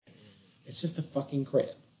It's just a fucking crib.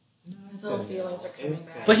 His old feelings are coming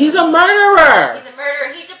back. But he's a murderer! He's a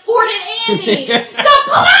murderer. He deported Andy!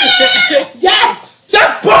 Deported! Yes!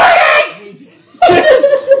 Deported!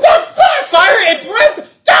 Deported! Fire and prison!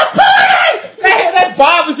 Deported! That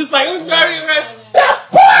Bob was just like, it was very deported!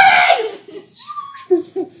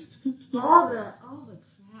 all the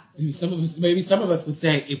crap. Maybe some of us would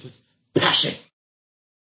say it was passion.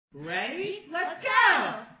 Ready? Let's go!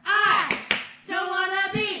 I don't want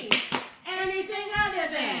to be anything other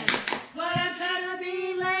than what I'm trying to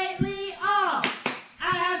be lately. All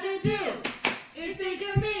I have to do is think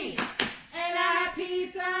of me, and I have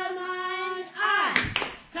peace of mind. I'm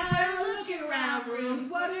tired of looking around rooms,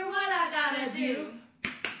 wondering what I gotta do,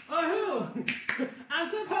 or who I'm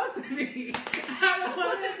supposed to be. I don't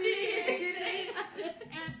want to be anything other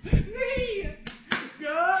than me.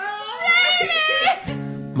 Go!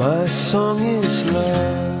 My song is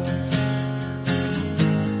love.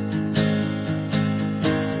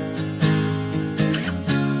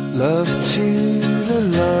 Love to the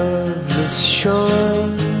loveless shore.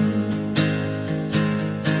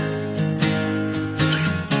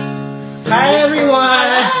 Hi everyone!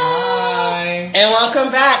 Hi! And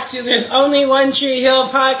welcome back to There's Only One Tree Hill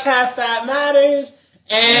podcast that matters.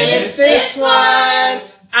 And it's this one.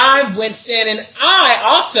 I'm Winston, and I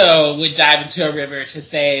also would dive into a river to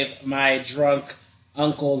save my drunk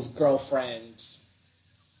uncle's girlfriend.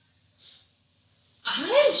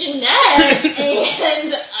 I'm Jeanette,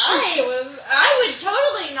 and I would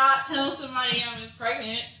totally not tell somebody I was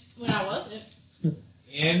pregnant when I wasn't.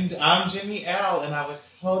 And I'm Jimmy L, and I would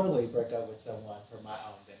totally break up with someone for my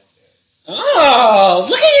own benefit. Oh,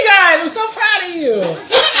 look at you guys! I'm so proud of you. I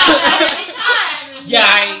forget about that every time.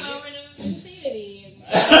 Yeah, A moment of insanity.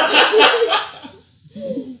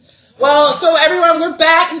 Well, so everyone, we're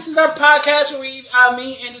back. This is our podcast where we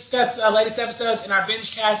meet and discuss latest episodes in our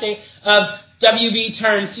binge casting of WB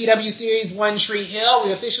turned CW series One Tree Hill.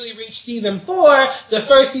 We officially reached season 4, the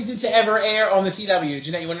first season to ever air on the CW.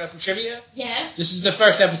 Jeanette, you want to know some trivia? Yes. This is the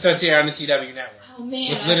first episode to air on the CW network. Oh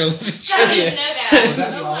man. It's literally I didn't even know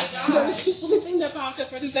that. Oh my gosh. That's the only thing that popped up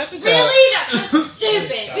for this episode. Really? That's so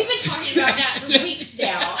stupid. We've been talking about that for weeks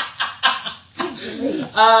now.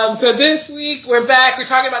 So this week we're back. We're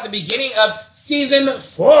talking about the beginning of season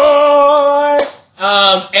 4.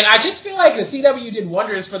 And I just feel like the CW did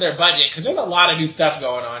wonders for their budget because there's a lot of new stuff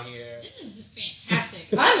going on here. This is just fantastic.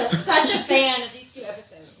 I'm such a fan of these 2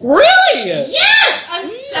 episodes. Really? Yes! I'm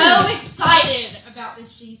so excited about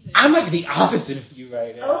this season. I'm like the opposite of you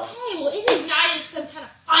right now. Okay, well it ignited some kind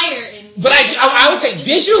of fire in me. But I would say This is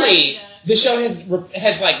visually, exciting. the show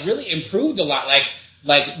has like really improved a lot. Like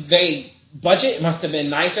they budget must have been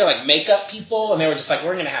nicer, like makeup people, and they were just like,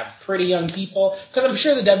 we're gonna have pretty young people. Because I'm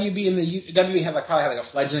sure the WB and the WB probably had like a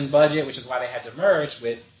fledgling budget, which is why they had to merge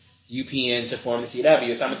with UPN to form the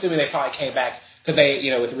CW. So I'm assuming they probably came back because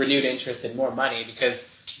they, with renewed interest and more money because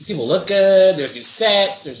these people look good. There's new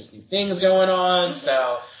sets. There's just new things going on.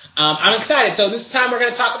 So I'm excited. So this time we're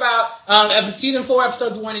going to talk about season 4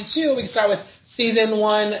 episodes 1 and 2. We can start with season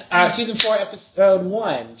 4 episode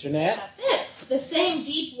 1. Jeanette? That's it. The Same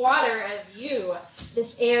Deep Water as You.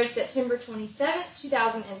 This aired September 27th,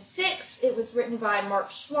 2006. It was written by Mark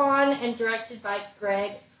Schwann and directed by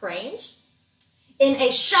Greg Frange. In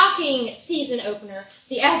a shocking season opener,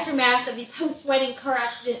 the aftermath of the post-wedding car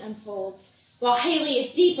accident unfolds, while Haley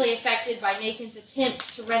is deeply affected by Nathan's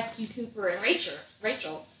attempt to rescue Cooper and Rachel.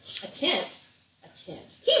 Attempt.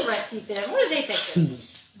 He rescued them. What are they thinking?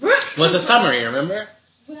 Brooke. What's a summary, remember?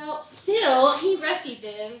 Well, still, he rescued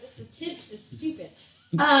them. This attempt is stupid.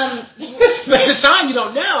 But at the time, you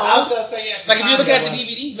don't know. I was going to say, yeah. Like, if you look at the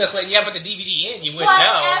DVD booklet, you put the DVD in, you wouldn't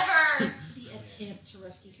know. Whatever. The attempt to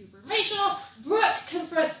rescue Cooper and Rachel, Brooke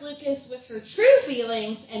confronts Lucas with her true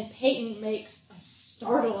feelings, and Peyton makes a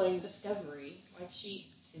startling discovery, like she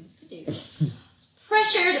tends to do.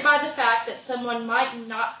 Pressured by the fact that someone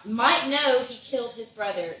might know he killed his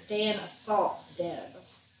brother, Dan assaults Deb.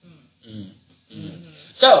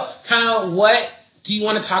 So, kind of what do you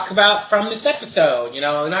want to talk about from this episode? We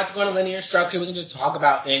don't have to go in a linear structure. We can just talk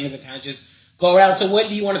about things and kind of just go around. So what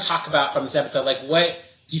do you want to talk about from this episode? Like, what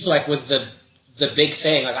do you feel like was the big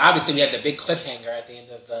thing? Like, obviously, we had the big cliffhanger at the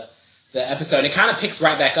end of the episode. And it kind of picks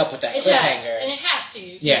right back up with that It cliffhanger. does, and it has to.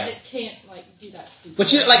 Yeah. It can't, do that.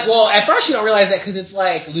 But at first you don't realize that because it's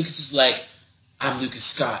like, Lucas is like, I'm Lucas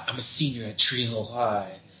Scott. I'm a senior at Tree Hill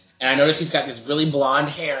High. And I notice he's got this really blonde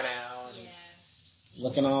hair now. Yes.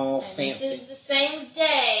 Looking all And fancy. this is the same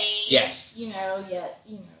day. Yes.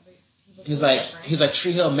 He's like,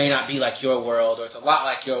 Tree Hill may not be like your world, or it's a lot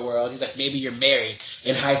like your world. He's like, maybe you're married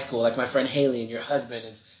in high school, like my friend Haley, and your husband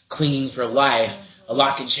is clinging for life a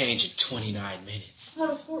lot can change in 29 minutes. I thought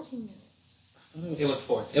it was 14 minutes. It was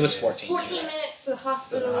 14. It was 14. 14 minutes to the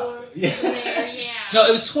hospital. Yeah. From there, yeah. No,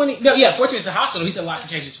 it was 20. No, yeah, 14 minutes to the hospital. He said a lot can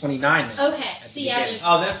change in 29 minutes. Okay. at the See, I beginning. just.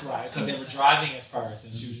 Oh, that's right. Because they were driving at first,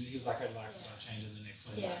 and he was like, her life's going to change in the next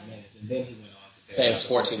 29 minutes. And then he went on to Say say it was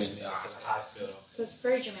 14 minutes to to the the hospital. So it's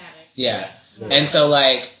very dramatic. Yeah. Yeah. And so,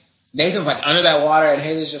 like, Nathan's, like, under that water, and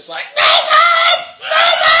Haley's just like, Nathan!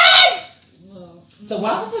 Nathan! Whoa. So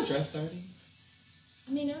why was her dress dirty?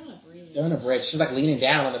 I mean, they're on a bridge. They're on a bridge. She was, like, leaning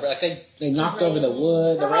down on the bridge. Like, they knocked over the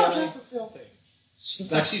wood, the Her railing. dress was filthy. She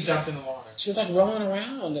was, Like like, she jumped in the water. she was, like, rolling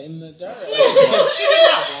around in the dirt. She did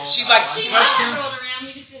not roll. She's like, She she might rushed have in. rolled around.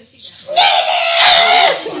 We just didn't see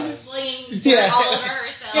that. She was just flinging dirt Yeah. all over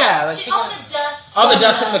herself. Yeah, like she all got- the dust. all the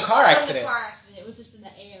dust from the car from accident. The car accident. It was just in the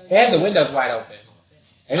air. They had the windows wide open.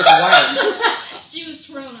 And it's white. She was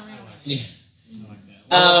twirling around. Yeah.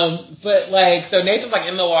 I like that. But like, so Nathan's like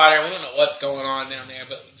in the water. We don't know what's going on down there,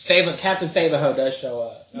 but Captain Save-A-Ho does show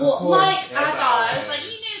up. Well, Of course. like I That's thought, I all was like,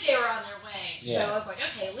 you knew they were on their way. Yeah. So I was like,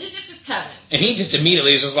 okay, Lucas is coming. And he just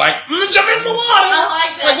immediately is just like, jump in the water. I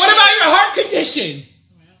like that. Like, what about your heart condition?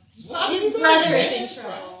 His brother is in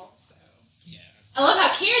trouble. So. Yeah. I love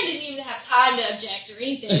how Karen didn't even have time to object or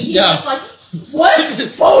anything. He's No. just like, what? Boom!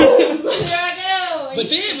 There I go. And But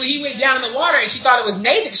then when he went down in the water and she thought it was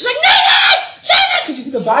Nathan, she's like, Nathan! Nathan! Because you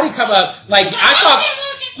see the body come up. Like, I thought,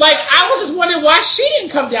 like, I was just wondering why she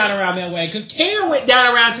didn't come down around that way. Because Karen went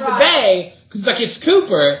down around to the Right. bay, because, like, it's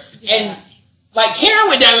Cooper. Yeah. And, like, Karen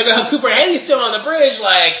went down to Cooper, and Haley's still on the bridge,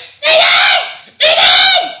 like, Nathan!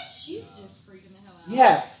 Nathan! She's just freaking the hell out.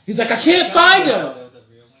 Yeah. He's like, I can't find him. There was a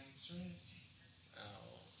real Wayne's dress. Oh,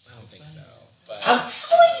 I don't think so. But I'm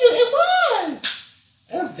telling you, it was.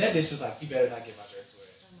 That bitch was like, you better not get my dress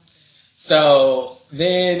wet. so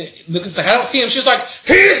then Lucas is like, I don't see him. She was like,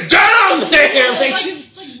 he's down there. Like,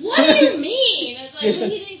 It's like, what do you mean? It's like, Yes, he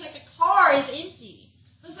thinks like the car is empty.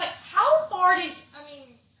 It's like, how far did, I mean,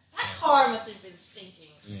 that car must have been sinking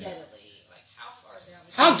steadily. Like, how far down?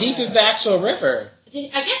 how deep is the actual river?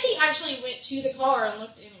 I guess he actually went to the car and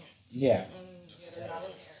looked in it. Yeah. And they're not in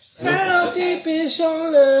there. So. How Okay. deep is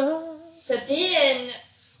your love? So then,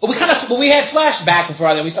 Well, we had flashback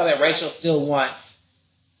before that. We saw that Rachel still wants.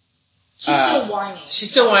 she's still whining.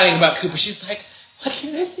 She's still whining about Cooper. She's like, what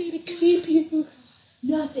can I say to keep you?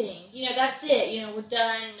 Nothing. You know, that's it. You know, we're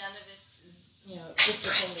done. None of this, you know, just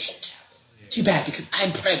pretend it didn't happen. Too bad because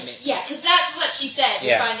I'm pregnant. Yeah, because that's what she said. We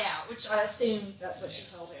Yeah. find out, which I assume that's what she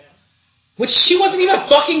told him. Which she wasn't even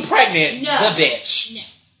fucking pregnant. No. The bitch. No.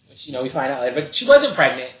 Which, we find out later. But she wasn't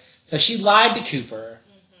pregnant. So she lied to Cooper.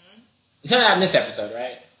 Mm-hmm. It's going to happen in this episode,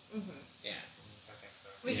 right? Mm-hmm. Yeah.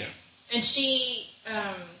 We Yeah. did. And she,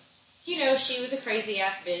 she was a crazy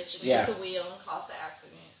ass bitch and Yeah. took the wheel and caused the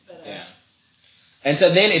accident. But Yeah. And so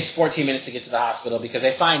then it's 14 minutes to get to the hospital because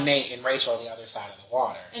they find Nate and Rachel on the other side of the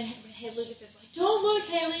water. and Lucas is like, "Don't look,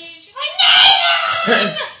 Haley." She's like,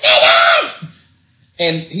 "Nathan!" Nathan!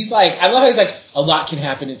 And he's like, I love how he's like, a lot can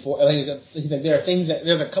happen in he's like,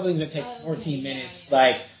 there's a couple things that take 14 minutes, yeah.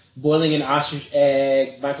 like boiling an ostrich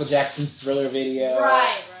egg, Michael Jackson's Thriller video,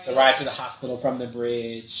 Right. the ride to the hospital from the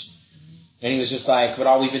bridge. And he was just like, but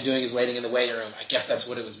all we've been doing is waiting in the waiting room. I guess that's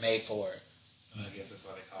what it was made for. I guess that's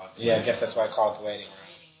why they call it. Yeah, I guess that's why I call it the waiting room.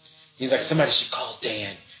 He's like, somebody should call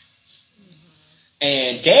Dan.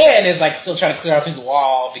 And Dan is like still trying to clear up his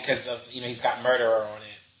wall because of, he's got murderer on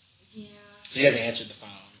it. Yeah. So he hasn't answered the phone.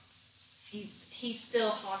 He's still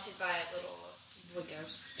haunted by a little boy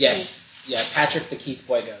ghost. Yes. Yeah, Patrick the Keith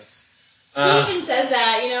Boy Ghost. He even says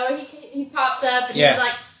that, he pops up and Yeah. he's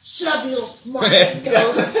like, "Shut up, you little smart ass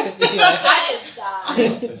ghost." Yeah. I just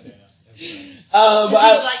died. But He's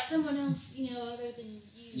I, like, someone else, other than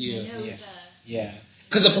you knows. yes. Yeah.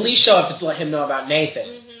 Because the police show up to let him know about Nathan.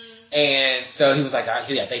 And so he was like,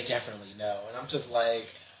 yeah, they definitely know. And I'm just like,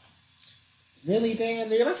 really, Dan?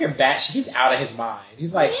 You're like your batshit. He's out of his mind.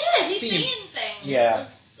 He's like, He's seeing- seeing things. Yeah.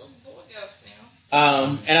 He's a little boy ghost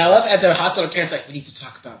now. And I love at the hospital, Karen's like, we need to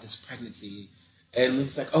talk about this pregnancy. And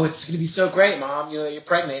Luke's like, oh, it's going to be so great, Mom. You're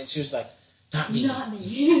pregnant. And she was like, not me. Not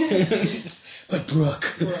me. But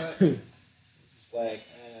Brooke. Brooke. It's just like,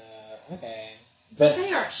 okay. But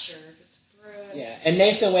They aren't sure if it's Brooke. yeah, and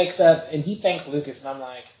Nathan wakes up and he thanks Lucas, and I'm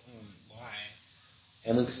like, why?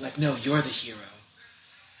 And Lucas is like, no, you're the hero.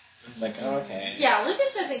 And it's like, oh, okay. Yeah,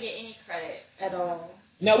 Lucas doesn't get any credit at all.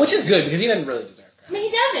 No, which is good because he doesn't really deserve I credit.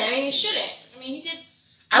 mean, he doesn't. I mean, he shouldn't. I mean, he did.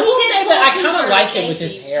 I he will did say it that I for kind of Cooper like to him with save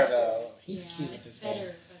his you. hair, though. He's Yeah, cute with it's his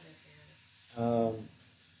hair. better.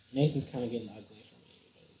 Nathan's kind of getting ugly for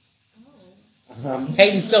me. Oh.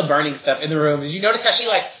 Peyton's still burning stuff in the room. Did you notice how she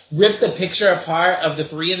ripped the picture apart of the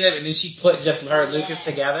three of them and then she put just her and Lucas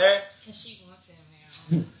together? Because she wants him now.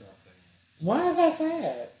 That's so sad. Why is that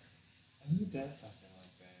sad? Who does something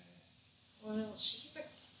like that? Well, she's like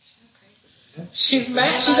so crazy. That's She's sad.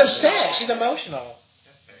 mad. She's upset. She's emotional.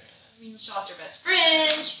 That's sad. I mean, she lost her best friend.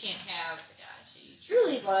 She can't have the guy she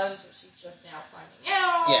truly loves, but she's just now finding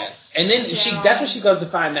out. Yes, and then that's when she goes to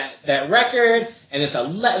find that record, and it's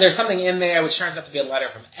there's something in there which turns out to be a letter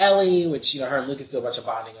from Ellie, which her and Lucas do a bunch of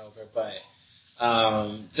bonding over, but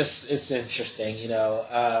just it's interesting,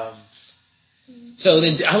 So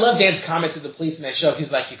then I love Dan's comment to the police when they show up.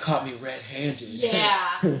 He's like, "You caught me red-handed." Yeah.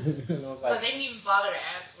 And I was like, But they didn't even bother to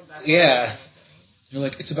ask what that was. Yeah. You're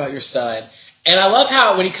like, "It's about your son." And I love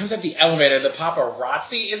how when he comes up the elevator, the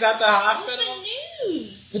paparazzi is at the hospital. What's the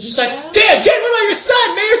news? It's just like, "Dan, what about your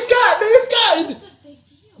son, Mayor Scott? Mayor Scott." That's a big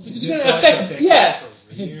deal. It's gonna affect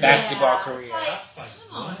his basketball Yeah. career. It's like, That's like,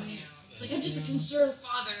 come on what? now. It's like, I'm just a concerned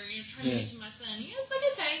father. You're trying to get to my son. It's like,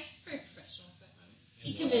 okay, very professional at that moment.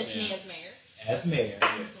 He convinced me as mayor. As mayor, yes. I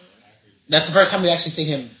agree. That's the first time we actually seen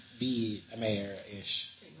him be a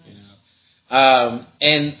mayor-ish. Pretty much.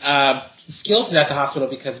 And Skills is at the hospital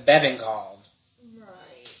because Bevan called.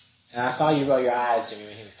 Right. And I saw you roll your eyes, Jimmy,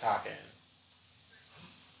 when he was talking.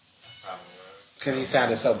 Probably was. Because he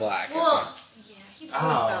sounded so black. Well, yeah, he Oh,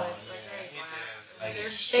 sounded like yeah, very he black. did.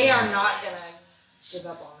 Like, They are not going to give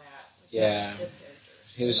up on that. Yeah. That's his character.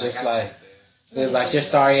 He was just I like, get that. he was like, your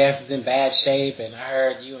sorry ass is in bad shape, and I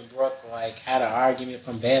heard you and Brooke, had an argument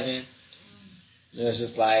from Bevan. It was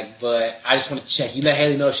just like, but I just want to check. You let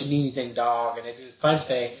Haley know if she need anything, dog. And they do this punch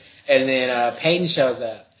thing. And then Peyton shows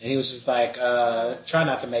up. And he was just like, try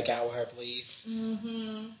not to make out with her, please.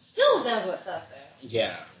 Mm-hmm. Still knows what's up, though.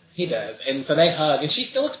 Yeah, he does. And so they hug. And she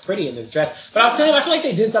still looks pretty in this dress. But I was telling you, I feel like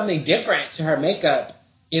they did something different to her makeup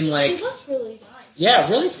in She looked really nice. yeah,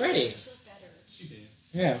 really pretty. She looked better. She did.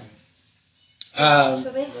 Yeah. So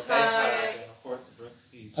they But they hug, hug. and of course, Brooke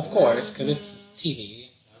sees Of it. course, because it's TV.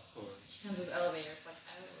 Of course. She comes with the elevator. It's like,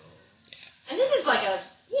 oh. And this is like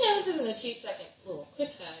this isn't a 2-second little quick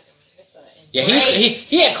hug. I mean, it's a Yeah, embrace.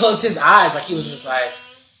 he had closed his eyes like he was just like,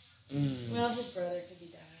 Well, his brother could be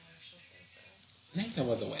dying or something. So. Nathan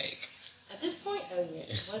was awake. At this point, oh yeah,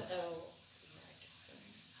 what? Oh, yeah, I guess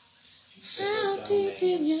so. How deep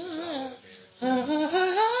in your heart.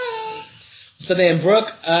 So then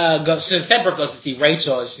Brooke goes to see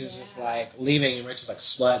Rachel, and she's just like leaving, and Rachel's like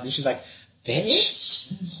slut, and she's like,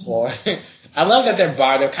 bitch, whore. I love that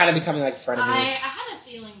they're kind of becoming like frenemies. I had a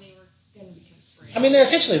feeling they were going to become friends. I mean, they're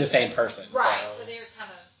essentially the same person. Right, so they were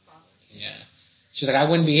kind of bothering. Yeah. She's like, I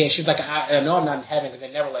wouldn't be here. She's like, I know I'm not in heaven because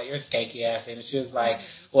they never let your skanky ass in. And she was like,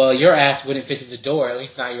 well, your ass wouldn't fit through the door, at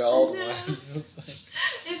least not your old one. It was like,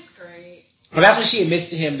 It's great. well, that's when she admits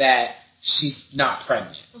to him that she's not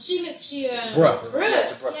pregnant. Well, Brooke. Brooke. Yeah,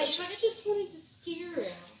 to Brooke. Yeah, she's like, I just wanted to scare him. I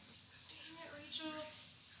was like, damn it, Rachel.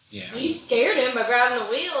 Yeah. Well, you scared him by grabbing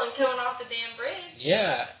the wheel and coming off the damn bridge.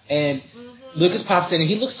 Yeah. And Lucas pops in and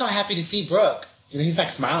he looks so happy to see Brooke. He's like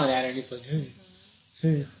smiling at her and he's like, hey,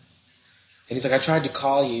 hey. And he's like, I tried to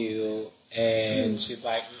call you. And she's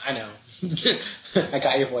like, I know. I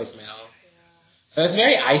got your voicemail. So it's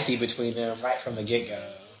very icy between them right from the get-go.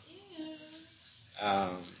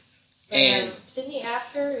 And didn't he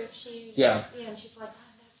ask her if she? Yeah. Yeah, and she's like,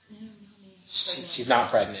 no, man. she's not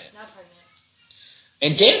pregnant. Not pregnant.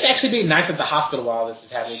 And Dan's actually being nice at the hospital while this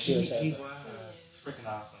is happening too. He was freaking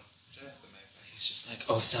awesome. Just amazing. He's just like,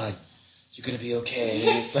 oh son, you're gonna be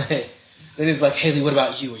okay. And he's like, Haley, what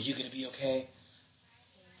about you? Are you gonna be okay?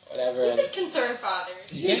 Whatever. He's a concerned father.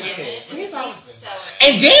 Yeah. He's always been. selling.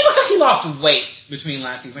 And Dan looks like he lost weight between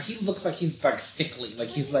last season. Like he looks like he's like sickly. Like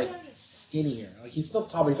he's like skinnier. Like he's still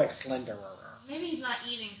tall, but he's like slenderer. Maybe he's not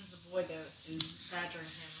eating because the boy goat is badgering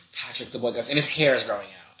him. Patrick the boy goes, and his hair is growing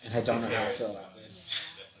out, and I don't know how I feel about this.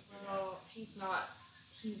 Well, he's not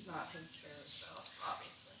taking care of himself,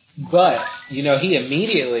 obviously. But he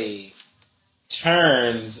immediately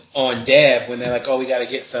turns on Deb when they're like, "Oh, we got to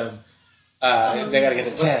get some. They got to get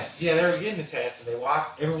the test." Yeah, they were getting the test, and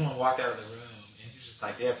everyone walked out of the room, and he's just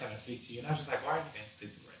like, Deb, can I speak to you? And I was just like, why are you being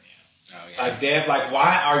stupid right now? Oh yeah. Like, Deb, like,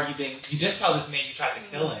 why are you being, you just told this man you tried to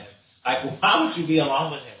kill him. Like, why would you be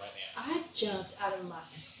alone with him right now? I jumped out of my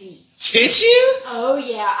seat. Did you? Oh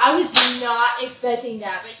yeah, I was not expecting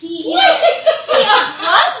that, but he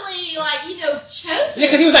abruptly, chose. Yeah,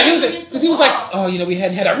 because he was like, "Oh, we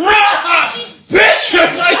hadn't had a bitch."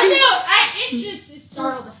 It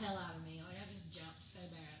startled the hell out of me. Like I just jumped so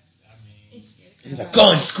bad. I mean, It scared the He's crap like, out "Go of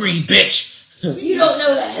and me. scream, bitch." You don't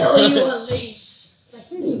know the hell you unleashed.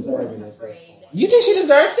 It's like you weren't afraid. You think she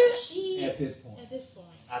deserves it? She at this point,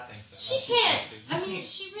 I I think so. she Like, can't. you I mean, can't-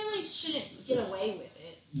 she really shouldn't get away with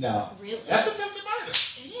it. no. Really, That's attempted murder.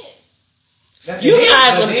 it is. You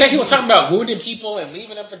guys, when the second was talking about wounding people and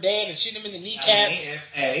leaving them for dead and shooting them in the kneecaps.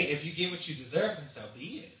 If you get what you deserve, then so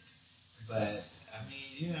be it. But, I mean,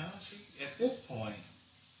 you know, she, at this point,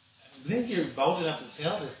 then you're bold enough to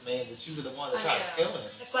tell this man that you were the one that tried to kill him.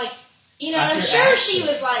 It's like, you know, I'm sure she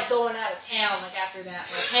was like going out of town like after that.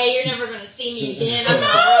 Like, hey, you're never going to see me again. I'm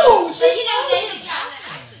No, but you know, they had gotten in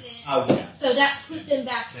an accident. Oh, yeah. So that put them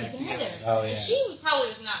back together. Oh, yeah. And she probably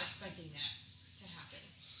was not expecting that to happen.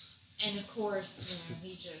 And of course, you know,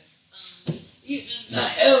 he just,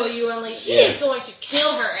 you unleashed. He is going to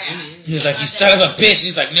kill her ass. He was like, you son of a bitch. And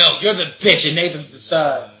he's like, no, you're the bitch and Nathan's the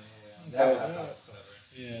son. That was clever.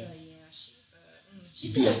 Yeah.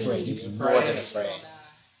 She's Be going afraid. to You'd be more than afraid.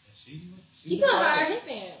 She's going to hire a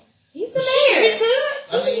hitman. He's the mayor. He can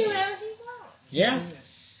do whatever he wants. Yeah.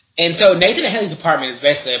 And so Nathan and Haley's apartment is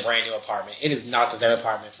basically a brand new apartment. It is not the same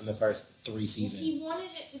apartment from the first 3 seasons. He wanted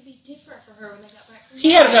it to be different for her when they got back from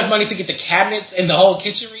He had enough money to get the cabinets and the whole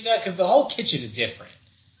kitchen redone because the whole kitchen is different.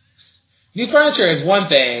 New furniture is one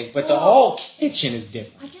thing, but the whole kitchen is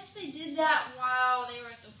different. I guess they did that while they were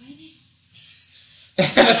at the wedding.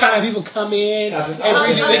 The time that people come in and That's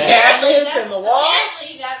redo the cabinets and the walls.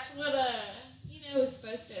 Apparently, that's what was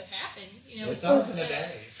supposed to have happened. You know, It's almost in a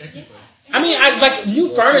day, technically. I mean, I like new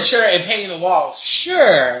furniture and painting the walls,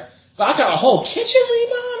 sure, but I'm talking a whole kitchen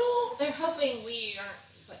remodel. They're hoping we aren't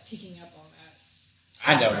like picking up on that.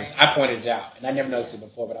 I noticed. I pointed it out, and I never noticed it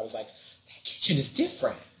before, but I was like, that kitchen is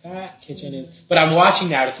different. That kitchen is. But I'm watching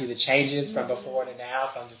now to see the changes from before to now,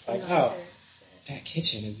 so I'm just like, oh, that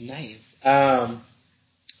kitchen is nice. But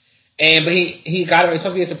he got it. It's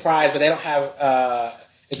supposed to be a surprise, but they don't have.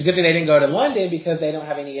 It's a good thing they didn't go to London because they don't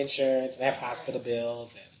have any insurance and they have hospital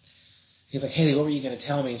bills. And he's like, Haley, what were you going to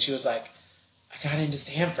tell me? And she was like, I got into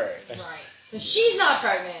Stanford. Right. So she's not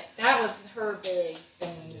pregnant. That was her big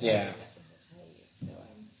thing. Yeah.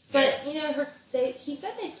 But you know, he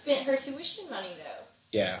said they spent her tuition money though.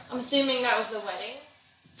 Yeah. I'm assuming that was the wedding.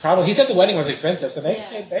 Probably. He said the wedding was expensive, so they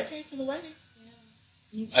paid for the wedding.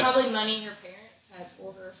 Yeah. It's probably money her parents had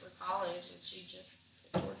for her for college, and she just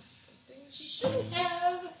afforded something she shouldn't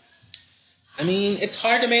have. I mean, it's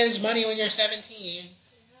hard to manage money when you're 17. Yeah.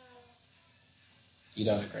 You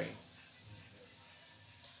don't agree?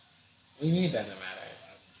 What do you mean it doesn't matter?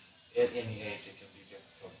 At any age, it can be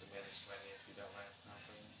difficult to manage money if you don't learn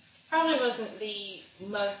properly. Probably wasn't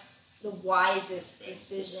the wisest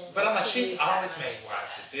decision. But I'm like, to she's lose that always money made like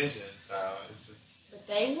wise that. decisions, so it's just. But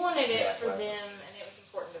they wanted it for them, and it was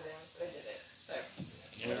important to them, so they did it. So,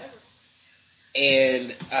 whatever.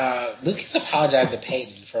 And Lucas apologized to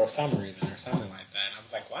Peyton for some reason or something like that. And I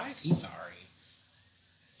was like, why is he sorry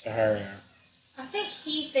to her? I think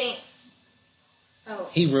he thinks. Oh.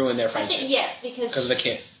 He ruined their friendship. Yes, because of the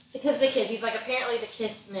kiss. Because of the kiss. He's like, apparently the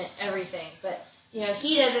kiss meant everything. But, you know,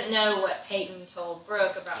 he doesn't know what Peyton told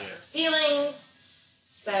Brooke about her feelings.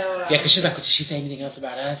 So. Yeah, because she's like, did she say anything else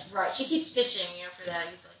about us? Right. She keeps fishing after that.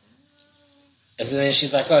 He's like, And so then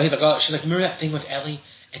she's like, she's like, remember that thing with Ellie?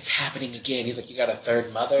 It's happening again. He's like, you got a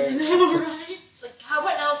third mother? right? It's like, God,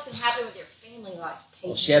 what else can happen with your family life, Peyton?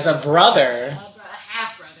 Well, she has a brother. A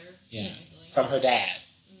half-brother. Yeah. From her dad.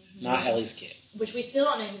 Mm-hmm. Not Ellie's kid. Which we still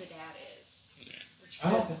don't know who the dad is. Yeah.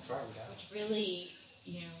 That's right, we don't. Which really,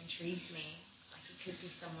 intrigues me. Like, it could be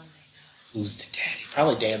someone they know. Who's the daddy?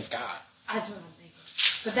 Probably Dan Scott. That's what I'm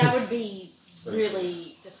thinking. But that would be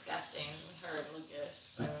really disgusting with her and Lucas.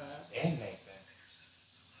 So, And Nathan.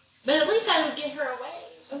 but at least I would get her away.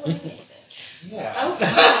 Oh, Nathan. Yeah. Oh,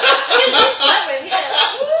 because you slept with him.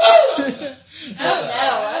 Woo! Oh,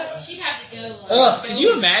 no. She'd have to go. Ugh, could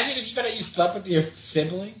you imagine if you found out you slept with your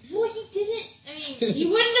sibling? Well, he didn't. I mean, you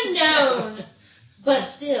wouldn't have known. But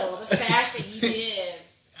still, the fact that he did.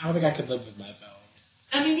 I don't think I could live with myself.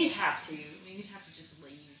 I mean, you'd have to. You'd have to just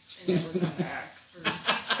leave and never come back.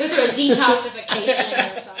 Go through a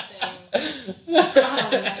detoxification or something. I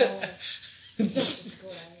don't know.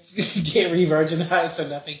 Get re-virginized so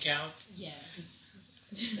nothing counts. Yes.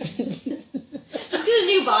 Just get a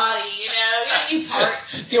new body, get a new part.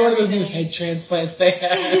 Get one of those new head transplants they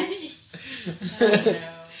have.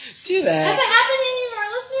 Do that. Has it happened to any of our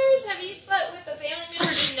listeners? Have you slept with a family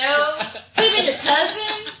member you know? Could have been your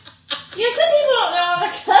cousin. Some people don't know all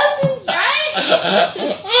their cousins, right? I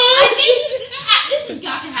think this has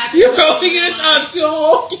got to happen. You're opening it up to a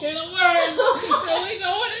whole can of worms that we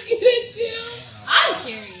don't want to get into. I'm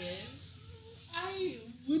curious. I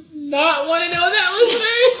would not want to know that,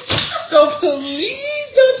 listeners. So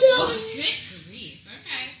please don't tell me. Good grief.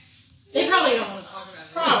 Okay. They probably don't want to talk about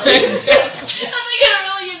it. Probably. Are they gonna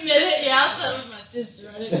really admit it? Yeah, I thought it was my sister.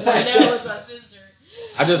 I didn't really know it was my sister.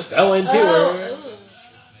 I just fell into her. Ooh.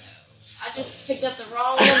 I I just picked up the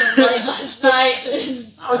wrong woman late last night. And,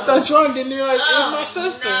 I was so drunk, didn't realize it was my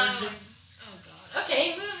sister. No. Oh god.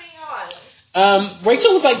 Okay, moving on.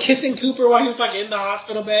 Rachel was like kissing Cooper while he was like in the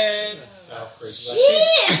hospital bed. So creepy. She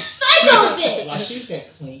is psycho bitch. Like she's that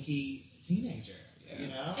clinky teenager, you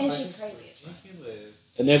know? And like, she's it's crazy as fuck. ridiculous.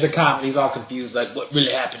 And there's a cop, and he's all confused, like, what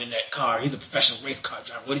really happened in that car? He's a professional race car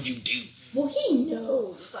driver. What did you do? Well, he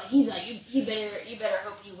knows. Like he's like, you better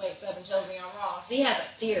hope he wakes up and tells me I'm wrong. Because he has a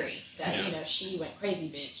theory that she went crazy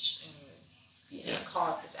bitch and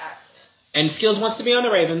caused this accident. And Skills wants to be on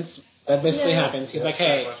the Ravens. That basically Yes. happens. He's like,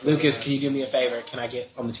 hey, Lucas, can you do me a favor? Can I get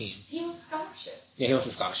on the team? He wants a scholarship. Yeah, he wants a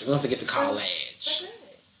scholarship. He wants to get to college. That's good.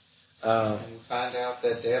 And you find out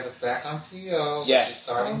that Deb is back on PO. Yes. She's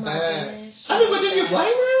starting Oh my back. goodness. I mean, but did you blame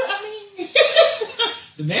her? I mean,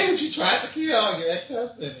 the man that you tried to kill, your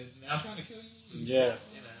ex-husband, is now trying to kill you. Yeah. You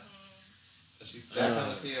know. So she's back on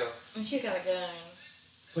the PO. And she's got a gun.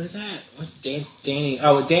 What is that? What's Danny?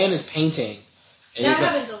 Oh, Dan is painting. And That he's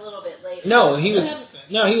like, happens a little bit later. no, he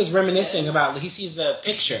was reminiscing about, he sees the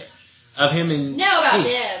picture of him and No, about Pete.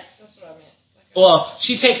 Deb. That's what I meant. Well,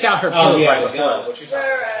 she takes out her pills right the before. gun, what you're talking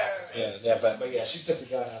Right, about. Yeah, but But yeah, she took the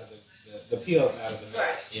gun out of the pills out of the Right.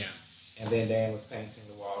 mouth. yeah. And then Dan was painting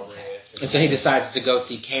the wall red. And so he decides to go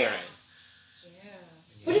see Karen. Yeah.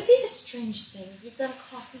 Would it be the strangest thing if you've got a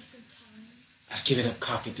coffee sometime? I've given up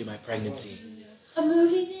coffee through my pregnancy. A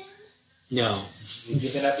movie then? No, You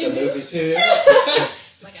giving up the movie too?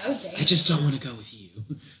 It's like, oh dang. I just don't want to go with you.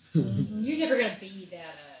 You're never gonna be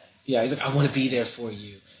that. Yeah, he's like, I want to be there for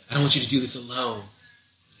you. I don't want you to do this alone,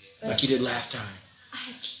 like you did last time. I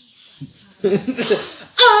had keys last time.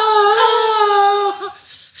 Oh!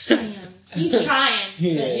 Damn. He's trying,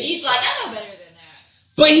 He but is. she's like, I know better than that.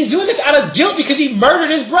 But he's doing this out of guilt because he murdered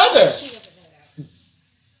his brother. She doesn't know that.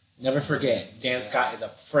 Never forget, Dan Scott is a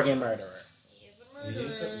friggin' murderer. He is a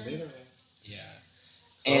murderer. Yeah.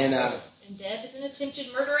 And, And Deb is an attempted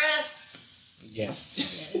murderess.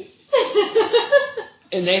 yes. Yes.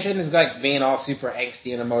 And Nathan is like being all super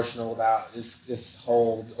angsty and emotional about this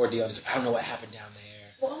whole ordeal. He's like, I don't know what happened down there.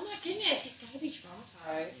 Well, oh my goodness, he's gotta be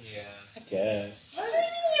traumatized. Yeah. I guess. What do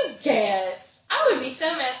you mean you guess? I would be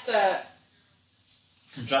so messed up.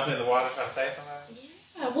 Jumping in the water trying to save somebody?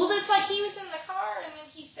 Yeah, well, it's like he was in the car, and then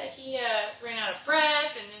he said he ran out of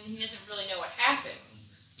breath, and then he doesn't really know what happened.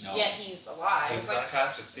 No. Yet he's alive. He It's was like,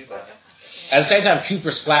 unconscious. He's like, oh my goodness. At the same time,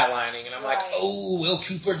 Cooper's flatlining, and I'm like, Right. oh, will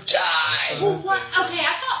Cooper die? Well, what? Okay,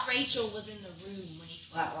 I thought Rachel was in the room when he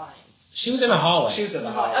flatlines. She was in the hallway. she was in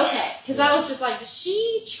the hallway. Okay, because I was just like, does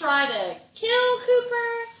she try to kill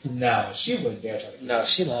Cooper? No, she wouldn't dare try to kill No, him.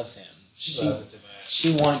 she loves him. She loves it too much.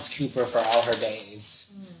 She wants Cooper for all her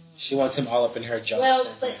days. She wants him all up in her junk. Well,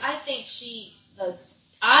 but I think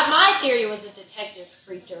my theory was the detective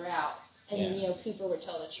freaked her out. And then, Cooper would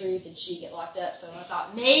tell the truth and she'd get locked up. So I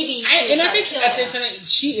thought maybe she would I try think to kill at the him. time,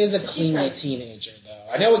 she is a clingy crazy. teenager,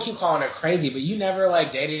 though. I know we keep calling her crazy, but you never,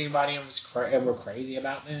 like, dated anybody and were crazy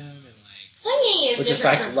about them? And, like, Clingy is or just,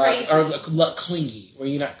 different like, from love, crazy. or clingy, where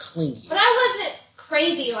you're not clingy. But I wasn't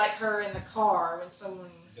crazy like her in the car when someone,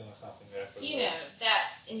 Doing something there for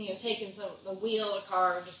taking the wheel of the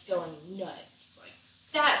car and just going nuts. Like,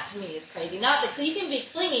 that to me is crazy. Not that you can be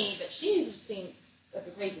clingy, but she just seems like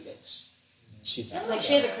a crazy bitch. She's Like,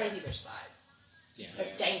 she has a crazy bitch side. yeah.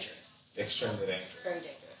 That's dangerous. extremely dangerous. Very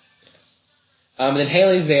dangerous. Yes. Then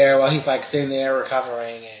Haley's there while he's, like, sitting there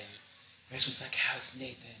recovering, and Rachel's like, how's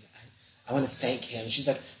Nathan? I want to thank him. And she's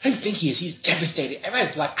like, how do you think he is? He's devastated.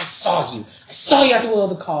 Everybody's like, I saw you at the wheel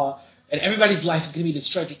of the car, and everybody's life is going to be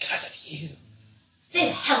destroyed because of you. Stay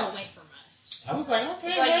the hell away from us. I was like, okay.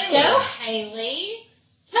 It's like, Haley. go, Haley.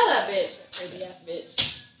 Tell that bitch, that crazy ass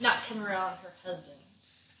bitch, not to come around her husband.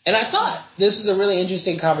 And I thought this was a really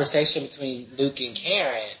interesting conversation between Luke and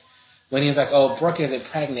Karen when he was like, oh, Brooke isn't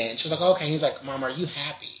pregnant. And she was like, okay. And he's like, Mom, are you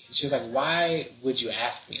happy? And she was like, why would you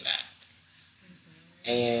ask me that?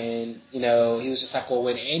 And, he was just like, well,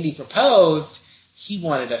 when Andy proposed, he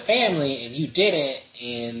wanted a family and you didn't.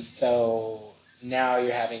 And so now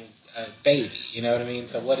you're having a baby. You know what I mean?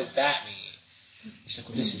 So what does that mean? She's like,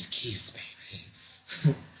 well, this is Keith's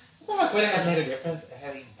baby. Well, like, would it have made a difference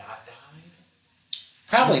had he not died?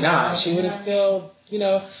 Probably not. She would have still,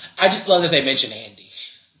 I just love that they mentioned Andy.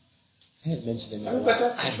 I didn't mention him. I mean, but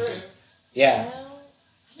that's the truth. Yeah.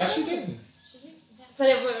 Well, She didn't. but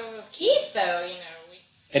it was Keith, though,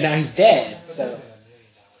 And now he's dead. But So, that would have been $1 million.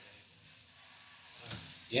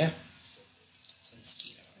 yeah. Some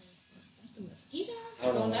mosquitoes. That's a mosquito? I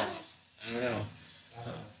don't know. Well, what no. it is. I don't know. I don't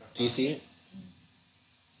know. Do you see it?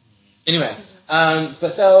 Anyway, but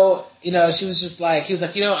so, she was just like, he was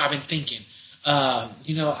like, I've been thinking. I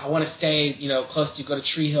want to stay, close to go to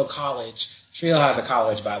Tree Hill College. Tree Hill has a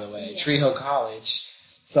college, by the way. Yes. Tree Hill College,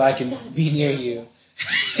 so I can be near you.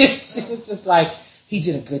 She was just like, he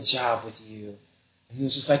did a good job with you. And he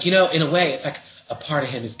was just like, in a way, it's like a part of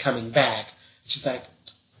him is coming back. She's like,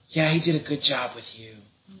 yeah, he did a good job with you.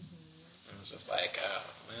 I was just like,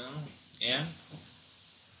 yeah.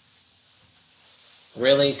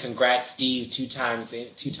 Really? Congrats, Steve, two-time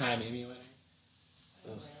Emmy winner.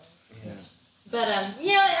 Yeah. But,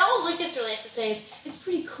 all Lucas really has to say is, it's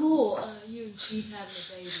pretty cool, you and Steve having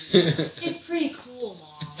a baby. It's pretty cool,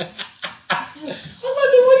 Mom. I'm like,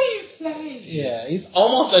 what do you say? Yeah, he's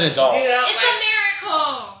almost an adult. It's a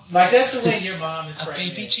miracle! Like, that's the way your mom is A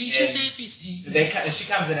pregnant. baby changes and everything. She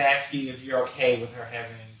comes and asks you if you're okay with her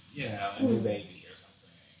having, a new baby or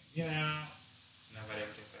something. Nobody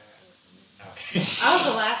ever did that. Okay. I was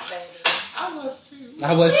the last baby. I was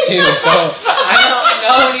too. So I don't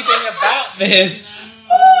know anything about this.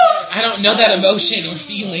 I don't know that emotion or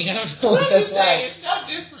feeling. I don't know what that's like. It's no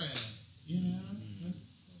different.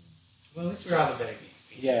 Well, at least we're all the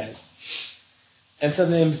babies. Yes. And so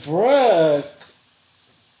then Brooke,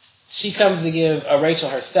 she comes to give Rachel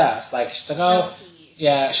her stuff. Like, she's like, oh,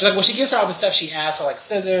 yeah. She's like, well, she gives her all the stuff she asked for, like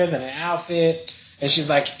scissors and an outfit. And she's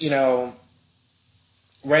like,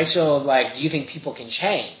 Rachel's like, do you think people can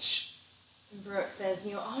change? And Brooke says,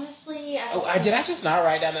 honestly, Did I just not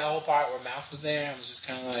write down that whole part where Mouth was there? I was just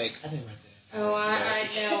kind of like... I didn't write that. Oh, I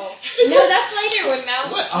know. No, that's later when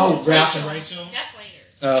Mouth... What? Oh, Ralph and Rachel? That's later.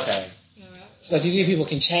 Okay. So do you think people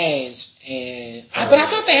can change? But I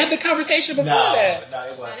thought they had the conversation before that. No,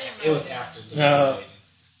 it wasn't. It was after. No.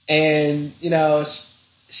 And,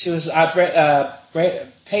 she was...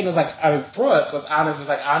 Peyton was like... Brooke was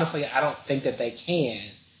like, honestly, I don't think that they can.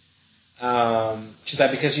 She's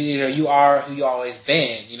like, because you are who you always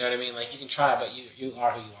been. You know what I mean? Like, you can try, but you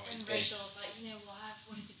are who you always been. Rachel was like,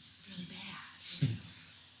 what if it's really bad?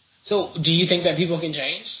 So, do you think that people can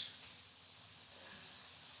change?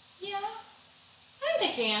 Yeah, I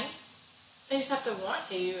think they can. They just have to want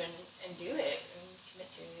to and do it and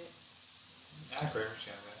commit to it. I agree with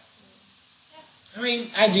you on that. I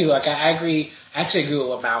mean, I do. Like, I agree. I actually agree with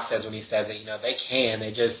what Mouse says when he says it. They can.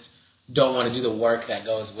 They just don't want to do the work that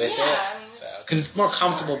goes with it. I mean, because it's more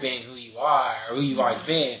comfortable being who you are or who you've always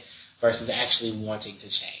been versus actually wanting to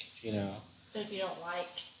change. But if you don't like...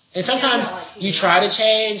 And sometimes you try to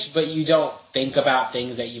change, but you don't think about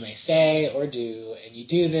things that you may say or do, and you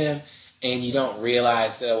do them, and you don't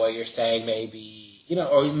realize that what you're saying may be,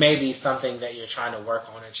 or maybe something that you're trying to work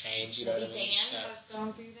on or change. You know what I mean? Dan has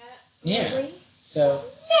gone through that. Yeah. Lately. So.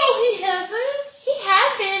 No, he hasn't. He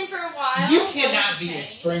had been for a while. You cannot be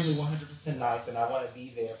extremely 100% nice, and I want to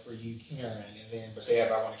be there for you, Karen, but say,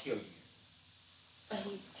 I want to kill you. But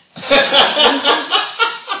he's...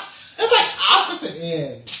 That's like opposite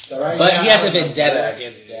ends. So But he has a vendetta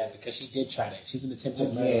against Deb because she did try to. She's an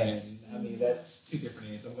attempted murderer. I mean, that's two different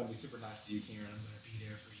ends. I'm going to be super nice to you, Karen. I'm going to be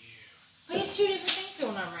there for you. But he's two different things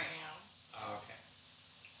going on right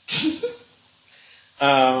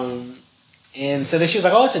Oh, okay. And so then she was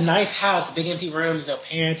like, oh, it's a nice house, big empty rooms, no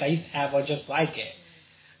parents. I used to have one just like it.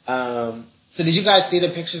 So did you guys see the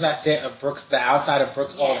pictures I sent of the outside of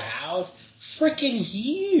Brooke's old house? Freaking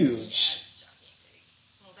huge.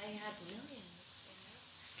 Well, they had millions.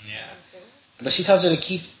 Yeah. But she tells her to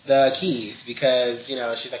keep the keys because,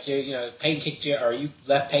 she's like, Peyton kicked you or you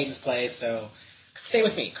left Peyton's place, so come stay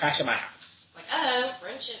with me. Crash at my house. Like,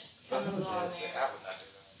 friendship's coming along there. I would not do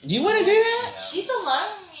that. Do you want to do that? Yeah. She's alone,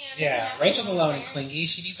 Yeah, Rachel's alone and clingy.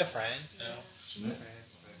 She needs a friend, so.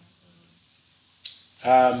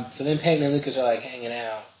 So then Peyton and Lucas are like hanging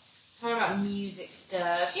out. Talking about music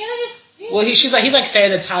stuff. Well, he's like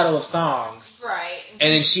saying the title of songs. Right.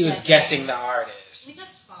 And then she was guessing the I artist. think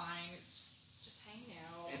that's fine. It's just hang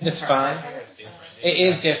out. It's fine. Her hair is different. It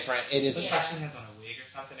is different. It is. Looks like she has on a wig or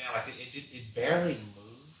something now. Like it barely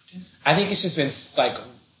moved. I think it's just been like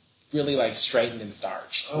really like straightened and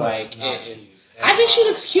starched. Like not it. cute. I think she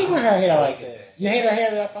looks cute with her hair like this. You hate her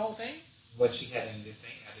hair like the whole thing? What she had in this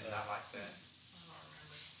thing, I did not like that.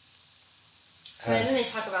 And then they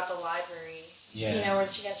talk about the library. Yeah. Where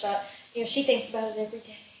she got shot. She thinks about it every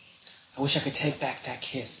day. I wish I could take back that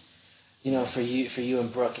kiss, for you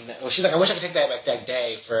and Brooke. And she's like, I wish I could take that back that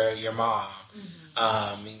day for your mom,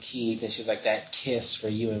 and Keith. And she was like, that kiss for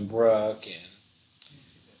you and Brooke. And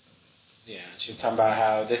yeah, she was talking about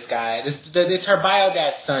how this guy, it's her bio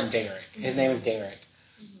dad's son, Derek. His name is Derek.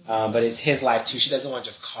 But it's his life too. She doesn't want to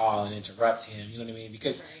just call and interrupt him. You know what I mean?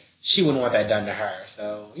 Because she wouldn't want that done to her.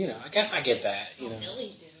 So, I guess I get that. Billy did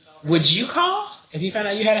it already. Would you call if you found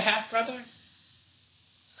out you had a half brother?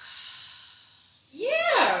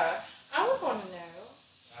 Yeah, I would want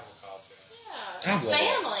I It's wouldn't.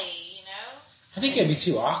 family, you know. I think it'd be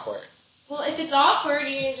too awkward. Well, if it's awkward,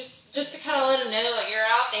 you just to kind of let them know, like, you're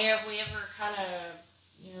out there. If we ever kind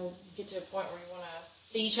of, get to a point where we want to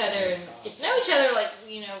see each other and get to know each other, like,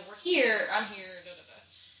 we're here, I'm here,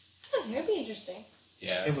 I don't know, it'd be interesting.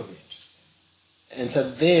 Yeah. It would be interesting. And so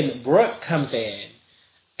then Brooke comes in,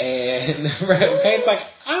 and Payne's like,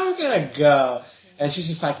 I'm gonna go. And she's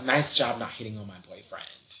just like, nice job not hitting on my boyfriend.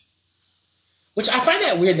 Which I find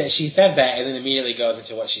that weird that she says that and then immediately goes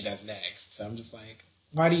into what she does next. So I'm just like,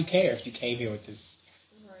 why do you care if you came here with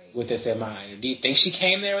this in mind? Or do you think she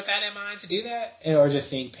came there with that in mind to do that? Or just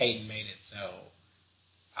seeing Peyton made it so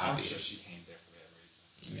obvious? I'm sure she came there for that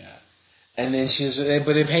reason. Yeah. And then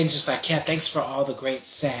but then Peyton's just like, yeah, thanks for all the great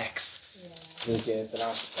sex, Lucas. And I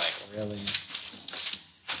was just like, really?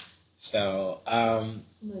 So,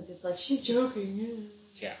 Lucas like, she's joking.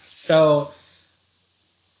 yeah. So,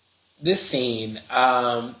 this scene,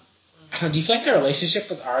 do you feel like their relationship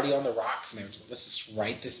was already on the rocks and they were just, let's just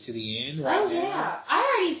write this to the end right now? Yeah.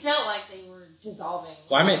 I already felt like they were dissolving.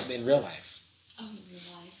 Well, I meant in real life. Oh, in real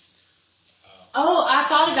life. Oh, I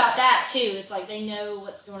thought about that too. It's like they know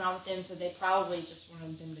what's going on with them, so they probably just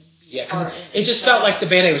wanted them to be Yeah, because apart it just felt like the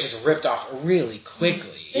Band-Aid was just ripped off really quickly.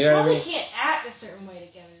 They You know what I probably mean? can't act a certain way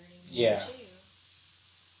together anymore, Yeah. too.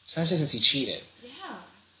 Especially since he cheated. Yeah.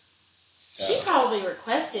 So. She probably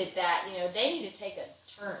requested that, they need to take a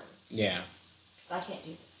turn. Yeah. Because I can't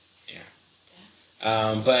do this.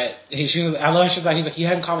 Yeah. But I love she's like, you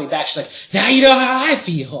haven't called me back. She's like, now you know how I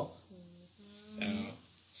feel. Mm-hmm.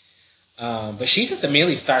 So, but she just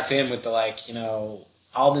immediately starts in with the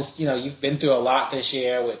all this, you've been through a lot this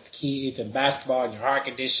year with Keith and basketball and your heart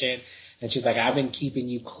condition. And she's like, I've been keeping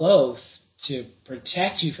you close to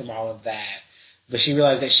protect you from all of that. But she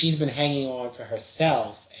realized that she's been hanging on for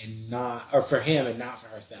herself or for him and not for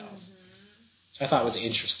herself. Mm-hmm. Which I thought was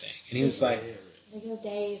interesting. And he was like, they go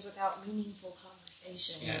days without meaningful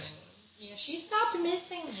conversation. Yeah. And, she stopped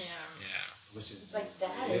missing him. Yeah. Which is it's like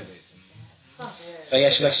that. Really It's not good. So yeah,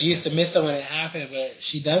 she's like, she used to miss him when it happened, but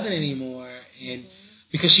she doesn't anymore. And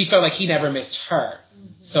because she felt like he never missed her.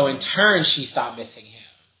 Mm-hmm. So in turn, she stopped missing him.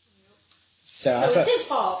 So it's his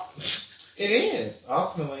fault. It is,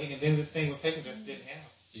 ultimately. And then this thing with Peyton just didn't happen.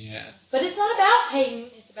 Yeah. But it's not about Peyton.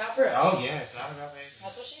 It's about Brooke. Oh, yeah, it's not about Peyton.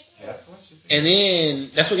 That's what she said. That's what she said. And then,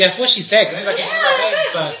 that's what she said. Cause he's like,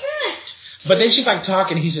 it's about Peyton. But then she's like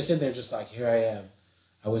talking, he's just sitting there just like, here I am.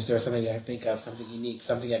 I wish there was something I can think of, something unique,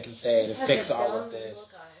 something I can say to fix all of this.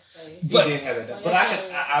 Look on his face. But, he did have that. But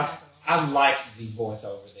I like the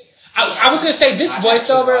voiceover there. I was going to say, this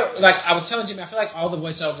voiceover, I was telling Jimmy, I feel like all the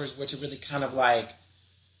voiceovers were to really kind of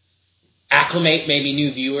acclimate maybe new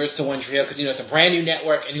viewers to One Tree Hill because it's a brand new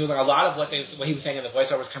network, and he was like a lot of what he was saying in the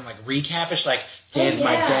voiceover was kind of recapish, like Dan's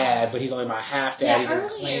my dad, but he's only my half dad. Yeah, he didn't earlier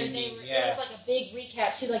claim me. it was like a big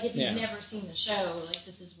recap too, like if you've never seen the show, like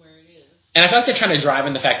this is where it is. And I feel like they're trying to drive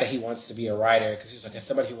in the fact that he wants to be a writer because he's like, as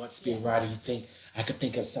somebody who wants to be a writer, you think I could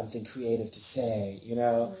think of something creative to say,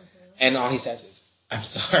 Mm-hmm. And all he says is, "I'm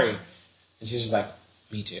sorry," and she's just like,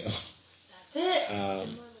 "Me too." That's it. No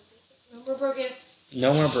more Brookus.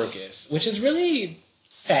 No more Brookus, which is really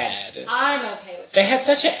sad. I'm okay with it. They had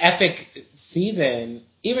such an epic season,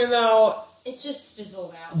 even though it just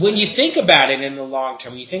fizzled out. When you think about it in the long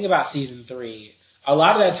term, when you think about season 3, a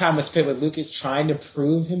lot of that time was spent with Lucas trying to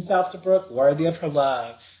prove himself to Brooke, worthy of her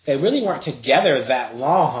love. They really weren't together that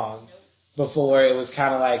long before it was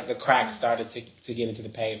kind of like the cracks started to get into the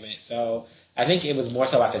pavement. So I think it was more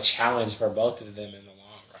so about the challenge for both of them in the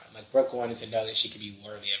long run. Like Brooke wanted to know that she could be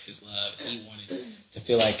worthy of his love. He wanted to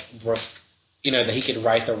feel like Brooke, that he could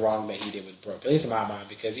right the wrong that he did with Brooke. At least in my mind,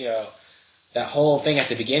 because that whole thing at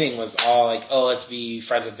the beginning was all like, oh, let's be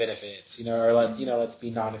friends with benefits, or let's be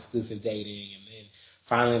non-exclusive dating, and then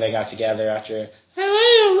finally they got together after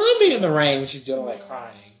let me in the rain when she's doing all that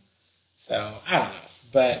crying. So I don't know,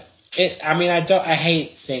 but I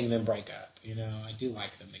hate seeing them break up. I do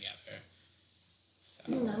like them together. So.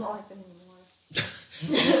 I don't like them anymore.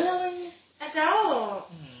 Really? I don't.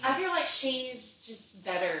 I feel like she's just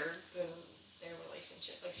better than their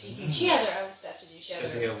relationship. Like she has her own stuff to do.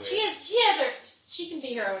 She can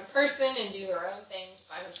be her own person and do her own things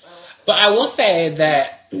by herself. But I will say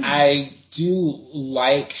that I do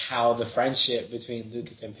like how the friendship between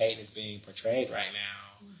Lucas and Peyton is being portrayed right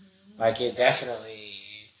now. Mm-hmm. Like it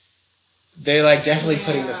they're definitely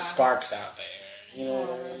putting the sparks out there. You know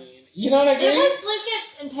what I mean? You know what I mean? It was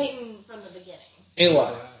Lucas and Peyton from the beginning. It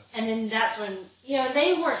was. And then that's when,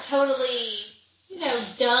 they weren't totally,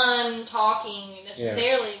 done talking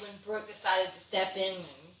necessarily when Brooke decided to step in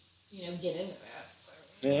and, get into that. So.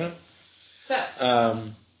 Yeah. So.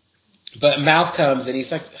 But Mouth comes and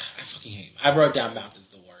he's like, I fucking hate him. I wrote down Mouth is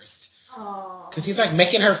the worst. Aww. Because he's like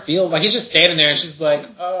making her feel like he's just standing there and she's like,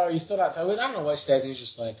 oh, you still not telling me? I don't know what she says. And he's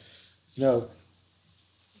just like, you know,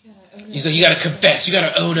 he's like, you gotta confess, you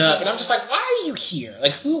gotta own up. And I'm just like, why are you here?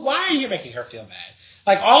 Like, why are you making her feel bad?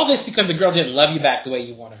 Like, all this because the girl didn't love you back the way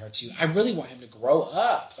you wanted her to. I really want him to grow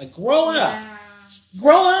up. Like, grow up. Yeah.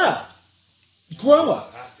 Grow up. Grow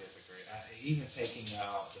up. I disagree. Even taking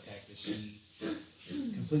out the fact that she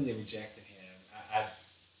completely rejected him,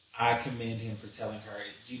 I commend him for telling her,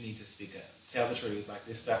 you need to speak up. Tell the truth. Like,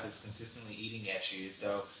 this stuff is consistently eating at you.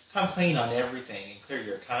 So come clean on everything and clear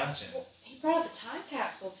your conscience. He brought up the time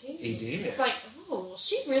capsule, too. He did. It's like, oh, well,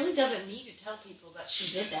 she really doesn't need to tell people that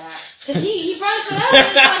she did that. Because he brought it up, and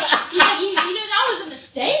it's like, you know, that was a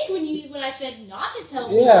mistake when I said not to tell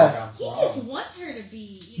people. Yeah. He just wants her to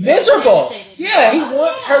be, you know, Miserable. devastated. Yeah, he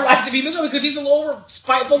wants her life to be miserable because he's a little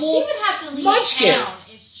spiteful She little would have to leave munchkin. town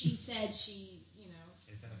if she said she, you know.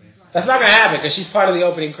 Is that a bad thing? That's not gonna happen because she's part of the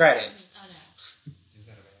opening credits. I know. Is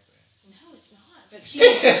that a bad thing? No, it's not. But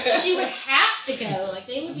she would have to go. Like,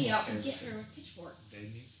 they would be out to get her with pitchforks. They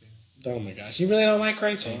need to. Oh my gosh, you really don't like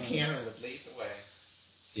Rachel? And Karen would lead the way.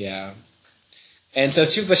 Yeah. And so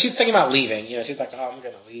she's thinking about leaving. You know, she's like, oh, I'm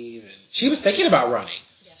gonna leave. And she was thinking about running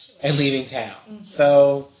Yeah, she would. and leaving town. Mm-hmm.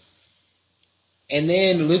 So, and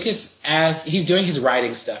then Lucas he's doing his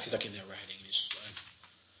writing stuff. He's like in there writing, and he's just like,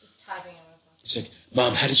 Just typing on his phone. he's like,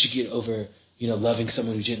 Mom, how did you get over, you know, loving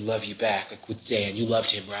someone who didn't love you back? Like with Dan, you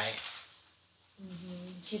loved him, right?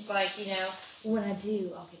 Mm-hmm. She's like, you know, when I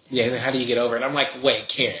do, I'll get back. Yeah. Like, how do you get over it? And I'm like, wait,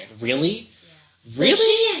 Karen, really? Yeah. Really?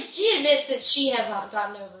 So she admits that she has not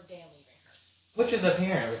gotten over Dan leaving her. Which is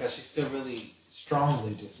apparent because she still really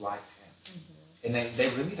strongly dislikes him. Mm-hmm. And they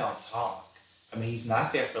really don't talk. I mean, he's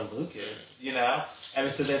not there for Lucas, you know? I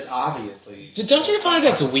mean, so there's obviously... But don't you find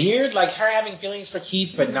that's weird? Like her having feelings for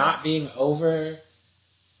Keith but not being over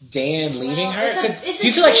Dan leaving Well, her? it's Do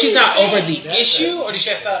you a feel like she's not huge over the thing. issue, or does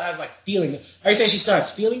she still have like feeling? Are you saying she still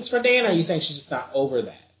has feelings for Dan, or are you saying she's just not over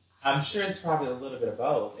that? I'm sure it's probably a little bit of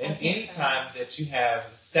both. And I think any so. time that you have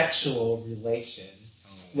sexual relations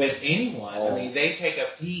with anyone, I mean, they take a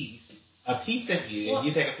piece of you, and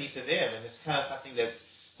you take a piece of them, and it's kind of something that's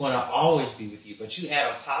going to always be with you. But you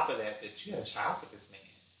add on top of that you had a child with this man.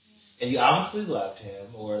 And you obviously loved him,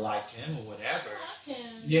 or liked him, or whatever. I liked him.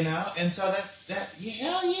 You know? And so yeah,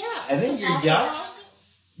 hell yeah. And then you're young.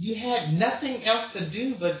 You had nothing else to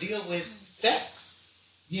do but deal with sex,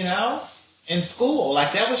 you know, in school.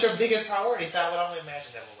 Like, that was your biggest priority, so I would only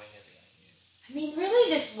imagine that would weigh heavy on you. I mean, really,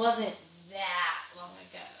 this wasn't that long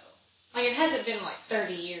ago. Like, it hasn't been like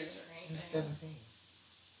 30 years or He was anything. 17.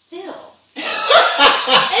 Still.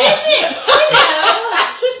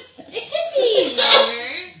 It could be longer.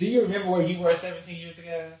 Do you remember where you were 17 years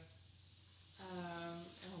ago?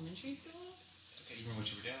 Elementary school? Okay, you remember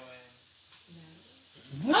what you were doing?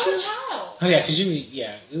 No. I was a child. Oh yeah, because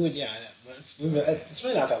it's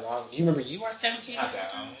really not that long. You remember you were 17? I don't.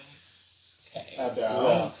 Okay. I don't.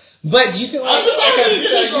 Well, but do you feel like? Tell these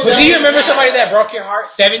people But do you remember somebody that broke your heart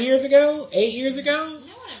 7 years ago? 8 years ago? No one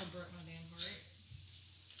ever broke my damn heart.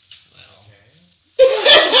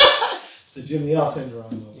 It's a Jimmy L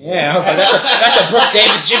syndrome. Yeah, okay, that's a Brooke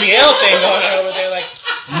Davis Jimmy L thing going on over there. Like,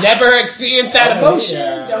 never experienced that emotion,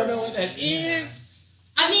 Yeah. don't know what that is.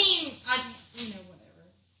 I mean, whatever.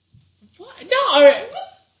 What? No, all right.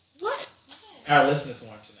 What? Our listeners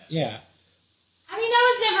want to know. Yeah. I mean,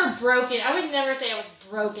 I was never broken. I would never say I was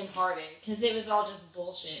broken hearted because it was all just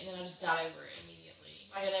bullshit, and then I just got over it immediately.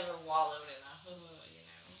 Like, I never wallowed in a,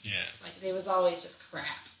 Yeah. Like, it was always just crap.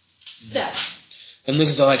 So, And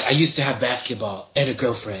Lucas is all like, I used to have basketball and a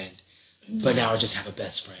girlfriend, but now I just have a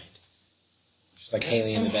best friend. Just like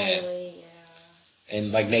Haley in the bed. Haley, yeah.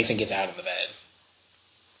 And like Nathan gets out of the bed.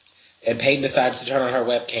 And Peyton decides to turn on her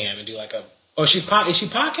webcam and do like a... Oh, is she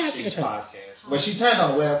podcasting She or turn? podcast. Well, she turned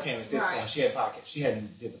on the webcam at this Right. point. She had podcast. She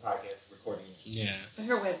hadn't did the podcast recording yet. Yeah. But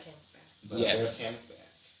her webcam's back. But Yes. the webcam's back.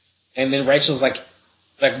 And then Rachel's like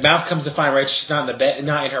Mouth comes to find Rachel. She's not in the bed,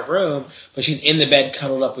 not in her room, but she's in the bed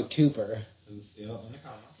cuddled up with Cooper. Who's still in the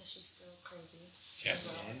coma. Because she's still crazy.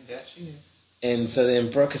 Yes. And that she is. And so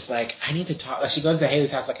then Brooke is like, I need to talk. Like, she goes to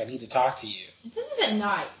Haley's house like, I need to talk to you. This is at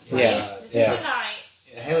night, right? Yeah, This yeah. is at night.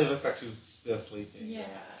 Yeah, Haley looks like she was still sleeping. Yeah.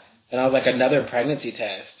 And I was like, another pregnancy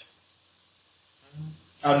test.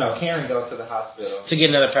 Oh no, Karen goes to the hospital. To get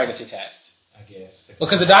another pregnancy test. I guess.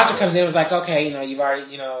 Because the doctor comes in and was like, okay, you've already,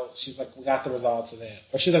 she's like, we got the results of it.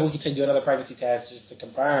 Or she's like, we can do another pregnancy test just to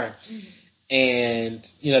confirm. Mm-hmm.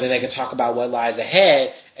 And, then they can talk about what lies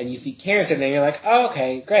ahead. And you see Karen sitting there and you're like, oh,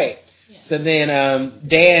 okay, great. Yeah. So then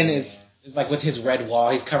Dan is like with his red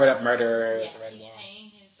wall. He's covered up murderer Yeah, with the red he's wall.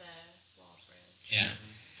 painting Yeah.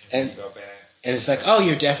 And And go back. and it's like, oh,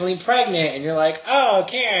 you're definitely pregnant, and you're like, oh,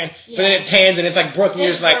 Karen. Yeah. But then it pans, and it's like Brooke, and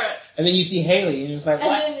you're just like, Brooke. and then you see Haley, and you're just like, And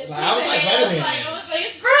what? then it's I was like, wait a minute. I was like,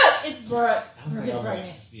 it's Brooke. It's Brooke. I was Brooke like, is oh, pregnant.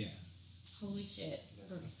 man. Yeah. Holy shit.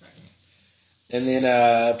 Brooke is pregnant. And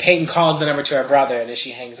then Peyton calls the number to her brother, and then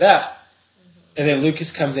she hangs up. And then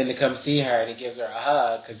Lucas comes in to come see her, and he gives her a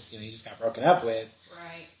hug because he just got broken up with.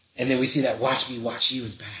 Right. And then we see that "Watch Me, Watch You"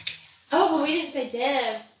 is back. Oh, but we didn't say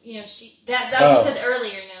Deb. She that Oh. we said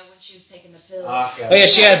earlier. When she was taking the pills. Okay. Oh yeah,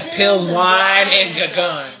 she has pills, and wine, and a a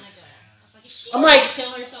gun. I was like, is she I'm like, gonna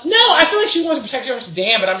kill herself? No, I feel like she wants to protect her from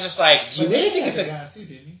Dan, but I'm just like, do you But really he think has it's a a? guy too,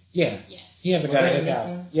 didn't he? Yeah, Yes. he has a gun in his house.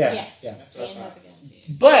 Yeah, Yes. yeah. That's what I Dan has thought. a gun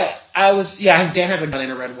too. But Dan has a gun in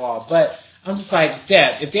a red wall. But I'm just like,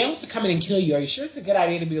 Deb, if Dan wants to come in and kill you, are you sure it's a good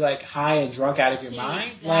idea to be like high and drunk out of your See,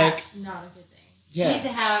 mind? that's Like, not a good thing. Yeah. She needs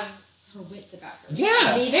to have her wits about her.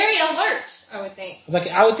 Yeah. Be very alert, I would think. like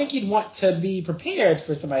I would think you'd want to be prepared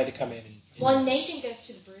for somebody to come in. Well, Nathan goes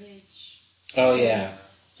to the bridge. Oh yeah.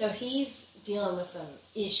 So he's dealing with some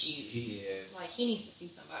issues. He is. Like, he needs to see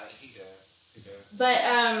somebody. He does. He does. But,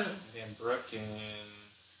 And then Brooke and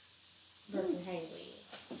Brooke and Haley.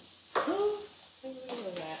 Who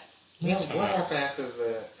was that? what happened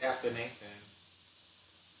after Nathan?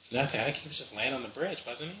 Nothing. I think he was just laying on the bridge,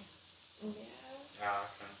 wasn't he? Yeah. Oh,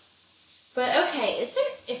 okay. But, okay,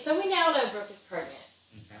 so we now know Brooke is pregnant.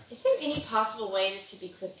 Okay. Is there any possible way this could be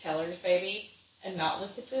Chris Keller's baby and not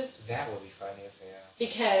Lucas's? That would be funny as hell.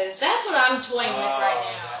 Because that's what I'm toying with right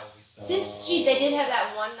now. That would be so Since they did have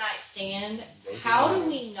that one night stand, They how did. do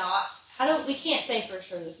we can't say for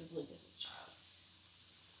sure this is Lucas's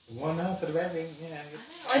child. Well, no, for the baby, yeah.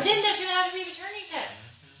 And then there's gonna have to be a maternity test.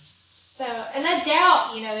 So, and I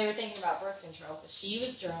doubt, they were thinking about birth control, because she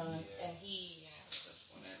was drunk, and he,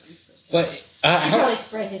 just whatever. He's Chris Keller. But He I don't. probably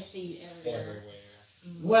spread his seed everywhere. Everywhere.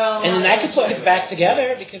 Well, And then that could put us back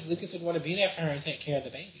together because Lucas would want to be there for her and take care of the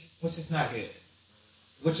baby. which is not good.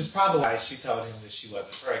 Which is probably why she told him that she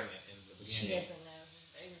wasn't pregnant in the She beginning. doesn't know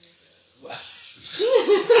his baby.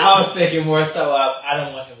 Well, I was thinking more so of I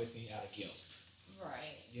don't want him with me out of guilt.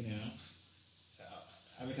 Right.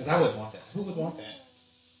 So, because I wouldn't want that. Who would want that?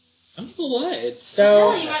 Some people would. Well,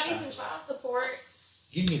 So you might need some child support.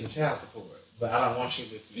 Give me the child support, but I don't want you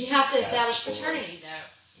with me. You have to Child establish support. paternity,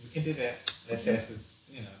 though. We can do that. That test is,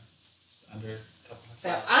 under a couple of So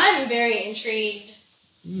months. I'm very intrigued.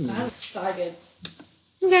 Hmm. I'm excited.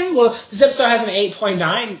 Okay, well, this episode has an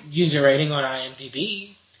 8.9 user rating on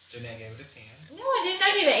IMDb. Jeanette gave it a 10. No, I didn't.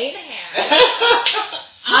 I gave it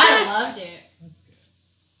 8.5. I loved it. That's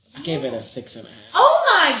good. I gave it a 6.5. Oh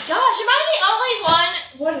my gosh, am I the only one?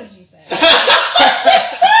 What did you say?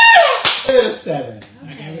 I gave it a 7.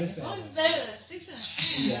 I gave it a As long 7. as it's better than a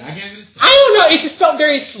 6.5. Yeah, I gave it a 7. I don't know. It just felt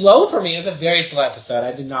very slow for me. It was a very slow episode.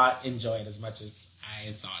 I did not enjoy it as much as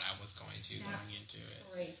I thought I was going to going into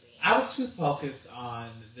it. Crazy. I was too focused on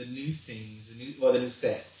the new scenes, the new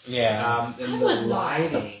sets. Yeah. And I the was not.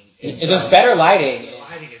 lighting. It was better lighting. The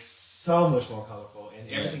lighting is so much more colorful, and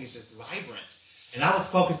everything is just vibrant. And I was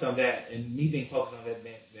focused on that, and me being focused on that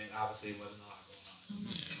meant that obviously it wasn't a lot going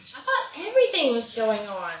on. I thought everything was going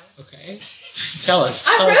on. Okay. Tell us.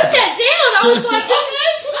 I Tell wrote us. that down. I was like,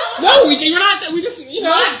 No, we're not. We just,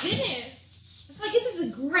 my goodness. It's like, this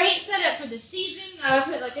is a great setup for the season. I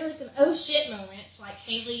put, there were some oh shit moments, like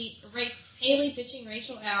Haley pitching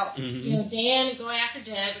Rachel out. Mhm. Dan going after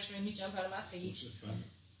Deb, which made me jump out of my seat. Which is funny.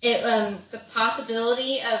 The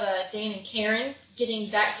possibility of Dan and Karen getting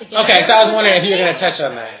back together. Okay, so I was wondering if you were going to touch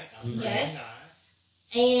on that. Yes.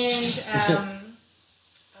 And,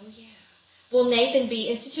 oh yeah. Will Nathan be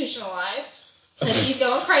institutionalized? Because he's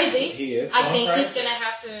going crazy. He is. I going think crazy. he's going to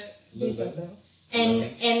have to do Lose it. something.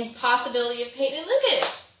 And possibility of Peyton and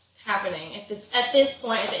Lucas happening at this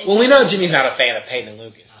point. At the end Well, we of know the season. Jimmy's not a fan of Peyton and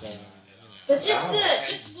Lucas, so. But Wow.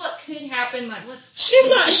 just what could happen, like what's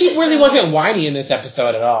She really wasn't whiny in this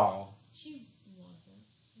episode at all. She wasn't.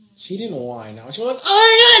 She didn't whine. No, she was like,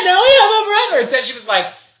 "Oh yeah, no, you have a brother." Instead, she was like,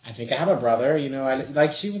 "I think I have a brother."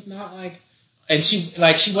 She was not like, and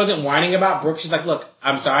she wasn't whining about Brooke. She's like, "Look,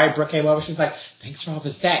 I'm sorry." Brooke came over. She's like, "Thanks for all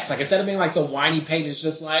the sex." Like instead of being like the whiny Peyton, it's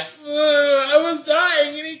just like, "I was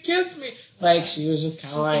dying and he kissed me." Like she was just kind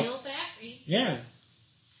She's of a like, little sassy. yeah.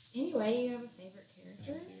 Anyway, you have a favorite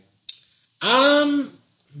character? Or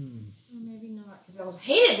Maybe not, because I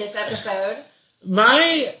hated this episode.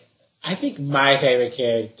 I think my favorite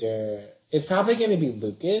character is probably going to be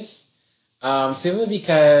Lucas. Simply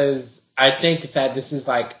because I think that this is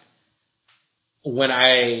like when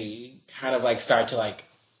I kind of like start to like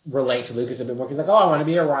relate to Lucas a bit more. He's like, "Oh, I want to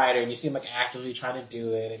be a writer," and you see him like actively trying to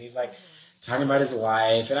do it, and he's like, talking about his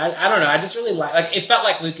wife. And I don't know, I just really like it felt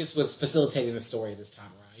like Lucas was facilitating the story this time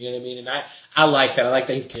around. You know what I mean? And I like that. I like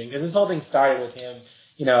that he's kidding, because this whole thing started with him,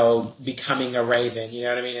 you know, becoming a Raven. You know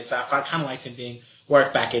what I mean? And so I kind of liked him being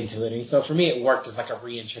worked back into it. And so for me, it worked as like a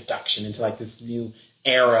reintroduction into like this new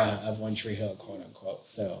era of One Tree Hill, quote unquote.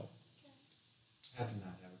 So. I do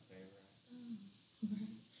not have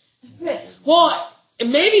a favorite. Well,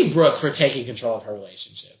 maybe Brooke for taking control of her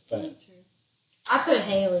relationship, but. I put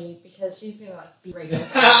Haley because she's gonna like be regular.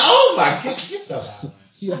 Oh my goodness, you're so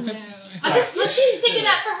violent. I know. But she's taking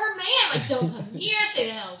up for her man. Like, don't come here, stay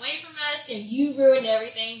the hell away from us. And you ruined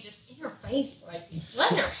everything. Just in her face, like, just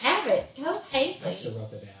let her have it. Go, Haley. I should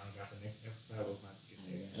wrote that down. Got the next episode. I was about to get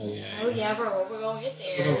there. Oh yeah. Oh yeah, we're gonna get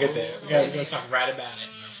there. We're gonna get there. We're gonna talk right about it.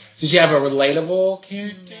 Did you have a relatable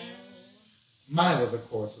character? Mine was, of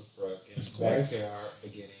course, Brooke. And Of course. back to our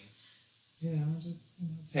beginning. You know, just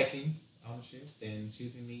taking ownership and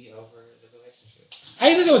choosing me over the relationship.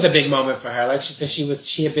 I think it was a big moment for her. Like she said,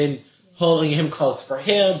 she had been holding him close for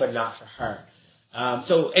him, but not for her.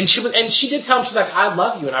 She did tell him, she's like, I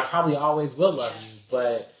love you, and I probably always will love you,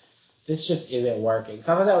 but this just isn't working.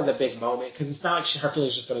 So I thought that was a big moment, because it's not like her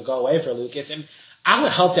feelings just going to go away for Lucas. And I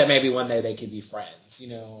would hope that maybe one day they could be friends. You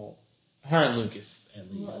know, her and Lucas at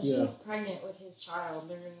least. Well, You know. she's pregnant with his child.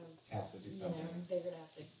 They're gonna Have to do something. they're gonna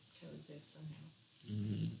have to coexist somehow.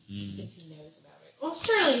 Mm-hmm. If he knows about it. Well,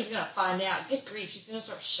 surely he's gonna find out. Good grief, she's gonna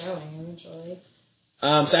start showing eventually.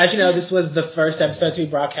 So as you know, this was the first episode to be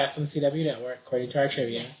broadcast on the CW network, according to our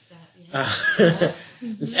trivia. Yes,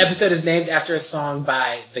 This episode is named after a song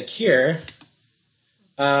by The Cure.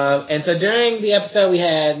 And so during the episode, we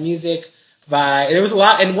had music there was a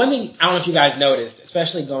lot, and one thing, I don't know if you guys noticed,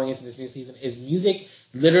 especially going into this new season, is music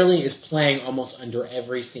literally is playing almost under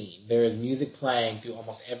every scene. There is music playing through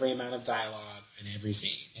almost every amount of dialogue in every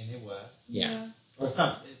scene. And it was. Yeah. Or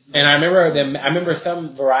something. And I remember some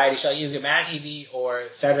variety show, either Mad TV or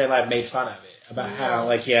Saturday Night Live made fun of it, about how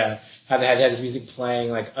they had this music playing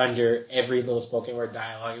like under every little spoken word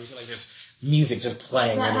dialogue. It was like there's music just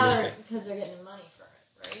playing underneath it. Because they're getting money for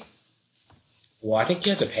it, right? Well, I think you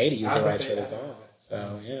have to pay to use the rights for the song.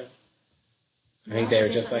 So, yeah. I think they were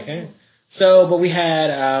just like, hey. So, but we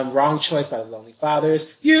had Wrong Choice by the Lonely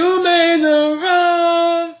Fathers. You made the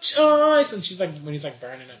wrong choice. And when he's like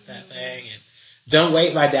burning up that thing. And Don't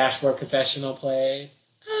Wait by Dashboard Confessional played.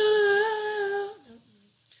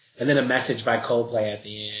 And then A Message by Coldplay at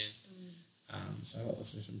the end. So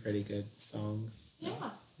those are some pretty good songs. Yeah.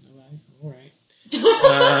 All right.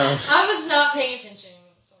 I was not paying attention.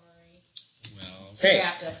 Great.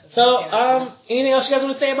 So, anything else you guys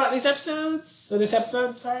want to say about these episodes? Or this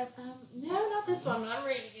episode, sorry? No, not this one, but I'm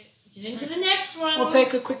ready to get into the next one. We'll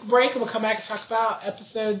take a quick break and we'll come back and talk about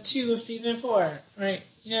episode 2 of season 4. All right.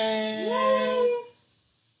 Yay. Yay.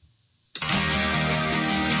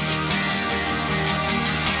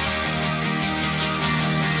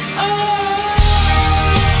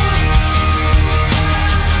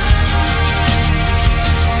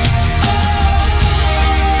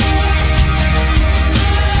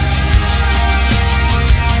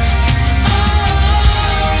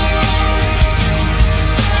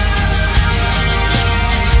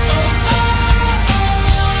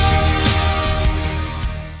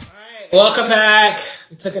 Welcome back.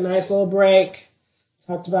 We took a nice little break.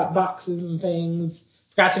 Talked about boxes and things.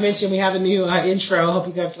 Forgot to mention we have a new intro. Hope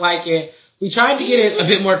you guys like it. We tried to get it a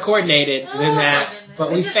bit more coordinated than that,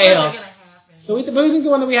 but we failed. So we think the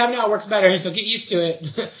one that we have now works better, so get used to it.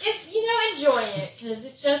 Enjoy it, because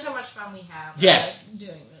it shows how much fun we have. Yes.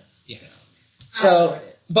 Doing this. Yes. So,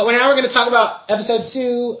 but now we're going to talk about episode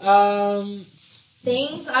 2.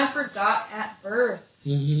 Things I forgot at birth.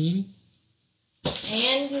 Mm-hmm.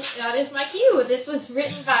 And that is my cue. This was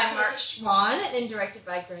written by Mark Schwann and directed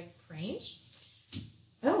by Greg Prange.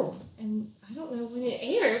 Oh, and I don't know when it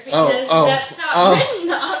aired because that's not written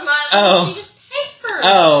on my sheet of paper.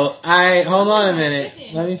 Hold on a minute.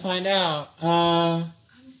 Goodness. Let me find out. I'm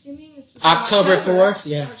assuming this was October 4th?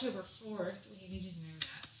 Yeah. October 4th. We didn't know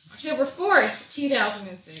that. October 4th,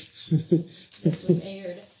 2006. This was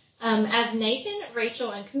aired. As Nathan,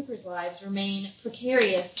 Rachel, and Cooper's lives remain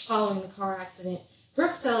precarious following the car accident,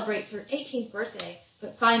 Brooke celebrates her 18th birthday,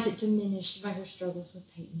 but finds it diminished by her struggles with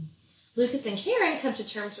Peyton. Lucas and Karen come to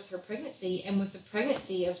terms with her pregnancy and with the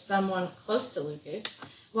pregnancy of someone close to Lucas,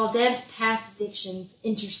 while Deb's past addictions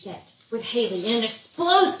intersect with Haley in an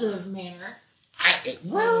explosive manner.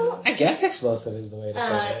 I guess explosive is the way to put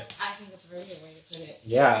it. I think that's a very good way to put it.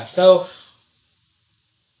 Yeah, so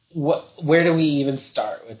where do we even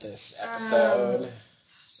start with this episode? Gosh,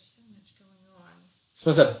 there's so much going on. This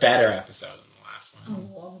was a better episode than the last one. Oh,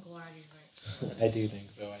 well, I'm glad you think so. I do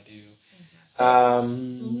think so. I do.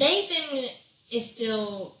 Fantastic. Nathan is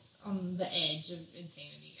still on the edge of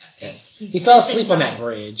insanity, I think. Yes. He fell asleep on that right.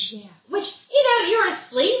 bridge. Yeah. Which, you're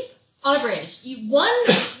asleep on a bridge. You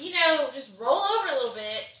just roll over a little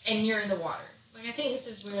bit and you're in the water. Like, I think this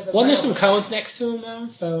is where the... Well, there's some cones next to him, though,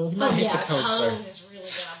 so he might hit the cones cone first. is really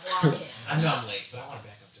going to block him. I know I'm late, but I want to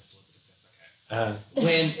back up just a little bit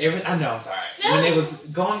if that's okay. I'm sorry. No. When it was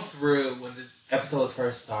going through, when the episode was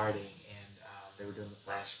first starting, and they were doing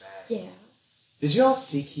the flashback. Yeah. Did you all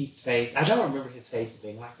see Keith's face? I don't remember his face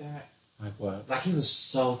being like that. Like what? Like he was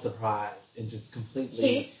so surprised and just completely.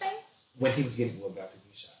 Keith's face? When he was about to be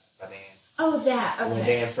shot by Dan. Oh, that. Okay. When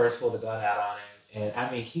Dan first pulled the gun out on him, and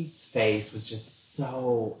I mean, Keith's face was just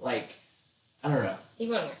so like, I don't know. He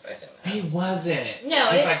wasn't expecting that. He wasn't. No,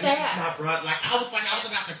 He's it's like, sad. this is my brother. Like I was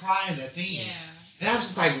about to cry in that scene. Yeah. And I was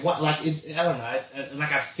just like, what? Like, I don't know.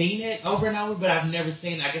 Like, I've seen it over and over, but I've never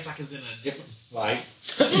seen it. I guess like it was in a different light.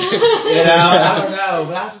 I don't know.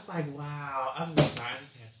 But I was just like, wow. I'm really sorry. I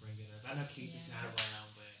just had to bring it up. I know Keith is not around,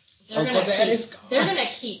 but... Uncle Dad is gone. They're going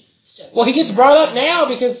to keep... Well, he gets brought up now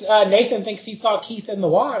because Nathan thinks he saw Keith in the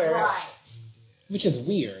water. Right. Which is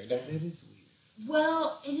weird. That is weird.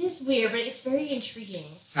 Well, it is weird, but it's very intriguing.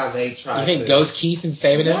 How they try You think Ghost Keith is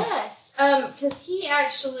saving him? Yes. Because he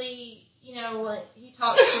actually... when he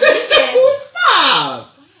talks to Lucas. Stop!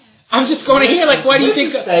 I'm just going to hear, like, what do you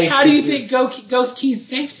think? This is safe. How do you think Ghost Keith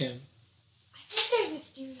saved him? I think there's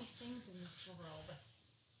mysterious things in this world.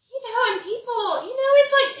 And people,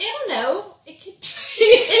 it's like, I don't know. It could,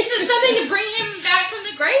 it's something to bring him back from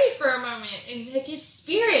the grave for a moment. And like his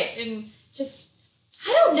spirit and just,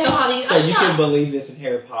 I don't know how these... So you can believe this in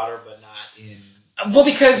Harry Potter, but not in... Well,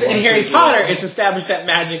 because in One Harry Tree Potter, Hill. it's established that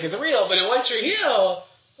magic is real, but in One Tree Hill...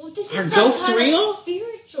 Well, this is Are some ghosts kind real? of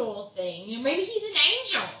spiritual thing. Maybe he's an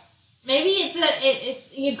angel. Maybe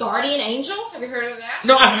it's a guardian angel. Have you heard of that?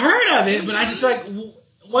 No, I've heard of it, but I just like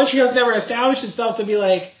One Tree Hill's never established itself to be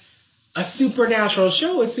like a supernatural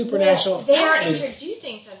show with supernatural. Well, they are elements.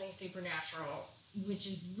 introducing something supernatural, which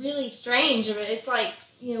is really strange. I mean, it's like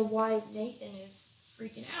why Nathan is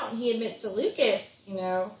freaking out, and he admits to Lucas, he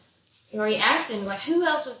asked him like, who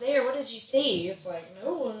else was there? What did you see? It's like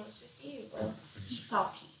no one. It was just you. Well, he saw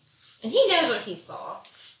Keith, and he knows what he saw.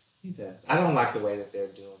 He does. I don't like the way that they're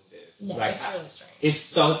doing this. No, like, it's really strange. It's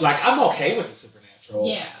so, like, I'm okay with the supernatural.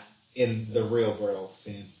 Yeah. In the real world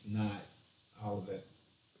sense, not all of the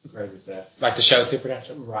crazy stuff. Like the show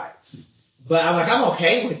Supernatural. Right. But I'm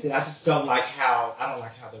okay with it. I just don't like how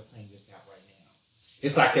they're playing this out right now.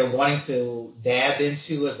 It's like they're wanting to dab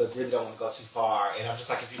into it, but really don't want to go too far. And I'm just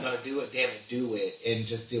like, if you're going to do it, damn it, do it. And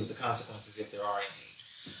just deal with the consequences if there are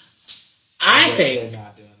any. I think... They're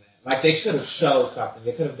not doing that. Like, they should have showed something.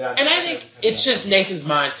 They could have done... And I think it's just Nathan's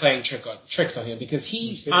mind's playing tricks on him because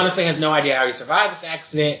he honestly has no idea how he survived this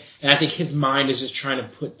accident, and I think his mind is just trying to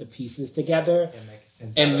put the pieces together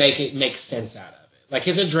and make it make sense out of it. Like,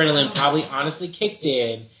 his adrenaline probably honestly kicked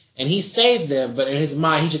in, and he saved them, but in his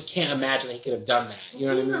mind, he just can't imagine that he could have done that. You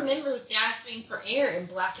know what I mean? He remembers gasping for air and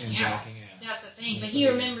blacking out. That's the thing. But he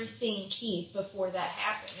remembers seeing Keith before that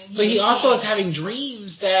happened. And But he also is having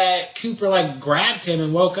dreams that Cooper, like, grabbed him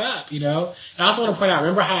and woke up, And I also want to point out,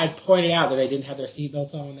 remember how I pointed out that they didn't have their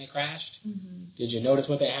seatbelts on when they crashed? Mm-hmm. Did you notice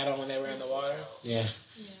what they had on when they were in the water? Yeah.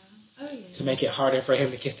 Oh, yeah. To make it harder for him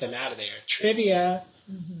to get them out of there. Trivia.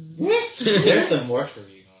 Mm-hmm. There's some more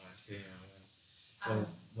trivia going on, too.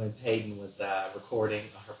 When Peyton was recording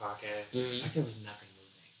on her podcast, like, there was nothing moving.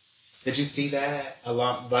 Did you see that?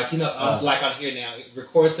 Along, like, like on here now, it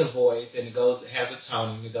records the voice and it has a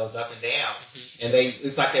tone and it goes up and down. And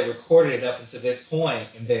it's like they recorded it up until this point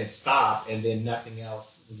and then it stopped and then nothing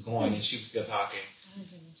else was going and she was still talking.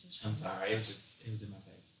 I'm sorry, it was in my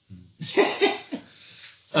face.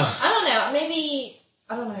 I don't know. Maybe,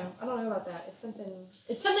 I don't know about that.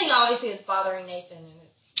 It's something obviously that's bothering Nathan.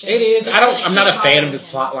 And it is. I'm not a fan of this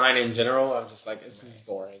plot line in general. I'm just like, this is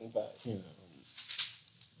boring, but,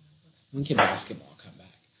 when can basketball come back?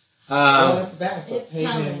 Well, it's back, but it's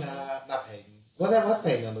Peyton coming. not Peyton. Well, that was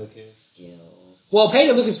Peyton and Lucas. Well, Peyton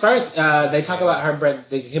and Lucas first, they talk about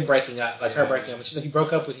him breaking up, like her breaking up. And she's like, he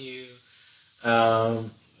broke up with you.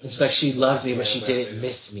 She's like, she loves me, but she didn't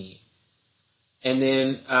miss me. And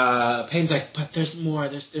then Peyton's like, but there's more.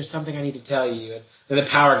 There's something I need to tell you. And then the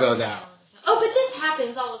power goes out. Oh, but this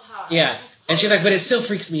happens all the time. Yeah. And she's like, but it still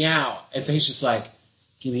freaks me out. And so he's just like,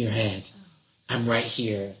 give me your hand. I'm right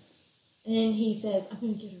here. And then he says, I'm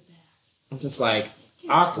going to get her back. I'm just like,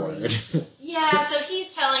 awkward. Yeah, so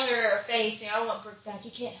he's telling her to her face, I want Brooke back.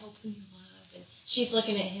 You can't help who you love. And she's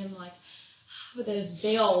looking at him like, with those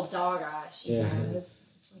big old dog eyes she has.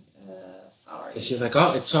 It's like, sorry. And she was like,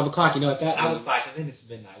 oh, it's 12 o'clock. You know what that I means? was like, and then it's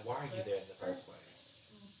midnight. Why are you there in the first place?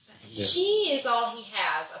 Yeah. She is all he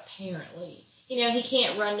has, apparently. You know, he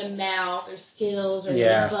can't run to mouth or skills or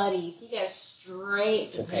Yeah. his buddies. He goes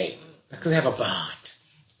straight to Peyton. Because they have a bond.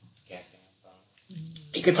 Goddamn phone.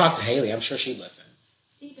 He could talk to Haley. I'm sure she'd listen.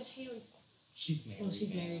 See, but Haley's, She's married. well,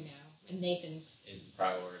 she's married now. And Nathan's It's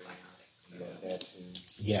priority. psychotic. Yeah, that too.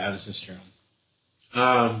 Yeah, this is true.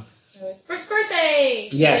 So it's Brooke's birthday.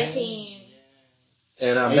 She's Yes. 18.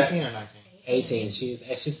 And 18 or 19? 18. She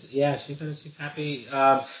said she's happy.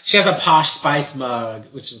 She has a Posh Spice mug,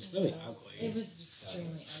 which is really ugly. It was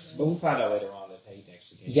extremely But ugly. we found out later on that Peyton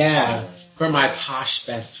actually gave Yeah, her. for my posh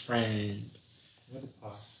best friend. What is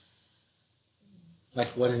posh? Like,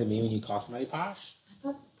 what does it mean when you call somebody posh? I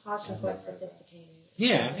thought posh was like sophisticated.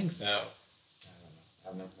 Yeah, I think so. I don't know.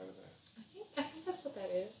 I've never heard of that. I think that's what that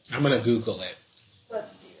is. I'm gonna Google it.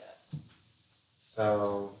 Let's do that.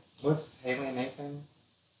 So, what's Haley and Nathan?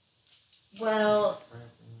 Well,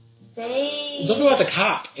 they. Don't forget about the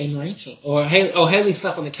cop and Rachel. Or Haley. Oh, Haley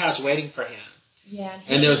slept on the couch waiting for him, Yeah.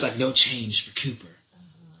 and there was like no change for Cooper.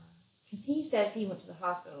 Because he says he went to the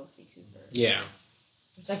hospital to see Cooper. Yeah,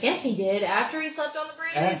 Which I guess he did after he slept on the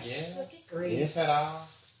bridge. Yeah. Look at grief. If at all.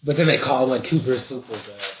 but then they call him like Cooper's super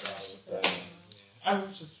I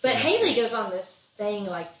was just. But Haley goes on this thing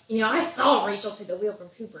like, you know, I saw Rachel take the wheel from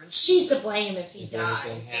Cooper, and she's to blame if he If dies.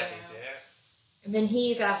 anything You know? happens, yeah. And then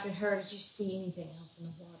he's asking her, did you see anything else in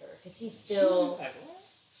the water? Because he's She still was like, what?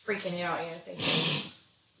 freaking out, you know, thinking.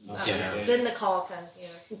 Yeah. Then the call comes, you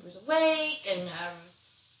know, Cooper's awake, and,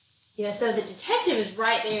 you know, so the detective is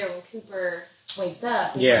right there when Cooper wakes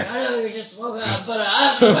up. He's Yeah. like, I know you just woke up, but I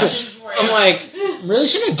have some questions for you. I'm like, really?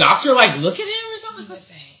 Shouldn't a doctor like look at him or something?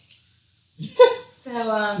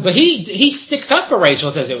 So, But he sticks up for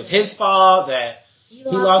Rachel. Says it was his fault that he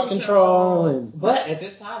lost control. And But at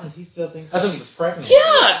this time, if he still thinks That's that what- she was pregnant. yeah,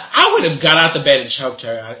 I would have got out the bed and choked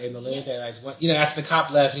her in the living daylights. You know, after the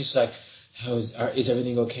cop left, he's like, is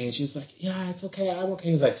everything okay? And she's like, yeah, it's okay. I'm okay.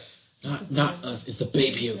 He's like, not us. Is the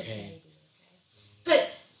baby okay? But,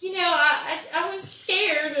 you know, I was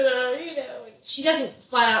scared, you know. She doesn't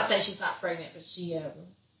flat out say she's not pregnant, but she,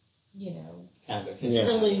 you know, Kind of. Yeah.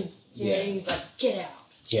 alludes to Yeah. it. He's like, get out.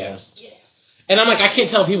 Yeah. Get out. And I'm like, I can't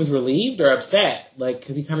tell if he was relieved or upset, like,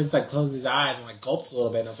 because he kind of just like closed his eyes and like gulps a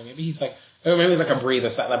little bit. And I was like, maybe he's like, or maybe it was like a breathe,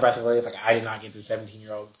 a breath of relief. Like, I did not get this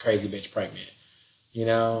 17-year-old crazy bitch pregnant, you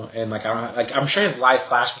know. And like, I'm sure his life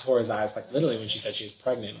flashed before his eyes, like literally when she said she was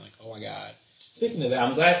pregnant. I'm like, oh my god. Speaking of that,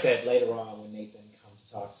 I'm glad that later on when Nathan comes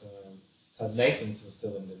to talk to him, because Nathan was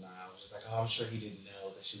still in denial. Just like, oh, I'm sure he didn't know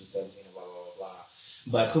that she was 17 and blah, blah, blah, blah.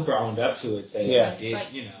 But Cooper owned up to it, saying Yeah. that he did,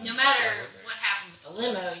 Like, you know. no matter what happened with the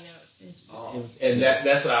limo, you know, it's his fault. And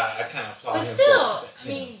that's what I kind of applaud But him still, for. I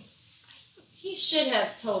mean, he should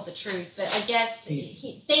have told the truth. But I guess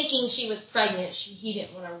he thinking she was pregnant, he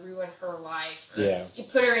didn't want to ruin her life. Or Yeah. he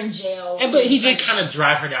put her in jail. But he did kind of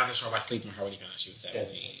drive her down this road by sleeping with her when he found out she was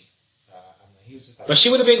 17. So, I mean, he was just like, But she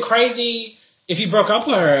would have been crazy if he broke up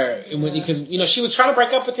with her, because you know she was trying to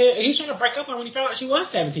break up with him. He was trying to break up with her when he found out she was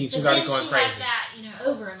 17. She was already going she crazy. had that, you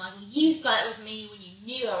know, over him. Like, well, you slept with me when you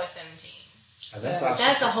knew I was 17. And So that's why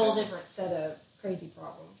that's she- a whole different set of crazy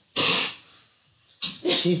problems.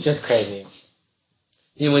 She's just crazy.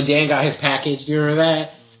 You know, when Dan got his package, do you remember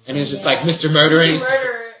that? And it was just like Yeah. Mr. Murderer. Mr.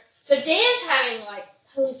 Murderer. So Dan's having like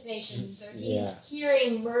hallucinations, or he's Yeah.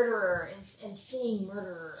 hearing murderer and seeing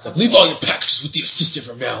murderer. It's like, leave all your packages with the assistant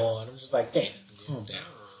from now on. I'm just like, Dan, calm down.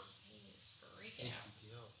 He's freaking out.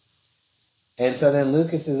 And so then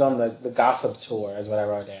Lucas is on the gossip tour, is what I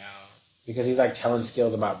wrote down. Because he's like telling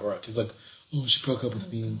Skills about Brooke. He's like, oh, she broke up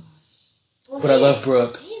with me. Well, But I love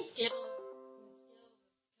Brooke. He and Skills coming more into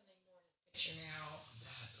the picture now.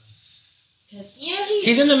 Because, you know,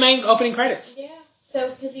 He's in the main opening credits. yeah. So,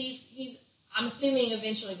 because he's, I'm assuming,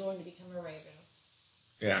 eventually going to become a Raven.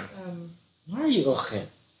 Yeah. Why are you looking?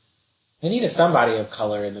 They needed somebody of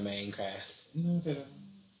color in the main cast. No, they don't.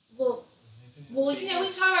 Well, you know, we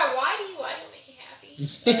can talk about Whitey. Whitey will make you happy.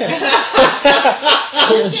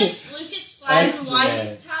 Lucas flattens Thanks,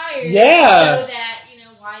 Whitey's tires. Yeah. So that, you know,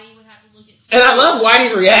 Whitey would have to look at And I love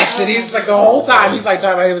Whitey's reaction. He's like the whole time he's like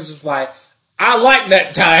talking about it, he was just like, I like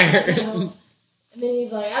that tire. And then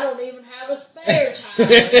he's like, I don't even have a spare tire.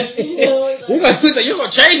 You know, he's like, You're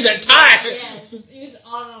gonna change that tire. yeah, he was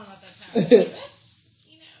on and on about that tire. Like, that's,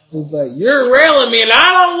 you know. He's like, you're railing me and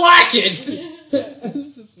I don't like it.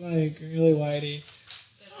 It's just like, really, Whitey?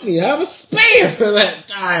 You have a spare for that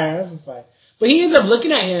tire. I'm just like, but he ends up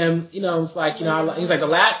looking at him, you know, it's like, you know, he's like, the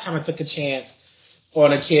last time I took a chance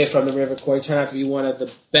on a kid from the River Corps, he turned out to be one of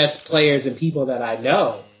the best players and people that I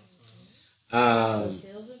know.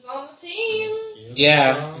 Skills team.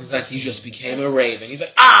 Yeah. He's like, you just became a Raven. He's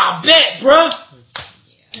like, ah, bet, bruh.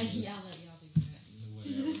 Yeah, I'll let y'all do that.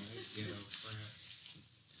 Whatever. Ghetto crap.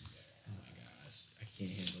 Oh my gosh. I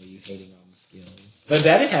can't handle you hating on the Skills. But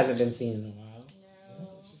Bennett hasn't been seen in a while. No.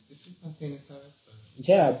 She's not saying it, so.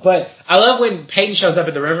 Yeah, but I love when Peyton shows up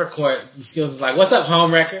at the River Court. Skills is like, what's up,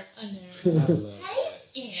 homewrecker? I know. I love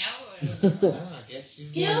Yeah. that. I guess you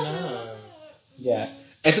Skills. know. Yeah.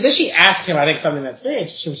 And so then she asked him, I think, something that's very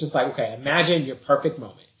interesting. She was just like, okay, imagine your perfect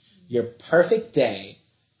moment, your perfect day.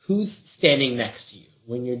 Who's standing next to you?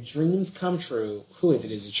 When your dreams come true, who is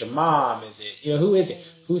it? Is it your mom? Is it, who is it?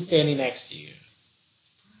 Who's standing next to you?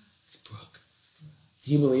 It's Brooke.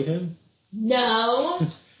 Do you believe him? No.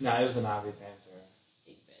 No, it was an obvious answer.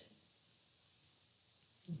 Stupid.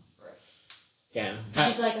 Yeah.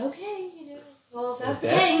 She's like, okay, well, if that's the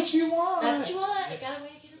That's case, what you want. that's what you want. I got a way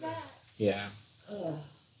to get her back. Yeah. Ugh.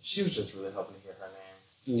 She was just really hoping to hear her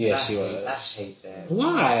name. Yeah, I she hate- I was. hate that.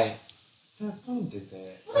 Why? Don't do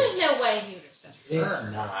that. Well, there's no way he would have said It's her.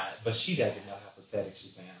 not, but she doesn't know how pathetic she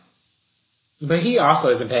sounds. But he also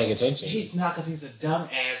isn't paying attention. He's not, because he's a dumbass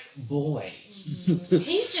boy.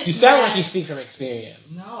 He's just You sound like mad. you speak from experience.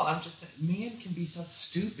 No, I'm just saying, men can be so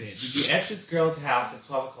stupid. You're at this girl's house at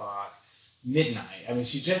 12 o'clock, midnight. I mean,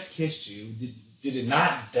 she just kissed you. Did it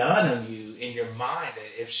not dawn on you in your mind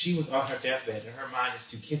that if she was on her deathbed and her mind is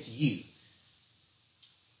to kiss you,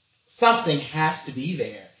 something has to be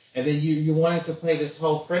there. And then you wanted to play this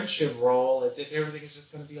whole friendship role as if everything is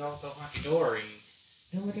just going to be all so hunky-dory.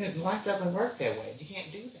 And look at it, life doesn't work that way. You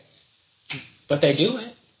can't do that. But they do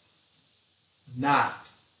it. Not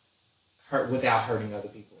hurt without hurting other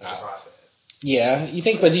people in the process. Yeah. You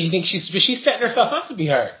think, but do you think she's setting herself up to be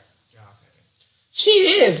hurt? Yeah, okay. She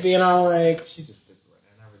is being all like, She just slept with her,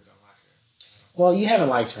 and I really don't like her. well, you haven't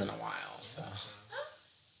liked her in a while, so.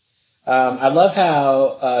 I love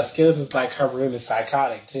how Skills is like, her room is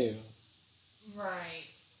psychotic too. Right.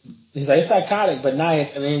 He's like, it's psychotic but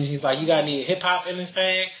nice, and then he's like, you got any hip hop in this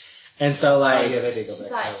thing? And so like, Oh, yeah, they did go She's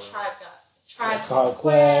back. like, Tribe called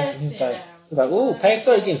Quest. And he's like, ooh,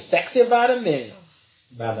 Peso, you getting sexy about him then.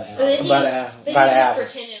 By the But then album. he, By the but he's just album.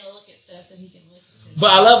 Pretending to look at stuff so he can listen to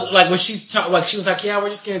But I love like when she's like she was like, yeah, we're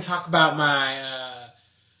just gonna talk about my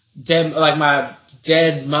my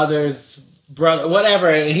dead mother's brother, whatever,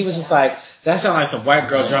 and he was just like, that sounds like some white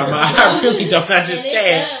girl drama. I really don't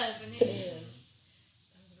understand. And it is.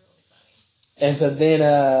 That was really funny. And so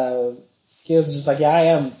then Skills is just like, yeah, I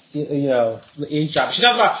am, eavesdropping. She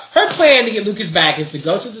talks about her plan to get Lucas back is to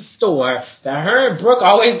go to the store that her and Brooke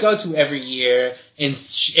always go to every year, and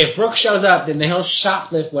if Brooke shows up, then he'll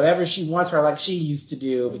shoplift whatever she wants her like she used to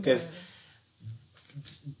do, because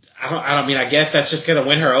I guess that's just gonna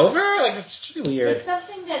win her over? Like, it's just really weird. It's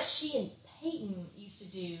something that she and Peyton used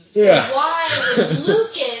to do. Yeah. So why would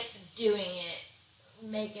Lucas doing it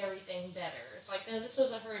make everything better? It's like, no, this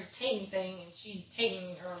was a her and Peyton thing, and she and Peyton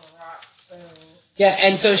are on the rocks, so. Yeah,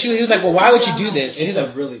 and so he was like, well, why would you do this? And It's he's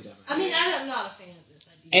like, a really dumb I mean, idea. I'm not a fan of this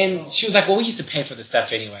idea. at all. and she was like, well, we used to pay for this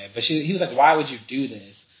stuff anyway. But he was like, why would you do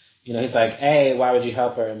this? He's like, A, why would you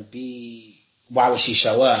help her? And B, why would she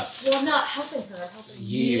show up? Well, I'm not helping her, I'm helping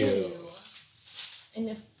you. And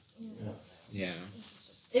if, Yeah. this is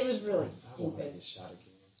just, it was really I want her stupid. to get shot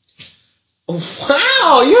again.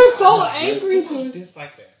 Wow, you're so angry to me. Just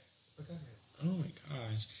like that. But go ahead. Oh my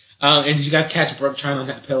gosh. And did you guys catch Brooke trying on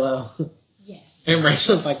that pillow? Yes. And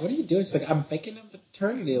Rachel's like, what are you doing? She's like, I'm making a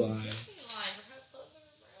maternity line.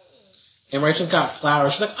 And Rachel's got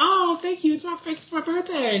flowers. She's like, oh, thank you. It's my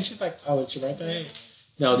birthday. And she's like, oh, it's your birthday?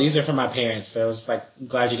 No, these are from my parents. They're just like, I'm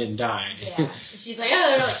glad you didn't die. Yeah. And she's like, oh,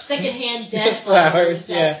 they're like secondhand death Flowers,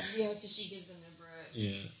 that, Because she gives him a brooch.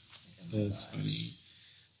 Yeah. That's funny.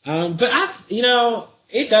 But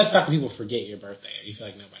it does suck when people forget your birthday. You feel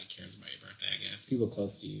like nobody cares about your birthday, I guess. People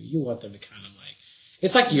close to you, you want them to kind of like,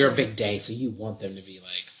 it's like your big day, so you want them to be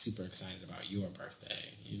like super excited about your birthday,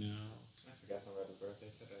 I forgot somebody's birthday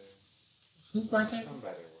today. Whose birthday? Somebody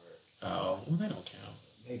at work. Oh, well, they don't count.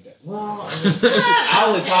 They did. Well, I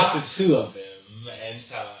only talked to two of them, and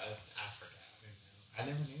so I forgot. I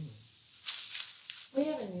never knew. We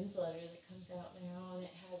have a newsletter that comes out now, and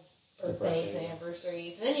it has The birthdays birthday. and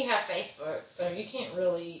anniversaries. And then you have Facebook, so you can't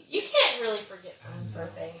really forget someone's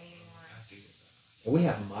birthday anymore. I do. And we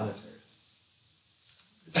have monitors.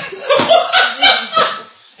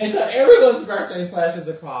 And so everyone's birthday flashes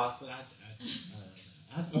across, but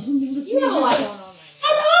I don't remember You have a lot going on right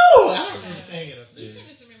I know! I don't remember saying it up You there. can't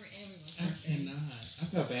just remember everyone's I birthday. cannot. I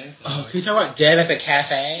feel bad. Oh, can you talk about Dead at the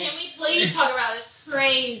Cafe? Can we please talk about this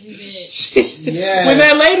crazy bitch? Yeah. When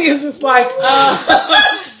that lady is just like,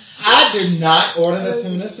 I did not order the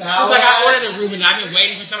tuna salad. I was like, I ordered a Reuben. I've been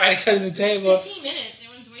waiting for somebody to come to the table. 15 minutes.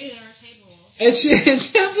 Everyone's waiting at our table.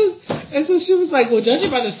 And so she was like, well,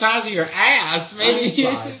 judging by the size of your ass, maybe you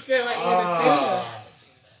could like eat a tuna.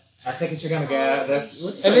 I think what you're gonna get.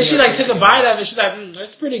 And then she like took a bite of it. She's like,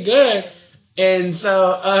 that's pretty good. And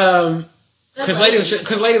so, cause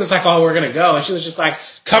lady was like, oh, we're gonna go. And she was just like,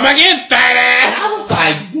 come again, fat ass. I was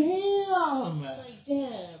like, damn. Like,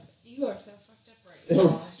 Deb, you are so fucked up right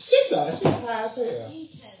now. She's high as hell.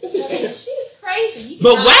 She's crazy. You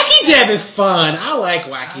But cannot- Wacky Deb is fun. I like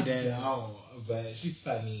Wacky I Deb. don't, but she's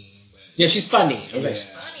funny. But Yeah, she's funny. It's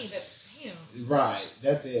Yeah. funny, but damn. right,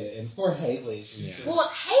 that's it. And poor Haley, she's just Well,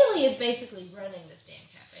 Haley is basically running this damn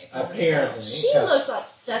cafe. for apparently. herself. She looks like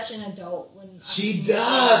such an adult when She I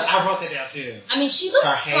does. I wrote that down too. I mean, she looks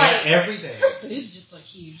Her hair, like everything. her boobs just look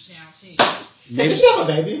huge now too. Maybe Did she have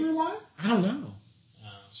a baby in real life? I don't know.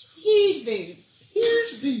 Huge boobs.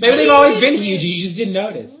 Huge. Maybe they've always been huge. You just didn't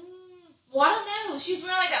notice. Well, I don't know. She was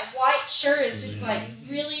wearing like that white shirt. It's just like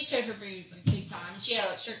Really showed her boobs like big time. And she had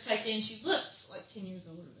like shirt tucked in. She looks like 10 years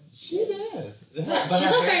older than She does. But But she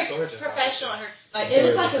her looked hair's very gorgeous. professional. Her like it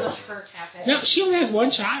was like it was her cafe. No, she only has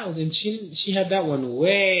one child, and she had that one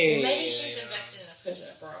way. Maybe she's invested in a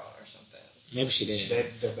push-up bra or something. Maybe she did.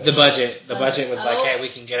 They- The budget was like, Oh, hey, we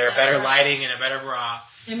can get her that's better right. lighting and a better bra.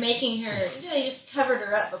 They're making her. They just covered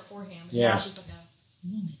her up beforehand. But Yeah. now she's like a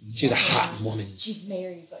woman. She's a hot woman. She's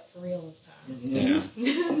married like for real this time.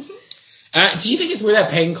 Yeah. Do you think it's weird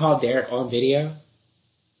that Peyton called Derek on video?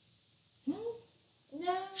 no.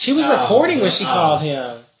 She was recording when she called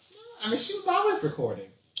him. I mean, she was always recording.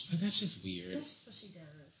 But that's just weird. That's what she does.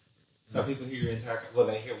 So people hear your entire. Well,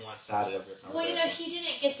 they hear one sided of your conversation. Well, you know, he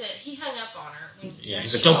didn't get to. He hung up on her. When Yeah,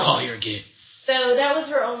 he's she like, don't call called. here again. So that was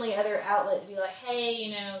her only other outlet to be like, hey,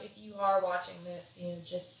 you know, if you are watching this, you know,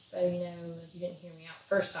 just so you know, you didn't hear me out the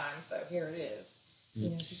first time, so here it is. You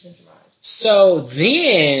know, if you change your mind. So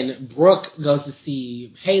then Brooke goes to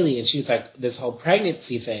see Haley, and she's like, this whole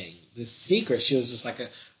pregnancy thing, this secret. She was just like,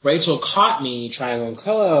 Rachel caught me trying on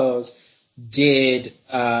clothes. And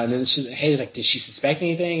then Haley's like, did she suspect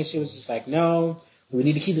anything? And she was just like, no, we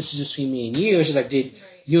need to keep this just between me and you. And she's like, did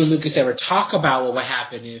you and Lucas ever talk about what would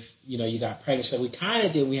happen if, you know, you got pregnant? She's like, we kind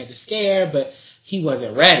of did. We had to scare, but he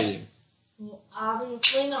wasn't ready. Well,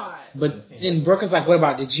 obviously not. But then Brooke is like, what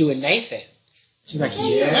about, did you and Nathan? She's like, Yeah,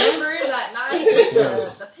 you yeah. remember that night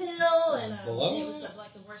with the pill, and Blood. it was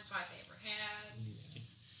like the worst fight they ever had.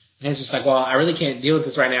 And it's just like, well, I really can't deal with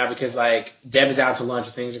this right now because, like, Deb is out to lunch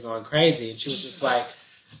and things are going crazy. And she was just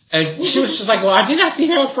like, well, I did not see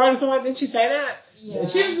her up front or something. Didn't she say that? Yeah.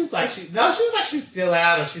 She was just like, she was like she's still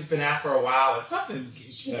out or she's been out for a while or something.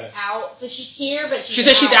 She's out, so she's here, but She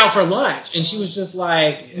said she's out for lunch. And she was just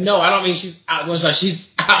like, no, I don't mean she's out to lunch. Like,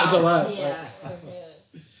 she's out to lunch. Yeah,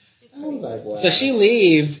 she's I was pretty like, wow. So she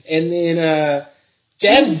leaves, and then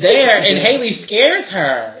Deb's there, and Haley scares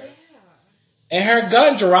her. And her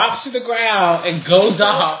gun drops to the ground and goes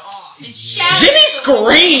off. And shouted Jimmy for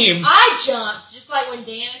me. screams. I jumped, just like when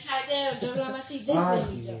Dan attacked them, jumped on my seat. This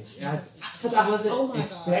made me jump. Because I wasn't Oh my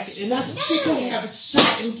expecting, and I think she could have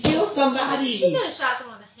shot and killed somebody. She could have shot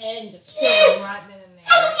someone in the head and just killed them right then and there.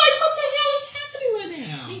 I was like, what the hell is happening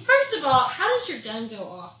right I now? mean, first of all, how does your gun go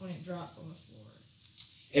off when it drops on the floor?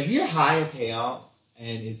 If you're high as hell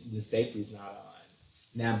and the safety's not on,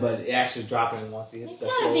 now, but it actually dropping once it hits It's the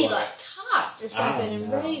gotta floor. be like cocked or something don't and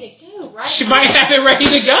know. ready to go, right? She might have it ready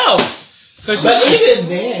to go. So she- But even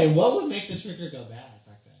then, what would make the trigger go back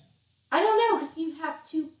like that? I don't know, because you have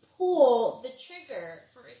to pull the trigger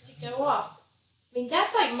for it to go off. I mean,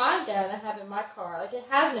 that's like my gun I have in my car. Like, it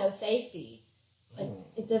has no safety. Like,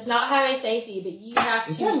 it does not have a safety, but you have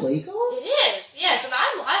Is to. that legal? It is, yes, and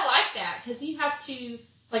I like that, because you have to,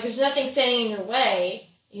 like, there's nothing standing in your way.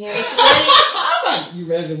 You know, it's ready. I'm like, you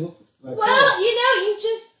ready to whoop? Like, Well, you know, you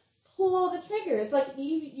just pull the trigger. It's like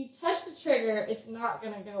you touch the trigger, it's not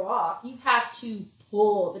gonna go off. You have to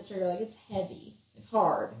pull the trigger. Like, it's heavy, it's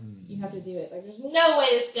hard. You have to do it. Like, there's no way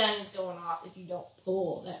this gun is going off if you don't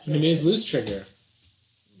pull that trigger. Maybe it's loose trigger.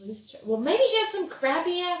 Loose trigger. Well, maybe she had some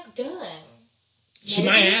crappy ass gun. She Maybe.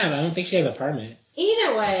 might have. I don't think she has a permit.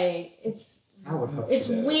 Either way, I would hope it's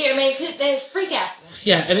she does. weird. I mean, it's freak accident.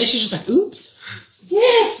 Yeah, and then she's just like, oops.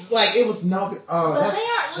 Yes, like it was no good. Oh, But that- they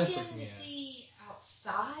aren't that's looking what- to yeah. see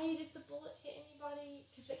outside if the bullet hit anybody,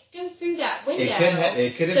 because it could go through that window.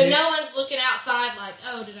 It could have So been. no one's looking outside like,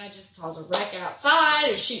 oh, did I just cause a wreck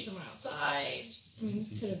outside or shoot someone outside? I mean,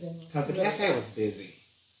 this could have been. Because the cafe was busy.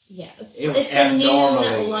 Yeah, it's It was the noon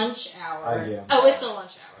abnormally- lunch hour. Oh, yeah. Oh, it's the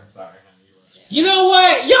lunch hour. I'm sorry, honey, you're right. You know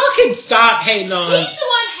what? Y'all can stop hating on. He's the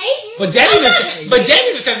one hating. But Debbie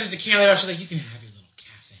even says this to Kayla. She's like, you can have your little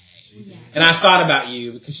cafe. And I thought about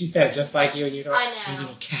you because she said it just like you, and you're like, I know.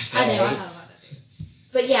 little cafe. I know. I thought about that too.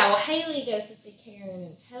 But yeah, well, Haley goes to see Karen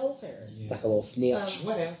and tells her. Like a little snitch.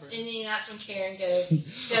 Whatever. And then that's when Karen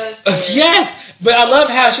goes there. Yes, but I love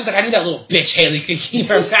how she's like, I knew that little bitch Haley could keep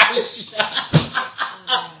her mouth shut.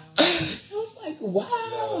 I was like,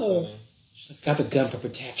 wow. She's like, got the gun for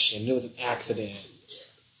protection. It was an accident.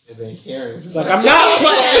 And then Karen was She's like, I'm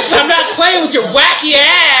not playing with your wacky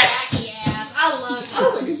ass. Wacky ass. I love that.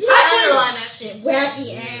 I underline that shit.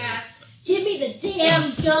 Wacky ass. Give me the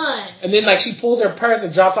damn gun. And then, like, she pulls her purse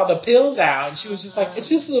and drops all the pills out, and she was just like, it's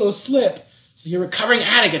just a little slip. So you're a recovering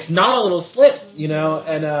addict. It's not a little slip, you know?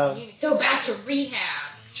 And You need to go back to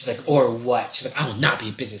rehab. she's like, or what? She's like, I will not be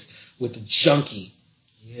in business with the junkie.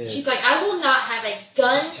 Yeah. She's like, I will not have a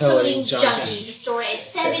gun-toting junkie destroy a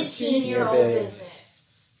 17-year-old business.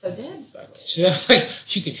 So Deb's She was like,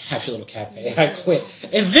 you can have your little cafe. I quit.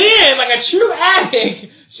 And then, like a true addict,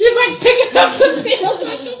 she's like picking up the pills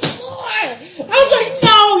off the floor. I was like,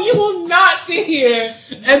 no, you will not sit here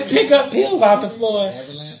and pick up pills off the floor.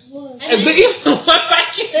 Every last one. And And then, even one I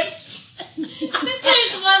guess.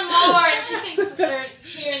 there's one more, and she thinks that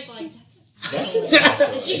Karen's like, that's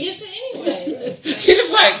and she gets it anyway. She's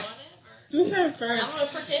just like, Whatever. do that I'm first. gonna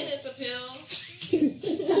pretend it's a pill.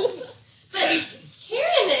 But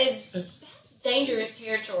Karen that's dangerous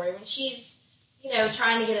territory when she's,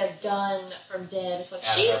 trying to get a gun from Deb. It's like, Out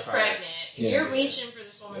of she's her purse. pregnant, and Yeah. you're reaching for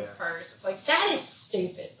this woman's Yeah. purse. It's like, that is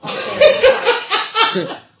stupid on Karen's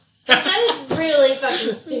part. That is really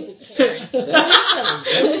fucking stupid,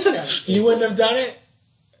 Karen. You wouldn't have done it?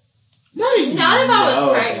 Not even Not if I was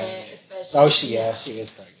know pregnant, that. especially. Oh, she is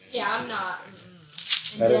pregnant. Yeah, I'm not.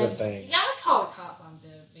 And That is a Deb- thing. Yeah, I call the cops on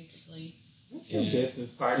Deb, basically. What's your Yeah. business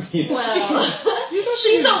partner? Well,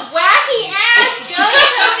 she's a wacky ass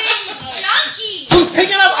gun-toting junkie. Who's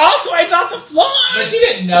picking up all toys off the floor? But you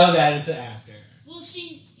didn't know that until after. Well,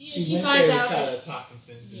 she She went finds there out to try that- to talk some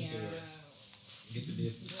sense yeah. into it. Get the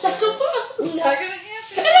business. Not gonna And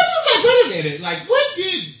happen. it's just like, wait a minute, like, what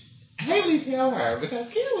did Haley tell her? Because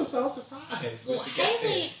Karen was so surprised when Well, she got there.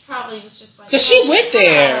 Haley probably was just like, 'Cause she went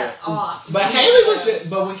there. Off. But Haley was just,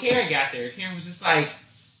 but when Karen got there, Karen was just like,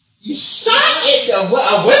 you shot in the window?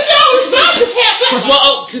 How you have Because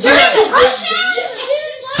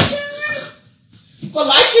But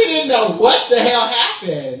like she didn't know what the hell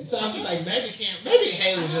happened. So I'm just like, maybe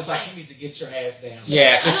Haley was just like, you need to get your ass down.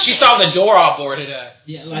 yeah, because she saw the door all boarded up.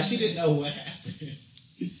 Yeah, like she didn't know what happened.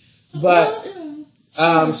 But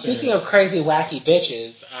Sure. speaking of crazy, wacky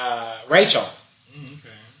bitches, Rachel, Okay.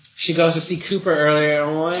 she goes to see Cooper earlier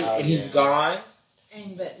on, Oh, and he's yeah. gone.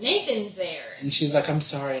 But Nathan's there. And she's like, I'm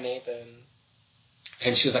sorry, Nathan.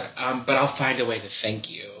 And she was like, but I'll find a way to thank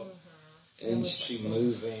you. And She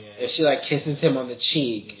moves in. and she like kisses him on the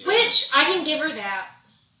cheek. Which, I can give her that.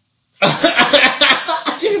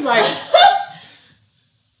 She was like,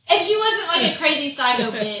 If she wasn't like a crazy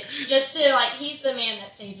psycho bitch, just to like, he's the man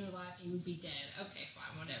that saved her life, he would be dead. Okay,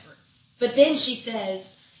 fine, whatever. But then she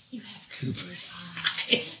says, you have Cooper's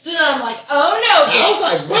eyes. So I'm like, oh no, bitch. I was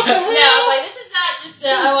like, what the hell? No, I was like, this is not just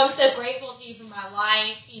I'm so grateful to you for my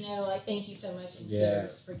life, like, thank you so much, and Yeah.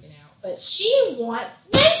 tears freaking out. But she wants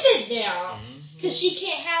Nathan now, because she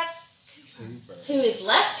can't have Cooper, who is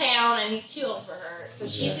left town, and he's too old for her, so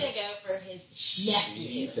she's Yeah. going to go for his She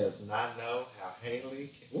nephew. does not know how Haley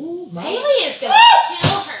can. Ooh, my. Haley is going to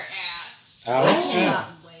kill her ass. I I hope so. cannot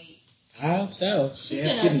wait. I hope so. She's Yeah,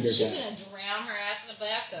 gonna getting her she's down. gonna drown her ass in a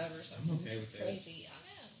bathtub or something. I'm okay with It's that. crazy.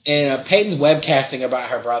 I know. And Peyton's webcasting about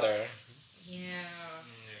her brother. Yeah.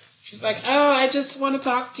 She's like, oh, I just want to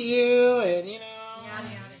talk to you, and Yada yada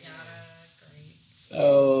yada. Great.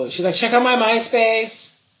 So she's like, check out my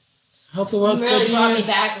MySpace. Hope the world's really good to brought me you.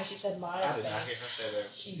 back when she said my. I did not hear her say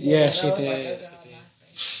that. She did. Yeah, I she was did. Like, oh, She God, did.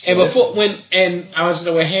 MySpace. And before I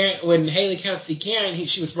was when Haley came to see Karen,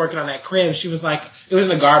 she was working on that crib. She was like, it was in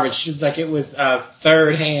the garbage. She was like, it was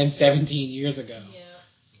third hand 17 years ago.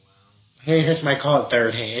 Yeah. I heard somebody call it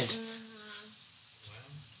third hand.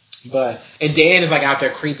 Mm-hmm. And Dan is like out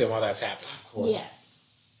there creeping while that's happening. Yes.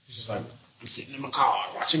 He's just like, I'm sitting in my car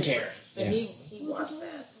watching Karen. So Yeah. he watched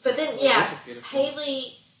that. But then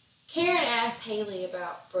Karen asked Haley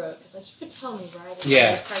about Brooke. It's like, you could tell me, right? If Yeah,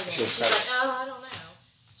 she was pregnant. she was She's pregnant. like, oh, I don't know.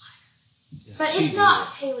 Yeah, But she it's not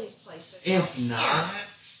did. Haley's place. It's not.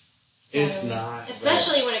 It's So, not.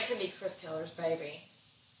 Especially when it could be Chris Keller's baby.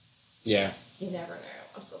 Yeah. You never know.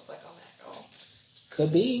 I'm still stuck on that girl.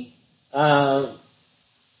 Could be.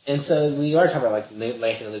 And so we are talking about like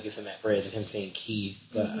Lathan and Lucas in that bridge and him seeing Keith.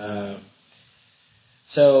 But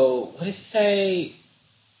so what does he say?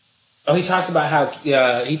 Oh, he talks about how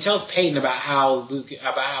he tells Peyton about how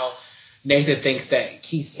Nathan thinks that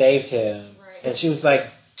Keith saved him. Right. And she was like,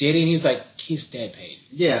 did he? And he was like, Keith's dead, Peyton.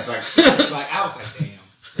 Yeah, it's like I was like, damn.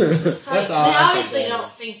 It's like, That's all they I obviously said.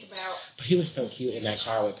 don't think about. But he was so cute in that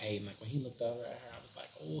car with Peyton. Like, when he looked over at her, I was like,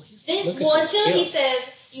 oh, he's Then, look at well, this until he kid.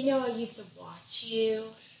 says, you know, I used to watch you.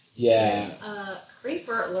 Yeah.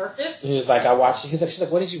 Creeper, Lurkus. He was like, I watched. She's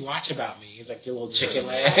like, what did you watch about me? He's like, your little chicken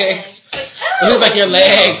legs. Legs. Like, And he was like, your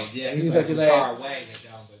legs. Yeah, He was like, your legs. far away.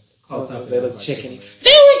 Close up. They it look looked like chickeny. legs.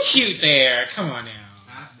 They were cute there. Come on now.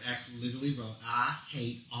 I actually literally wrote, I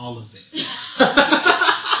hate all of it.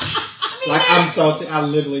 I mean, Like, I'm so, I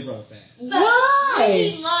literally wrote that. But when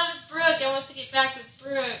he loves Brooke and wants to get back with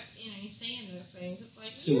Brooke, you know, he's saying those things. It's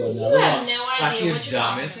like, To you another have one. no Like, idea you're what you're dumb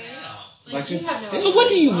talking as about. hell. Like, Like, you just- have no So idea what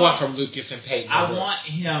do you you're want talking from Lucas and Peyton? I want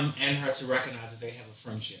him and her to recognize that they have a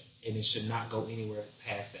friendship, and it should not go anywhere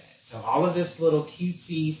past that. So all of this little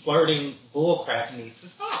cutesy, flirting bullcrap needs to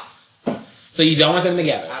stop. So you don't want them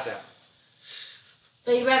together? I don't.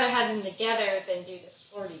 But you'd rather have them together than do this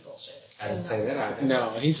flirty bullshit. I didn't say that either. No,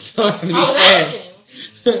 he's supposed to be I was friends.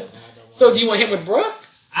 asking. So do you want him with Brooke?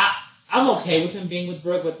 I'm okay with him being with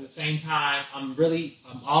Brooke, but at the same time, I'm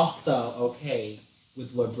also okay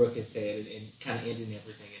with what Brooke has said and kind of ending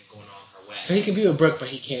everything and going on her way. So he can be with Brooke, but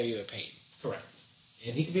he can't be with Peyton. Correct.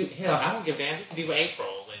 And he could be, hell, I don't give a damn. He could be with April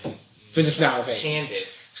and But just not with Peyton.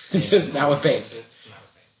 Candace. Just not with Peyton. Just not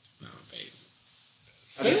with Peyton. Not with Peyton.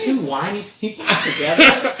 I mean, two whiny people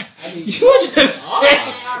together. I mean, you're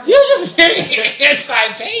just very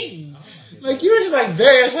anti-Peyton. Like, you were just like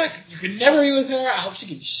very, it's like, you could never be with her. I hope she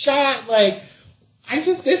gets shot. Like,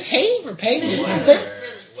 this hate for Peyton is whatever.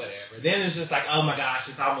 Then it's just like, oh my gosh,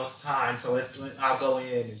 it's almost time, so I'll go in,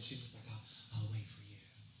 and she's just like, I'll wait for you.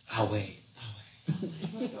 I'll wait.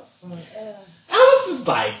 What the fuck? I was just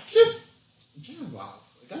like,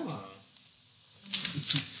 come on.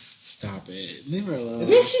 Stop it. Leave her alone.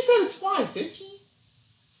 And then she said it twice, didn't she?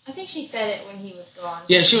 I think she said it when he was gone.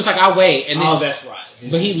 Yeah, she was like, I'll wait. And then, that's right.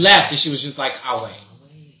 but he left, and she was just like, I'll wait.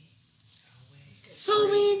 So,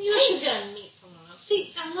 I mean, you know, She's she's... gonna meet someone else.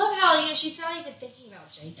 See, I love how, you know, she's not even thinking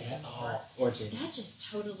about Jake At anymore. all. Or Jake. That just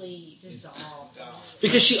totally dissolved.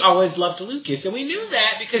 Because she always loved Lucas, and we knew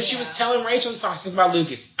that because she was telling Rachel something about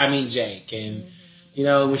Lucas. I mean Jake, and you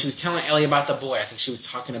know when she was telling Ellie about the boy, I think she was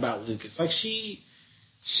talking about Lucas. Like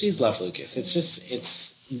she's loved Lucas. It's just it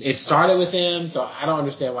started with him, so I don't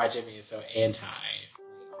understand why Jimmy is so anti.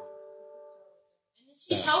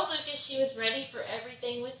 And she told Lucas she was ready for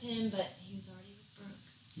everything with him, but he was already with Brooke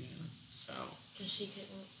Yeah, so because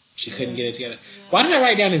she couldn't get it together. Why did I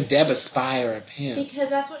write down is Deb a spy or a pimp? Because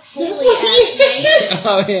that's what Haley asked Nathan.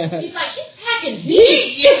 Oh yeah. He's like, she's packing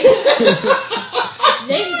heat.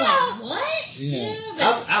 Nathan's like, what? Yeah.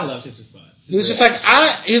 But I loved his response. He was just like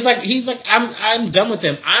he's like I'm done with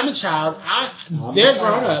them. I'm a child. They're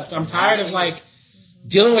grown ups. I'm tired of like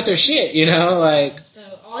dealing with their shit. You know, like so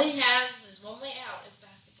all he has is one way out is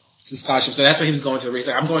basketball. it's a scholarship. So that's why he was going to the. He's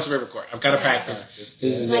like, I'm going to River Court. I've got to practice.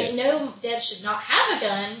 This is Like, it. no, Deb should not have a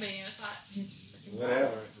gun, but you know, it's not his freaking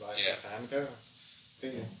Whatever. Like, Yeah. time to go.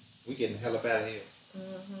 See, we getting the hell up out of here.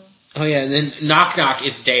 Oh yeah, and then knock knock.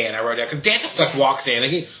 It's Dan. I wrote down because Dan just like walks in.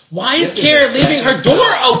 Like, why is Karen leaving her door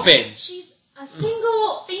open? She's a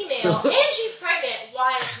single female, and she's pregnant.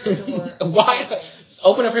 Why is her door Why? open? Just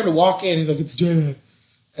open up for him to walk in. He's like, it's Dan.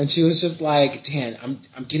 And she was just like, Dan, I'm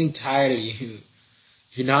getting tired of you.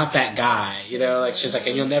 You're not that guy. You know, like she's like,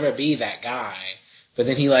 and you'll never be that guy. But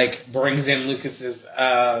then he like brings in Lucas's,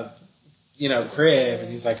 crib, and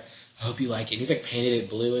he's like, I hope you like it. And he's like painted it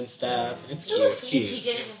blue and stuff. And it's cute. It's cute. He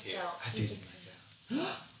did it himself. I did it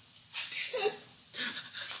myself.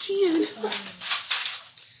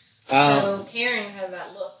 So Karen has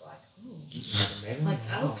that look like, ooh. Like,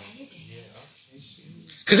 okay, Dan.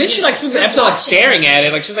 Because then she like spends the episode like staring at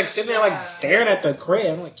it. Like she's like sitting there like staring at the crib.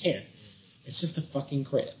 I'm like, Karen, it's just a fucking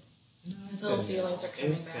crib. His old feelings are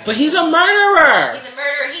coming back. But he's a murderer. He's a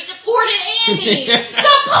murderer. He deported Andy.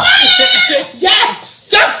 Deported! Yes!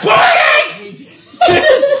 Deported!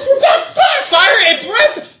 Deported! Fire and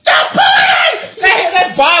prison! Deported!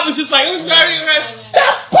 That Bob was just like, it was very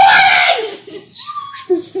deported!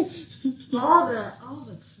 all the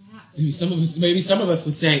crap. Maybe some of us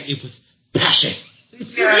would say it was passion. He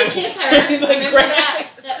did kiss her. Like, Remember that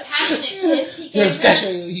passionate kiss he gave her? Passion.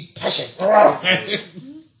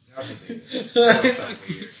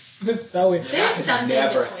 It's so weird. There's something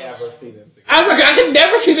Never, between ever them. see them together. I was like, I could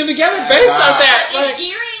never see them together based on that. They're Like,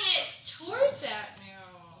 gearing it towards that now.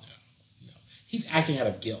 he's acting out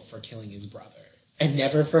of guilt for killing his brother. And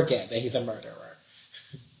never forget that he's a murderer.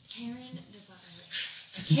 Karen does not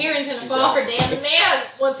know. Karen's gonna fall for Dan the man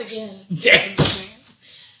once again. Damn.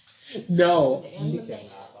 No. Dan the man.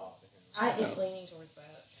 It's leaning towards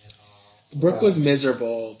that. at all. Brooke was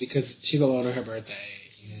miserable because she's alone on her birthday.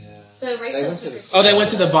 Yeah. So Rachel went to took the- her Oh, they went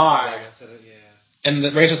to the bar. They went to the, yeah.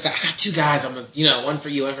 And Rachel's got, I got 2 guys. I'm gonna, one for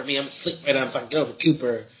you, one for me. I'm gonna sleep right now. So I can get over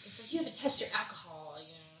Cooper. Because you haven't tested your alcohol,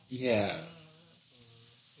 Yeah.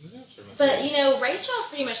 But, Rachel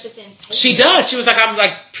pretty much defends Peyton. She does. She was like, I'm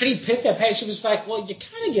like pretty pissed at Paige. She was like, well, you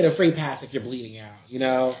kind of get a free pass if you're bleeding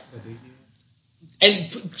out, But do you?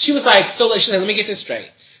 And she was like, she's like, let me get this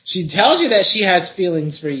straight. She tells you that she has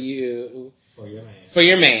feelings for you, For your man. for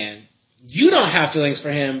your man. You don't have feelings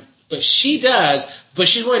for him, but she does. But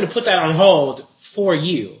she's willing to put that on hold for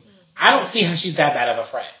you. I don't see how she's that bad of a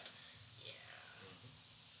friend.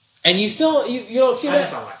 And you still, you don't see I that?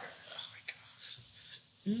 just don't like her.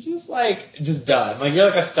 Oh my gosh. You're just done. Like, you're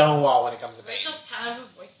like a stone wall when it comes to Peyton. Rachel's kind of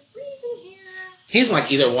a voice of reason here. He's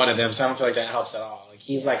like either one of them, so I don't feel like that helps at all. Like,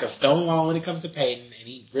 he's like a stone wall when it comes to Peyton, and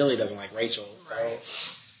he really doesn't like Rachel.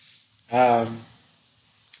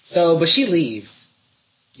 So, but she leaves.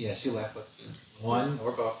 Yeah, she left with one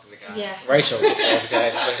or both of the guys. Yeah. Rachel gets all the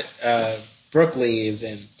guys, but Brooke leaves,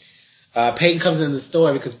 and Peyton comes into the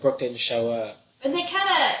store because Brooke didn't show up. And we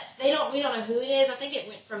don't know who it is. I think it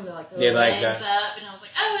went from the Yeah, like legs that. up, and I was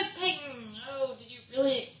like, oh, it's Peyton. Oh, did you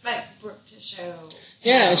really expect Brooke to show?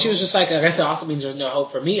 Yeah, and she was just like, I guess it also means there's no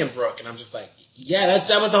hope for me and Brooke. And I'm just like, yeah,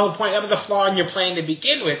 that was the whole point. That was a flaw in your plan to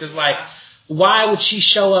begin with. It's like, why would she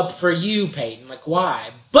show up for you, Peyton? Like, why?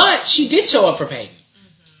 But she did show up for Peyton.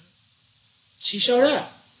 She showed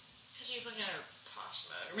up. Because she was looking at her posh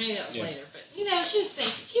mode. Or maybe that was later. But, she was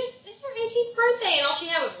thinking, it's her 18th birthday, and all she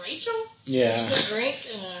had was Rachel. Yeah. She was drink,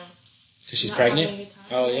 and Because she's not pregnant? having a good time.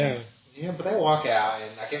 Oh, yeah. Yeah, but they walk out,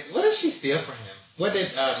 and I guess, what did she steal from him? What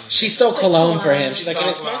did, She stole cologne for him. cologne. She's like, and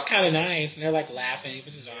it smells kind of nice. And they're like laughing. He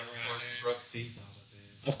puts his arm of around course, her. Brooke sees all of it.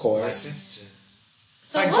 Of Like, course. it's just...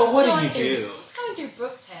 So Like, what's what do going you through, do? What's going through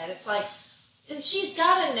Brooke's head? It's like, she's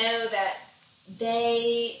got to know that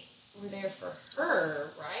they were there for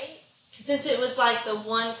her, right? 'Cause since it was like the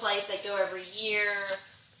one place they go every year.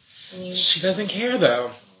 I mean, She doesn't care,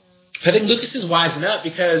 though. I think Lucas is wising up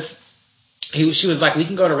because she was like, we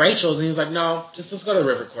can go to Rachel's. And he was like, no, let's go to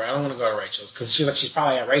River Court. I don't want to go to Rachel's. Because she was like, she's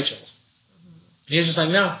probably at Rachel's. And he was just like,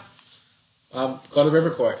 no, go to River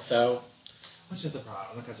Court. So, Which is the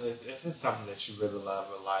problem, because if it's something that you really love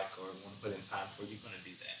or like or want to put in time for, you're going to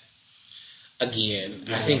do that. again,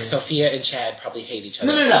 Yeah. I think Sophia and Chad probably hate each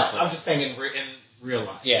other. No. I'm just saying in real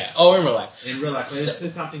life. Yeah. Oh, in real life. In real life, when So-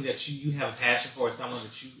 it's something that you have a passion for, someone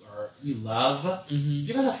that you love, Mm-hmm.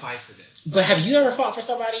 you're gonna fight for them. But have you ever fought for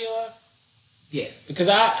somebody you love? Yes. Because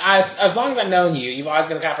I, as long as I've known you, you've always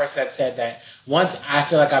been the kind of person that said that once I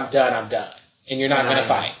feel like I'm done, and you're not And going I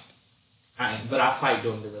to am. fight. But I fight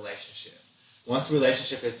during the relationship. Once the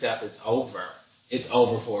relationship itself is over, it's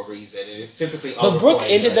over for a reason. And it's typically over. But Brooke for a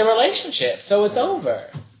ended the just- relationship, so it's over.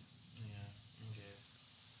 Yeah.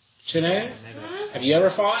 Shanae, Maybe that's- have you ever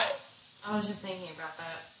fought? I was just thinking about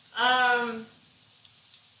that. I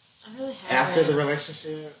really haven't. After the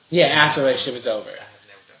relationship, Yeah, after the relationship is over. I have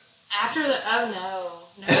never done After the,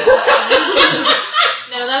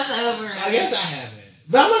 no, that's over. that. I guess I haven't.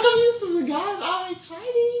 But I'm used to the guys always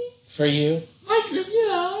fighting. For you? Like, you just.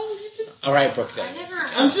 All right, Brooke I Davis. never.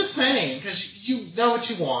 I'm just saying, because you know what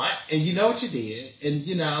you want, and you know what you did, and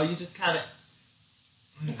you just kind of.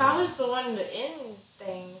 If I was the one to end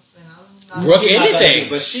things, then I'm not. Brooke anything.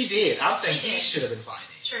 But she did. I'm saying She he did. should have been fighting.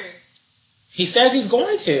 True. He says he's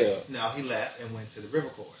going to, No, he left and went to the River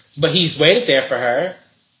Court. but he's waited there for her,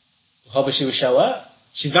 hoping she would show up.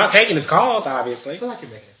 She's not taking his calls, I obviously. feel like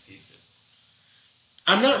you're making excuses.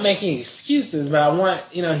 I'm not making excuses, but I want,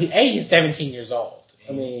 he's 17 years old.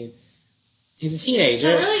 I mean, he's a teenager.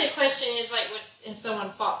 So really, the question is like, what if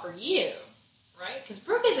someone fought for you, right? Because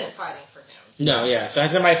Brooke isn't fighting for him. No, yeah. So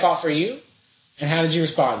has somebody fought for you? And how did you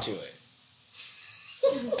respond to it?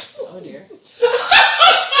 Oh dear.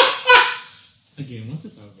 Again, once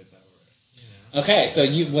it's over, it's over. Okay, so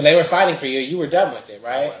when they were fighting for you, you were done with it, I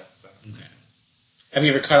right? was, so. Okay. Have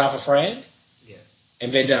you ever cut off a friend Yes.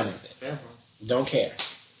 and been done with it? Several. Don't care.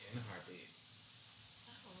 In a heartbeat.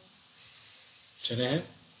 Shouldn't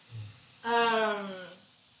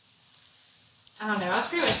I don't know. I was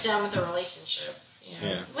pretty much done with the relationship.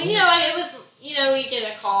 Yeah. Well, it was, you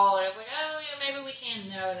get a call, and it's like, oh, maybe we can.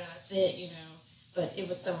 No, that's it, But it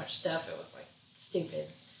was so much stuff, it was like stupid.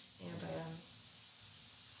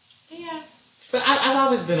 But yeah. But I've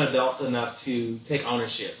always been adult enough to take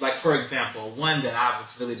ownership. Like, for example, one that I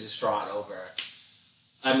was really distraught over.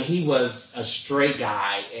 I mean, he was a straight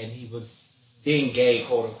guy, and he was being gay,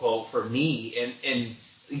 quote unquote, for me. And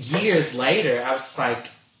years later, I was like,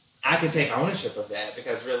 I can take ownership of that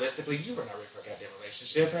because realistically, you were not ready for a goddamn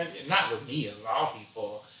relationship, and not with me, of all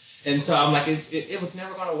people. And so I'm like, it was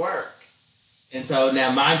never going to work. And so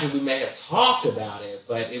now, mind you, we may have talked about it,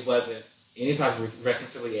 but it wasn't any type of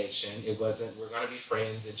reconciliation. It wasn't, we're going to be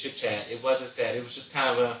friends and chit chat. It wasn't that. It was just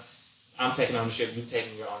kind of I'm taking ownership, you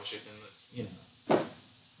taking your ownership, and let's,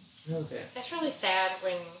 that was it. That's really sad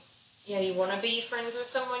when, you want to be friends with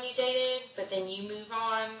someone you dated, but then you move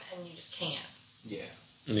on and you just can't. Yeah.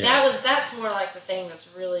 That's more like the thing that's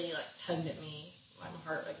really like tugged at me, my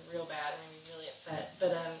heart, like real bad, made me really upset.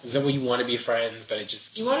 But is that when you want to be friends, but it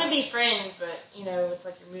just you want to be friends, but it's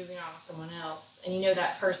like you're moving on with someone else, and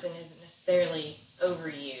that person isn't necessarily over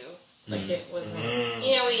you. Like it wasn't. I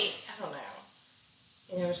don't know.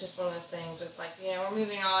 It's just one of those things where it's like, we're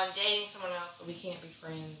moving on, dating someone else, but we can't be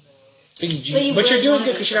friends. But really you're doing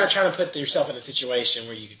good because you're not trying to put yourself in a situation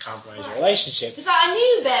where you could compromise your relationship. Because I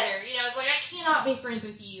knew better. It's like I cannot be friends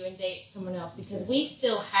with you and date someone else because we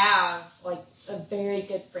still have like a very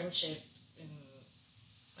good friendship, and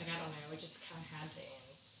like I don't know, it just kind of had to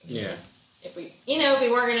end. Yeah. If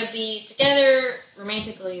we weren't going to be together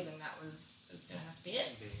romantically, then that was going to have to be it.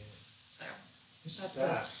 So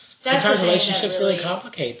that's sometimes relationships really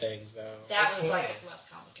complicate things, though. That was like the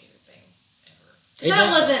most complicated thing ever. That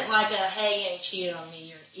wasn't like a, hey, you cheated on me,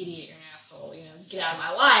 you're an idiot, you're an asshole, get out of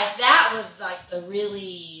my life. That was like the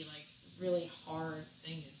really hard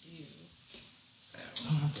thing to do. So.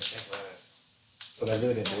 Oh, that was. So that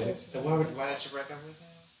really didn't do it. So why did you break up with him?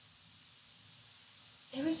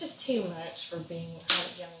 It was just too much for being how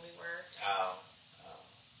young we were. Oh.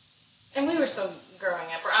 And we were still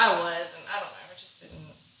growing up, or I was, and I don't know, it just didn't.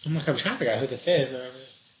 I'm trying to figure out who this is. And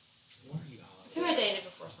What are you all? It's who I dated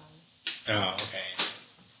before Simon. Oh, okay.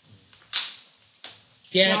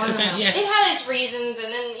 Yeah, because it had its reasons,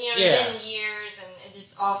 and then it's been years, and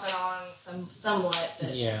it's off and on somewhat.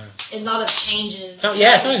 But a lot of changes. So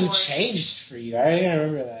somebody who changed for you. I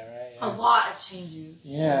remember that, right? Yeah. A lot of changes.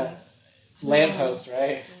 Yeah. Lamppost,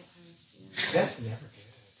 right? That's never good.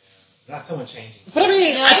 Not someone changing. But I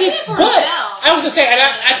mean, I was gonna say, and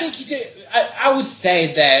I think you did. I would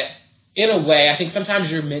say that in a way, I think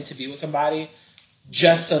sometimes you're meant to be with somebody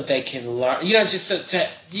just so they can learn. Just so to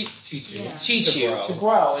teach you to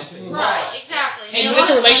grow. Right, exactly. And when it's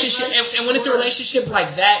a relationship, and when it's a relationship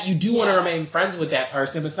like that, you do want to remain friends with that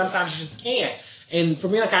person, but sometimes you just can't. And for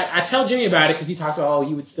me, like, I tell Jimmy about it because he talks about,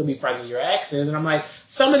 you would still be friends with your exes. And I'm like,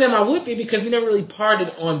 some of them I would be because we never really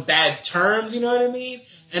parted on bad terms, you know what I mean?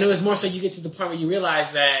 And it was more so you get to the point where you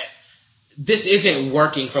realize that this isn't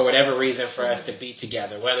working for whatever reason for us to be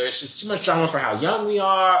together. Whether it's just too much drama for how young we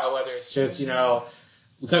are, or whether it's just,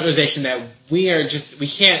 realization that we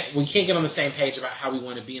can't get on the same page about how we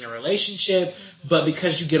want to be in a relationship, but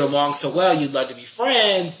because you get along so well, you'd love to be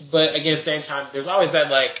friends. But again, at the same time, there's always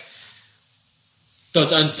that, like,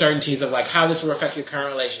 those uncertainties of like how this will affect your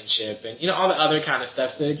current relationship and all the other kind of stuff.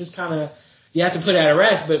 So it just kind of, you have to put it at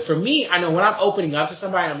rest. But for me, I know when I'm opening up to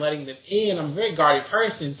somebody and I'm letting them in, I'm a very guarded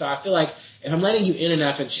person. So I feel like if I'm letting you in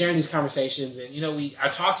enough and sharing these conversations and I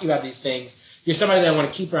talk to you about these things, you're somebody that I want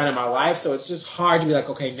to keep around in my life. So it's just hard to be like,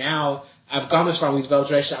 okay, now I've gone this far, we've developed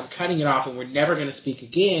a relationship, I'm cutting it off and we're never going to speak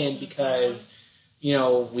again because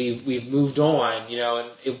we've moved on, and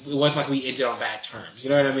it wasn't like we ended on bad terms. You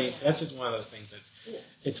know what I mean? So that's just one of those things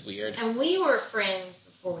it's weird. And we were friends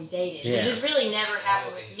before we dated, which has really never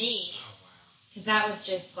happened with me. Because that was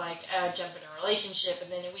just like jump in a relationship,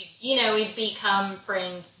 and then we'd become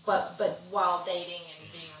friends, but while dating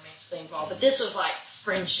and being romantically involved. But this was like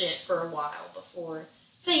friendship for a while before,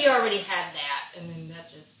 so you already had that, and then that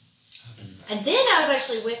just. And then I was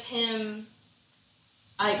actually with him.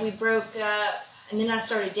 We broke up. And then I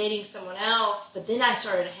started dating someone else, but then I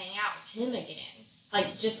started to hang out with him again.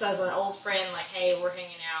 Like, just as an old friend, like, hey, we're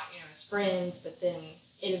hanging out, as friends, but then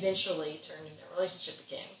it eventually turned into a relationship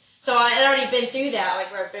again. So I had already been through that,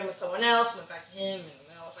 like, where I'd been with someone else, went back to him, and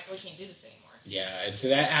then I was like, we can't do this anymore. Yeah, and so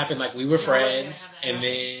that happened, like, we were friends, and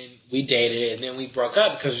then we dated, and then we broke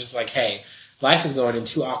up because it was just like, hey, life is going in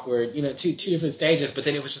two awkward, two different stages, but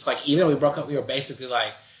then it was just like, even though we broke up, we were basically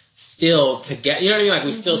like, still together, you know what I mean? Like,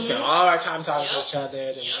 we still spent all our time talking to each other,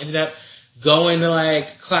 and we ended up going to,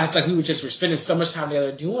 like, class, like, we're spending so much time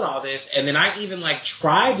together doing all this, and then I even, like,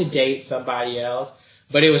 tried to date somebody else,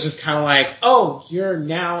 but it was just kind of like, oh, you're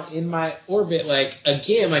now in my orbit, like,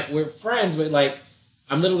 again, like, we're friends, but, like,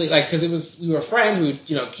 I'm literally, like, because we were friends, we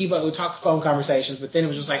would, keep up, we'd talk phone conversations, but then it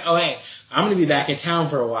was just like, oh, hey, I'm going to be back in town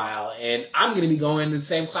for a while, and I'm going to be going to the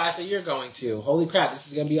same class that you're going to. Holy crap, this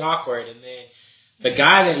is going to be awkward, and then the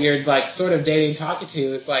guy that you're, like, sort of dating, talking to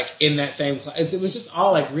is, like, in that same class. It was just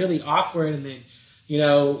all, like, really awkward. And then,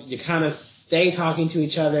 you kind of stay talking to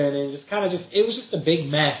each other, and then just kind of it was just a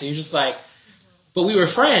big mess. And you're just like, but we were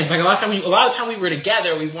friends. Like a lot of time we were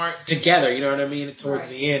together, we weren't together. You know what I mean? Towards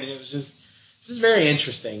the end, and it was just very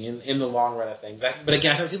interesting in the long run of things. But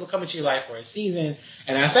again, I think people come into your life for a season,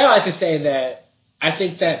 and I like to say that I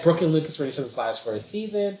think that Brooke and Lucas were each other's lives for a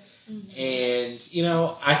season, and you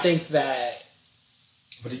know, I think that.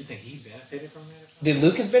 But do you think he benefited from that? Did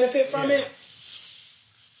Lucas benefit from it?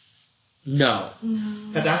 No.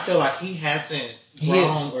 Because I feel like he hasn't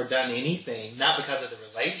grown or done anything, not because of the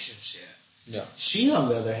relationship. No. She, on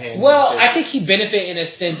the other hand... Well, I think he benefited in a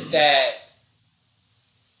sense that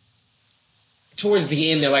towards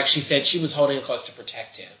the end, like she said, she was holding him close to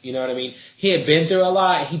protect him. You know what I mean? He had been through a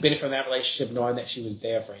lot. He benefited from that relationship knowing that she was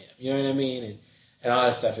there for him. You know what I mean? And all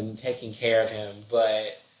that stuff and taking care of him.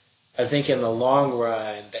 But I think in the long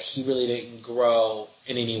run that he really didn't grow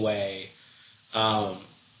in any way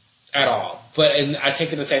at all. But I take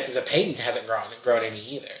it in the sense that Peyton hasn't grown any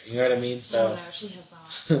either. You know what I mean? So no, she has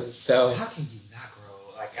not. So how can you not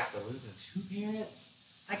grow like after losing 2 parents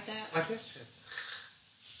like that? Like it's just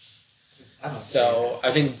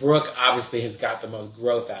I think Brooke obviously has got the most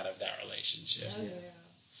growth out of that relationship. Oh, yeah.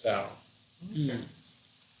 So. So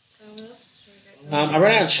what else? I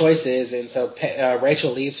ran out of choices, and so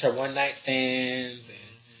Rachel leaves her one night stands, and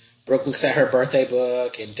Brooke looks at her birthday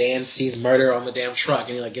book, and Dan sees murder on the damn truck,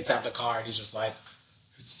 and he like gets out the car, and he's just like,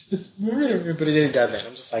 it's murder, but it doesn't.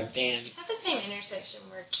 I'm just like, Dan. Is that the same intersection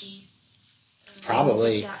where Keith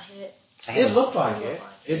probably got hit? It looked like it.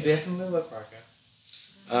 It definitely looked like it.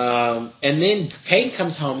 And then Peyton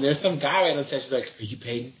comes home, and there's some guy right on the set. She's like, are you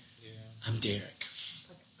Peyton? Yeah. I'm Derek.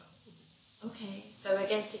 Like, oh, okay. So I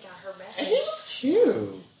guess he got her message. And he was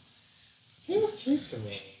cute. He was cute to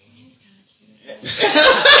me. He was kind of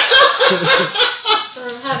cute. For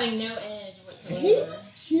having no edge whatsoever. He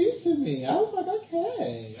was cute to me. I was like,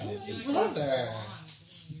 okay. I like your brother.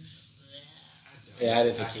 Yeah, I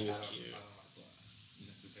didn't think he was cute.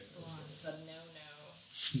 Blonde is a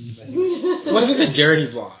no-no. What if it's a dirty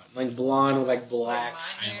blonde? Like blonde with like black my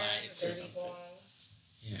hair highlights is a or dirty something. blonde.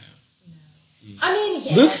 Yeah. No. I mean,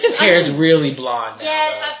 yes. Lucas's hair is really blonde now.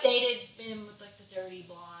 Yes, though. I've dated him with like the dirty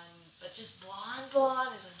blonde, but just blonde is a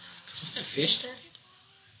no. Was that fish dirty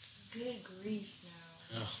Good grief,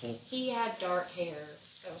 no. blonde? Oh. He had dark hair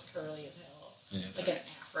that was curly as hell. Yeah, that's like right. an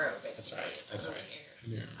afro, basically. That's right. That's curly right. Hair.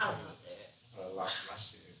 Yeah. I loved it. I lost my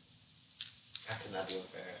shit. I could not deal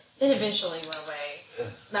with that. It eventually went away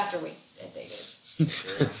after we had dated.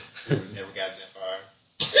 Girl, we never got that far.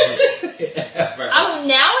 Oh,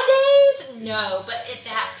 nowadays, no. But at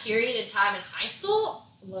that period of time in high school,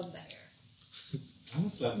 loved the hair. I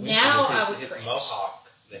almost love Now his, I would his cringe. mohawk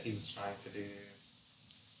that he was trying to do.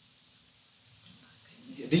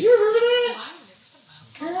 Do you remember that?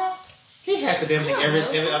 Girl, he had the damn thing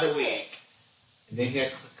every other week. And then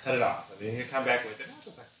he'd cut it off. And then he'd come back with it. And I was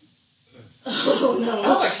just like, Oh, no. I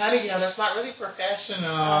was like, honey, that's not really professional.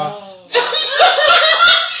 Oh.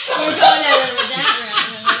 We're going at it with that route,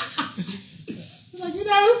 Like, it's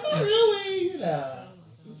not really, It's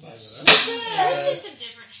like, okay. I've had some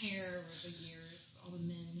different hair over the years, all the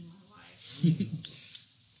men in my life.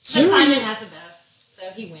 But Simon has the best, so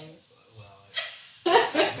he wins. Well,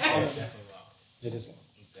 it's definitely long. It is long.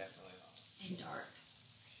 It's definitely long. And dark.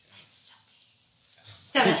 That's so cute.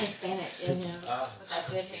 He's got that Hispanic in him with that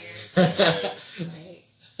good hair. Right.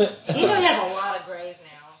 He only has a lot of grays now.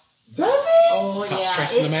 Does he? Oh, Stop yeah.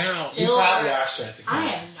 stressing him out. You probably are stressing him I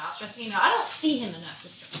out. am not stressing him out. I don't see him enough to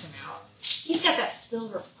stress him out. He's got that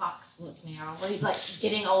silver fox look now, where he's like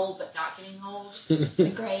getting old but not getting old. The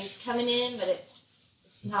gray's coming in, but it's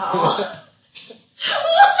not all. It's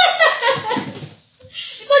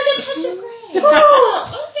like a touch of gray.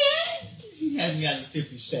 Oh, okay. He hasn't gotten the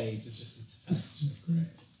 50 Shades. It's just a touch of gray.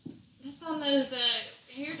 That's on those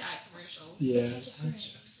hair dye commercials. Yeah. A touch of gray.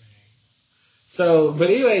 So, but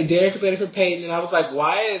anyway, Derek was waiting for Peyton, and I was like,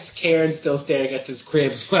 why is Karen still staring at this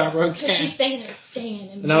crib? Is what I wrote Because down. she's thinking of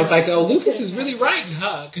Dan. And I was like, oh, Lucas is really writing,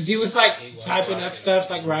 huh? Because he was like He was typing writing. up stuff,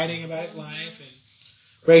 like writing about his life. And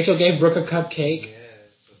Rachel gave Brooke a cupcake.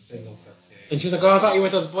 Yes, a single cupcake. And she's like, oh, I thought you were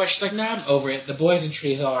with those boys. She's like, nah, I'm over it. The boys in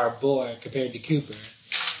Tree Hill are a bore compared to Cooper.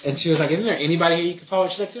 And she was like, isn't there anybody here you can follow?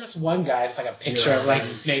 She's like, there's one guy. It's like a picture of like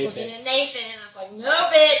looking Nathan. at Nathan, and I was like, no,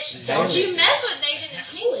 bitch. Don't Haley. you mess with Nathan and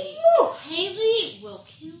Haley. Haley will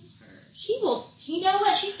kill her. She will. You know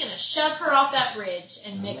what? She's going to shove her off that bridge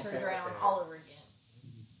and make her drown all over again.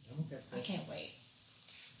 I can't wait.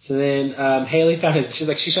 So then Haley found his, she's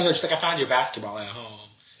like, I found your basketball at home.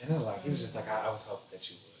 And I'm like, he was just like, I was hoping that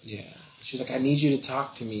you would. Yeah. She's like, I need you to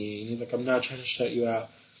talk to me. And he's like, I'm not trying to shut you out.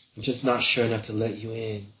 I'm just not sure enough to let you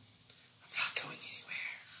in. I'm not going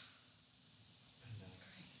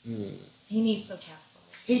Mm. He needs some counseling.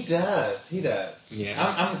 He does.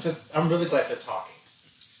 Yeah. I'm really glad they're talking.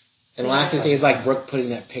 And the last thing is like Brooke putting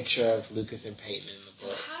that picture of Lucas and Peyton in the So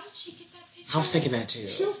book. how did she get that picture? I was thinking that too.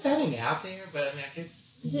 She was standing out there, but I mean, I guess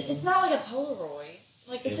It's not like a Polaroid.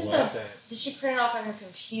 Like, it is this wasn't. did she print it off on her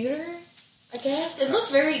computer? I guess. It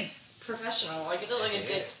looked very professional. Like, it looked like a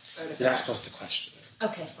good photograph. You're not supposed to question it.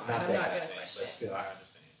 Okay, fine. Not I'm that not kind going of to thing, question but it. still, I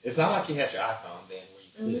understand. It's not like you had your iPhone then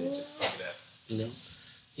where you could just plug it up. You know?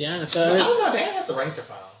 Yeah, I so... don't know. Dan had the Razor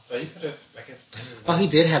phone, so you could have, I guess, printed it Oh, out. he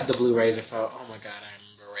did have the blue razor phone. Oh my god, I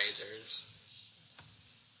remember razors.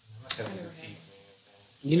 My cousin would tease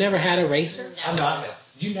me. You never had a razor? I know. I had.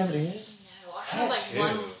 You never did? No, I had like too.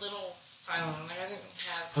 one little phone. Like, I didn't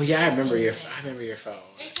have. Oh yeah, I remember your anything. phone.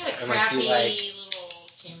 I just had a And, crappy you, little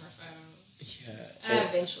camera phone. yeah. I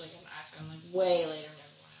eventually got an iPhone, like way later than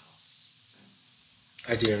everyone else.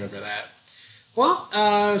 So. I do remember that.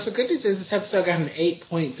 Well, so good news is this episode got an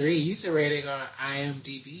 8.3 user rating on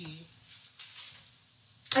IMDb.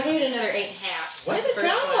 I gave it another 8.5. Way to The first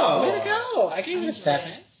go! one. Way to go! I gave it a enjoyed 7.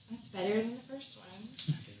 it. That's better than the first one. I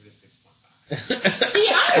gave it a 6.5. See,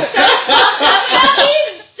 I'm so pumped up about these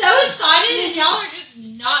and so excited, and y'all are just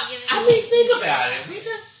not giving I me mean, think about it. We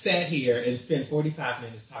just sat here and spent 45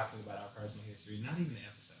 minutes talking about our personal history, not even an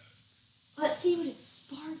episode. Let's see what it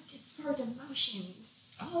sparked. It sparked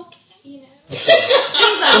emotions. Oh, okay. You know?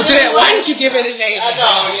 Well, Jeanette, why did you give it an 8? I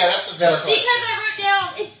know, yeah, that's a better question. Because I wrote down,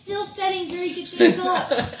 it's still setting very good things up.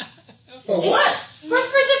 For what? For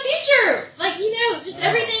the future. Like, you know, just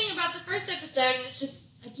everything about the first episode, and it's just,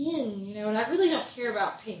 again, you know, and I really don't care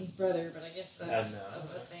about Peyton's brother, but I guess that's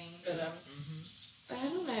a thing. But, but I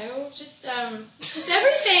don't know, just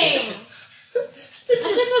everything.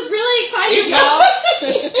 I just was really excited, y'all.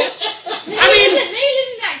 Maybe it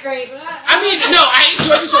isn't that great, but I mean, no, I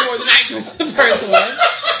enjoyed this one more than I enjoyed the first one.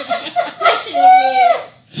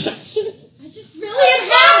 I just really am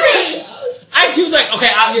happy. I do like,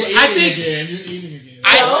 okay, I think... Again. You're eating again.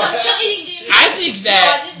 I'm still eating dinner. I think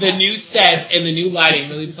that No, I the didn't. new set and the new lighting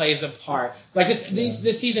really plays a part. Like,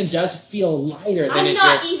 this season does feel lighter than I'm it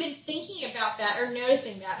not did. even thinking about that or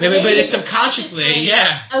noticing that. But Maybe it's subconsciously,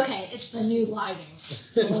 yeah. Okay, it's the new lighting.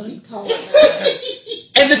 We'll just call it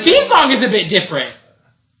that. And the theme song is a bit different.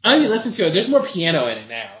 I don't even listen to it. There's more piano in it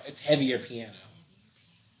now. It's heavier piano.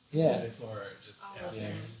 Yeah. It's more just Yeah.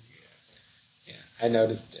 Yeah, I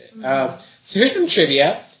noticed it. So here's some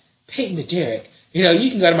trivia. Peyton to Derek. You know, you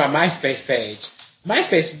can go to my MySpace page.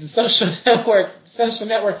 MySpace is a social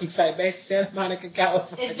networking site based in Santa Monica,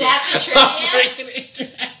 California. Is that the trivia? Offering an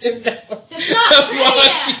interactive network. That's not of trivia.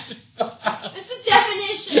 launches. It's a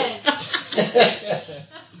definition.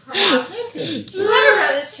 That's crap. Whoever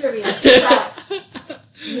wrote this trivia sucks.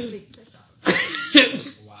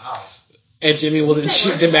 Wow. And Jimmy will then Say shoot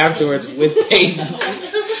words them about afterwards Peyton. with Peyton.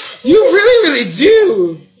 You really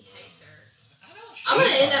do. He hates her. I'm gonna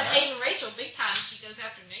end up hating Rachel big time if she goes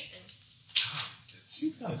after Nathan.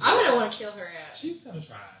 She's gonna. I'm gonna want to kill her ass. She's gonna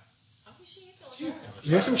try. Oh, she is She's gonna gonna try. try.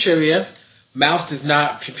 Here's some trivia. Mouth does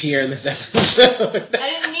not appear in this episode. I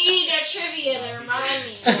didn't need that trivia to remind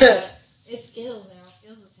me. But it's Skittles now.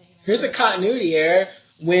 Skittles is taking it. Here's a continuity error.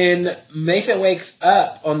 When Nathan wakes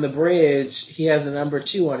up on the bridge, he has the number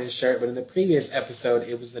 2 on his shirt, but in the previous episode,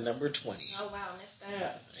 it was the number 20. Oh wow, I missed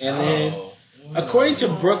that. And then, according to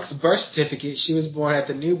Brooke's birth certificate, she was born at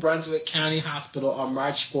the New Brunswick County Hospital on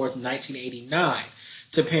March 4th, 1989,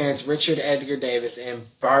 to parents Richard Edgar Davis and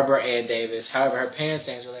Barbara Ann Davis. However, her parents'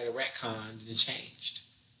 names were later retconned and changed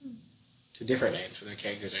to different names when their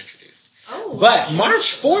characters are introduced. Oh. But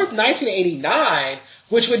March 4th, 1989,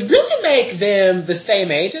 which would really make them the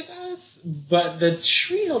same age as us, but the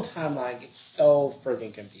trio timeline gets so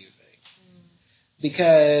freaking confusing.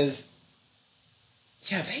 Because,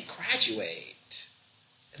 yeah, they graduate.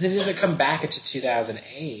 And then it doesn't come back until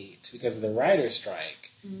 2008 because of the writer's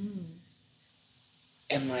strike.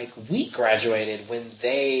 And, like, we graduated when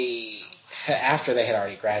after they had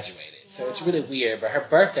already graduated. So it's really weird. But her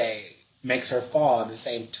birthday makes her fall at the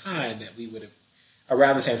same time that we would have,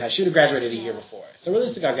 around the same time. She would have graduated a year before. So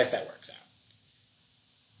realistically, I guess that works out.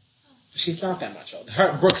 She's not that much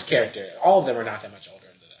older. Brooke's character, all of them are not that much older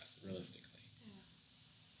than us, realistically.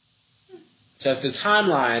 So if the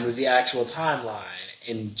timeline was the actual timeline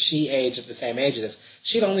and she aged at the same age as us,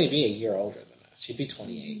 she'd only be a year older than us. She'd be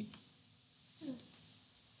 28.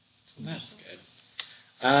 So that's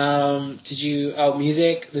good.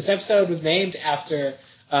 Music. This episode was named after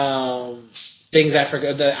Things I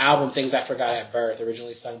Forgot, the album Things I Forgot at Birth,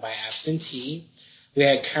 originally sung by Absentee. We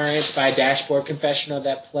had Currents by Dashboard Confessional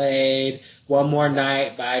that played. One More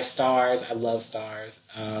Night by Stars. I love Stars.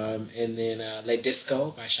 And then Le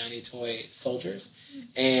Disco by Shiny Toy Soldiers.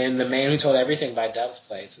 And The Man Who Told Everything by Doves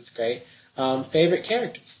played. So it's great. Favorite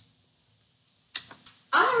characters?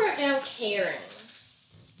 I wrote down Karen.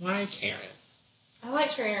 Why Karen? I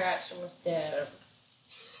liked her interaction with Deb.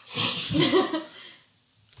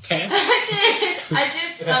 Okay. I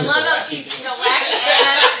love how she, whacking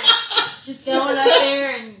ass and just going up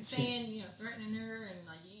there and saying, threatening her and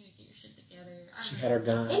like, you need to get your shit together. She had her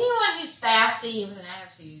gun. Anyone who's sassy with an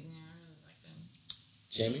attitude, I really like them.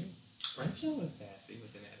 Jimmy? Rachel was sassy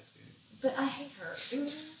with an attitude. But I hate her.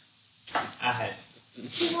 I had.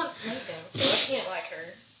 She wants Nathan, so I can't like her.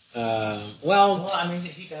 Well, I mean,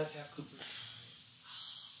 he does have Cooper's.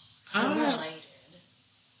 Related.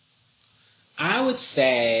 I would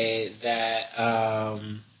say that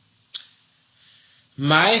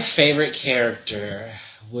my favorite character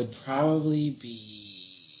would probably be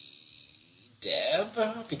Deb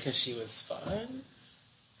because she was fun.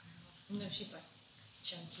 No, she's like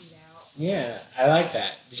chunky out. Yeah, I like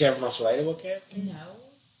that. Did you have a most relatable character? No.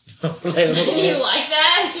 Relatable. You like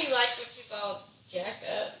that? You like when she's all jacked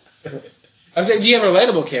up? I was saying, do you have a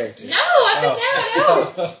relatable character? No, I said no.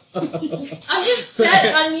 I'm just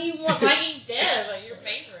set on you liking Deb, like your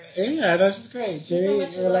favorite. Yeah, that's just great. Jimmy, so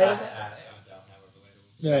much you relatable? I don't have a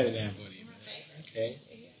relatable. No, I didn't have one either. Okay.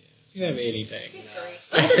 You didn't have anything. Good grief.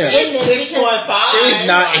 Let's just end this because 6.5. Jimmy's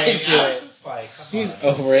not like, into I it. was just like, come He's on.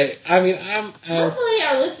 over it. I mean, I'm hopefully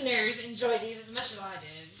our listeners enjoy these as much as I did.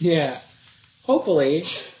 yeah. Hopefully.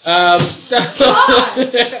 So. Gosh.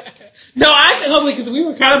 No, I said hopefully because we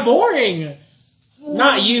were kind of boring.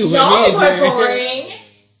 Not you, but Y'all me and were Jerry. boring.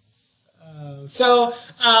 So,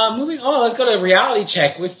 moving on, let's go to reality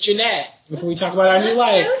check with Jeanette before we talk about our new Let's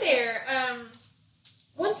lights. go there.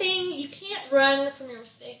 One thing, you can't run from your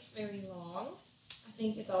mistakes very long. I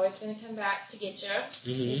think it's always going to come back to get you.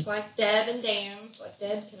 Mm-hmm. It's like Deb and Dan. Like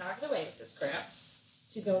Deb cannot get away with this crap.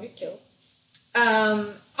 She's going to get killed.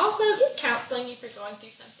 Also, get counseling if you're going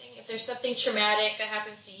through something. If there's something traumatic that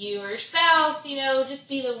happens to you or your spouse, just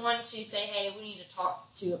be the one to say, hey, we need to talk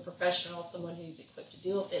to a professional, someone who's equipped to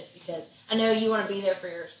deal with this, because I know you want to be there for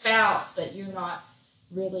your spouse, but you're not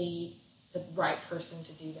really the right person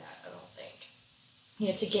to do that, I don't think.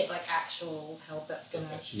 To get like actual help that's gonna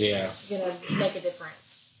make a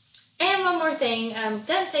difference. And one more thing,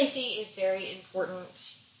 gun safety is very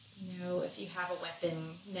important. If you have a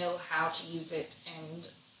weapon, know how to use it, and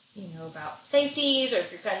about safeties, or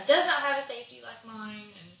if your gun does not have a safety like mine,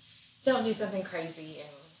 and don't do something crazy and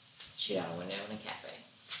shoot out a window in a cafe.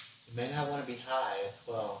 You may not want to be high as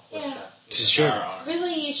well. Yeah. This is true.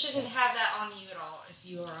 Really, you shouldn't have that on you at all if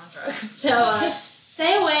you are on drugs. So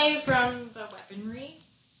stay away from the weaponry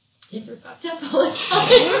if you're fucked up all the time.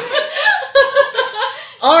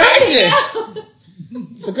 Alrighty then.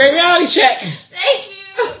 It's a great reality check. Thank you.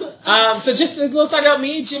 So just a little talk about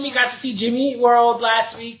me and Jimmy. Got to see Jimmy Eat World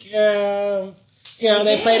last week. They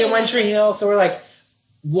played in One Tree Hill, so we're like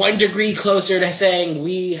 1 degree closer to saying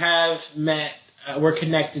we have met. We're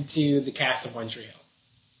connected to the cast of One Tree Hill.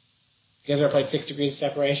 You guys ever played 6 Degrees of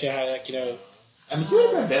Separation? I mean, you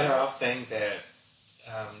would have been better off saying that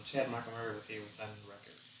Chad Michael Murray was here with Sun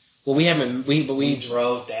Records. Well, we haven't. We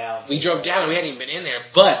drove down. We drove down and we hadn't even been in there,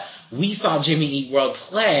 but we saw Jimmy Eat World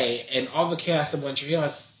play, and all the cast of One Tree Hill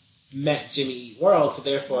has met Jimmy Eat World, so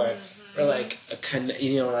therefore we're like we're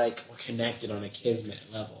connected on a kismet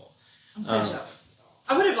level. I'm so jealous.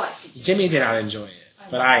 I would have liked to see Jimmy did not enjoy it,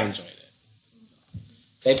 but I enjoyed it.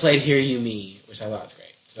 They played Hear You Me, which I thought was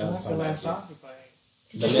great. So that was the last song we played.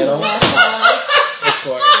 The middle, of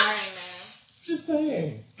course. I know. Just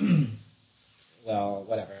saying. Well,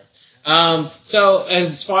 whatever. So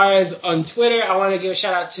as far as on Twitter, I want to give a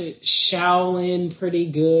shout out to Shaolin Pretty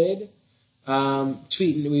Good.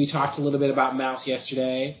 Tweeting, we talked a little bit about Mouth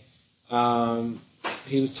yesterday.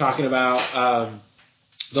 He was talking about,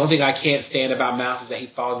 the only thing I can't stand about Mouth is that he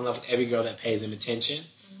falls in love with every girl that pays him attention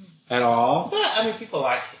at all. But, people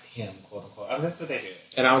like him, quote unquote. That's what they do.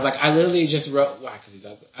 And I was like, I literally just wrote, why? Because he's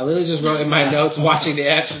ugly. I literally just wrote in my notes watching the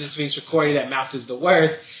after this week's recording that Mouth is the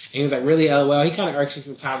worst. And he was like, really, LOL. He kind of irks me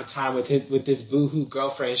from time to time with this boohoo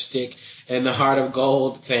girlfriend shtick and the heart of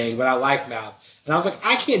gold thing, but I like Mouth. And I was like,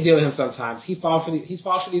 I can't deal with him sometimes. He falls for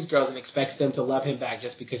these girls and expects them to love him back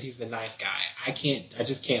just because he's the nice guy. I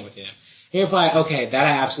just can't with him. He replied, okay, that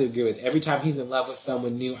I absolutely agree with. Every time he's in love with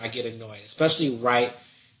someone new, I get annoyed, especially right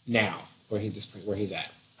now where he's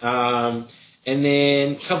at. And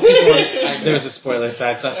then some people, there was a spoiler, so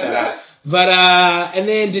I left that out. But, and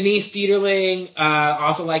then Denise Dieterling,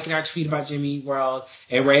 also liking our tweet about Jimmy Eat World.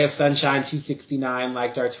 And Ray of Sunshine 269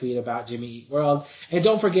 liked our tweet about Jimmy Eat World. And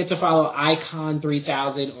don't forget to follow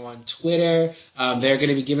Icon3000 on Twitter. They're going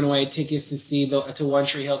to be giving away tickets to One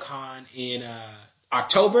Tree Hill Con in,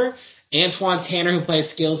 October. Antoine Tanner, who plays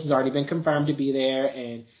Skills, has already been confirmed to be there.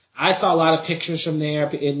 And I saw a lot of pictures from there.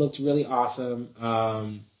 It looked really awesome.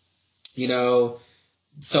 You know,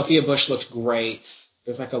 Sophia Bush looked great.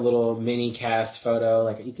 There's like a little mini cast photo.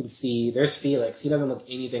 Like you can see, there's Felix. He doesn't look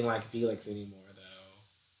anything like Felix anymore,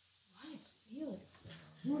 though. Why is Felix?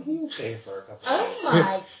 Well, he was there for a couple Oh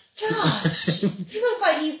my gosh. He looks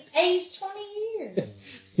like he's aged 20 years.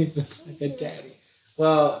 He looks like a daddy.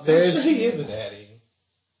 Well, I'm there's. sure he is a daddy.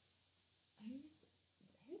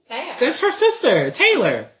 Who's that? That's her sister,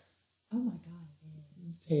 Taylor. Oh my god.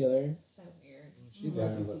 Taylor. So weird. She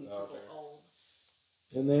doesn't look older.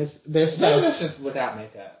 And there's Maybe Sophie. that's just without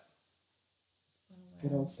makeup.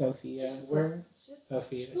 Good old Sophia. Where?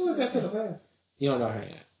 Sophia. Who was that to the left? You don't know her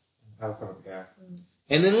yet. I was talking about the guy.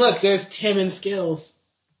 And then look, there's Tim and Skills.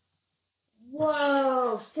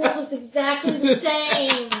 Whoa, Skills looks exactly the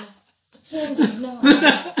same. Tim does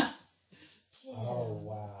not. Tim. Oh,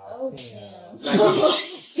 wow. Oh, Tim. Tim. Like,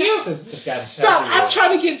 Skills has just gotten Stop! chubby. I'm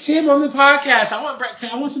trying to get Tim on the podcast. I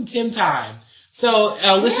want some Tim time. So,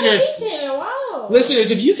 listeners. We haven't seen Tim in a while. Listeners,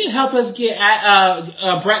 if you can help us get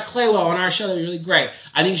Brett Claywell on our show, that'd be really great.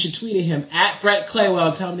 I think you should tweet at him at Brett Claywell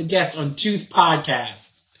and tell him to guest on Tooth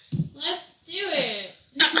Podcast. Let's do it.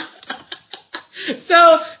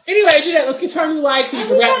 So, anyway, Jeanette, let's get to our new likes and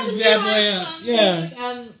And we wrap got this some bad new boy likes up. on Yeah.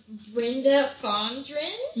 Facebook. Brenda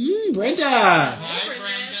Fondren. Brenda. Hi,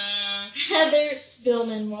 Brenda. Heather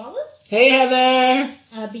Spillman Wallace. Hey, Heather.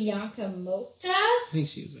 Bianca Mota. I think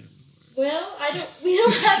she's there. Well, we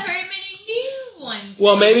don't have very many new ones.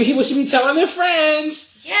 Well, maybe people should be telling their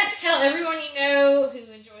friends. Yes, tell everyone you know who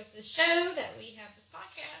enjoys this show that we have this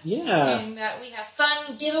podcast. Yeah. And that we have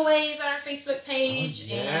fun giveaways on our Facebook page. Oh,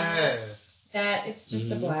 yes. And that it's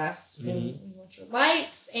just a blast. Mhm. And we want your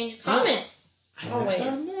likes and your comments. Always.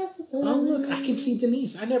 Oh, look, I can see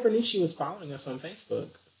Denise. I never knew she was following us on Facebook.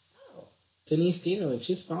 Oh, Denise Dieterling,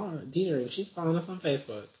 she's following us on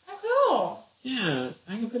Facebook. how cool. Yeah,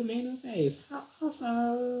 I can put a name in the face. How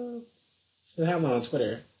awesome. Should have one on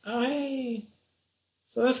Twitter. Oh, hey.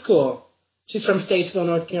 So that's cool. She's from Statesville,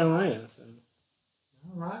 North Carolina. So.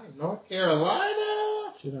 All right, North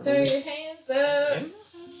Carolina. She's not Throw really- your hands up.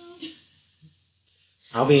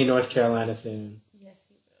 I'll be in North Carolina soon. Yes,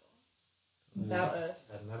 he will. Without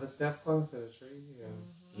us. Another step closer to tree. Yeah.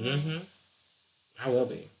 Mm-hmm. I will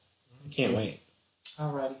be. I can't wait.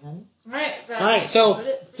 Alrighty, honey. Alright, so. All right, so,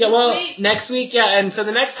 yeah, well, next week, yeah, and so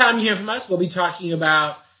the next time you hear from us, we'll be talking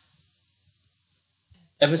about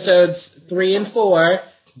episodes 3 and 4,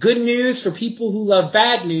 good news for people who love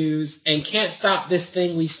bad news and can't stop this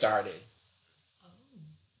thing we started.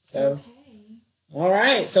 So, Okay. all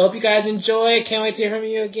right, so hope you guys enjoy. Can't wait to hear from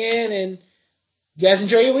you again, and you guys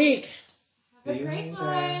enjoy your week. Have a great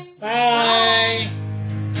one. Bye.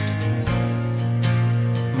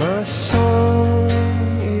 My song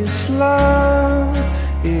is love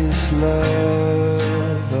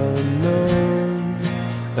unknown,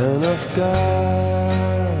 and I've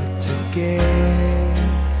got to get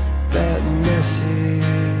that message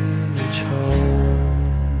home.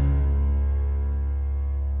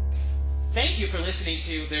 Thank you for listening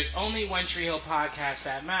to There's Only One Tree Hill Podcast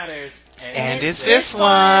That Matters. And it's this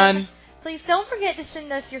one. Please don't forget to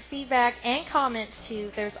send us your feedback and comments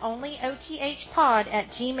to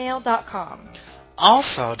there'sonlyothpod@gmail.com.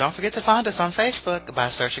 Also, don't forget to find us on Facebook by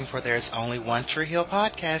searching for There's Only One Tree Hill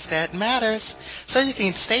Podcast That Matters, so you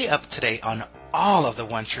can stay up to date on all of the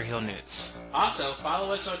One Tree Hill news. Also,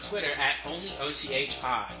 follow us on Twitter at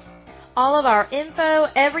OnlyOTHPod. All of our info,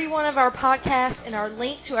 every one of our podcasts, and our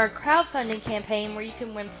link to our crowdfunding campaign where you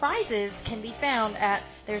can win prizes can be found at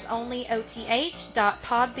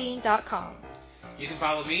there'sonlyoth.podbean.com. You can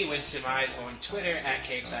follow me, Winston Mize, on Twitter at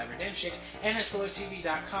CapeSideRedemption and at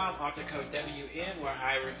SpilloTV.com, author code WN, where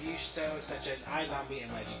I review shows such as iZombie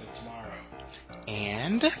and Legends of Tomorrow.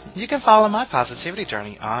 And you can follow my positivity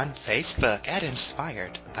journey on Facebook at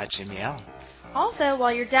Inspired by Jimmy L. Also,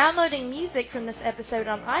 while you're downloading music from this episode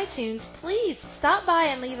on iTunes, please stop by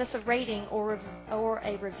and leave us a rating or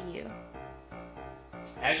a review.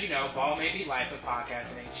 As you know, ball may be life, but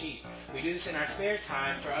podcasting ain't cheap. We do this in our spare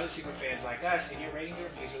time for other super fans like us, and your ratings and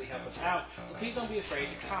reviews really help us out, so please don't be afraid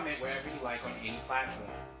to comment wherever you like on any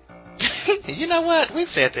platform. You know what? We've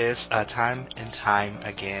said this time and time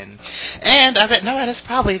again. And I bet nobody's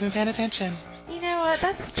probably even paying attention. You You know what?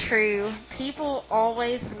 That's true. People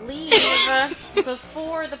always leave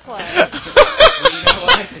before the play. Well, you know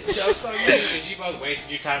what? The joke's on you because you both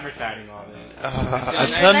wasted your time reciting all this.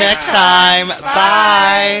 Until next time.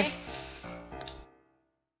 Bye.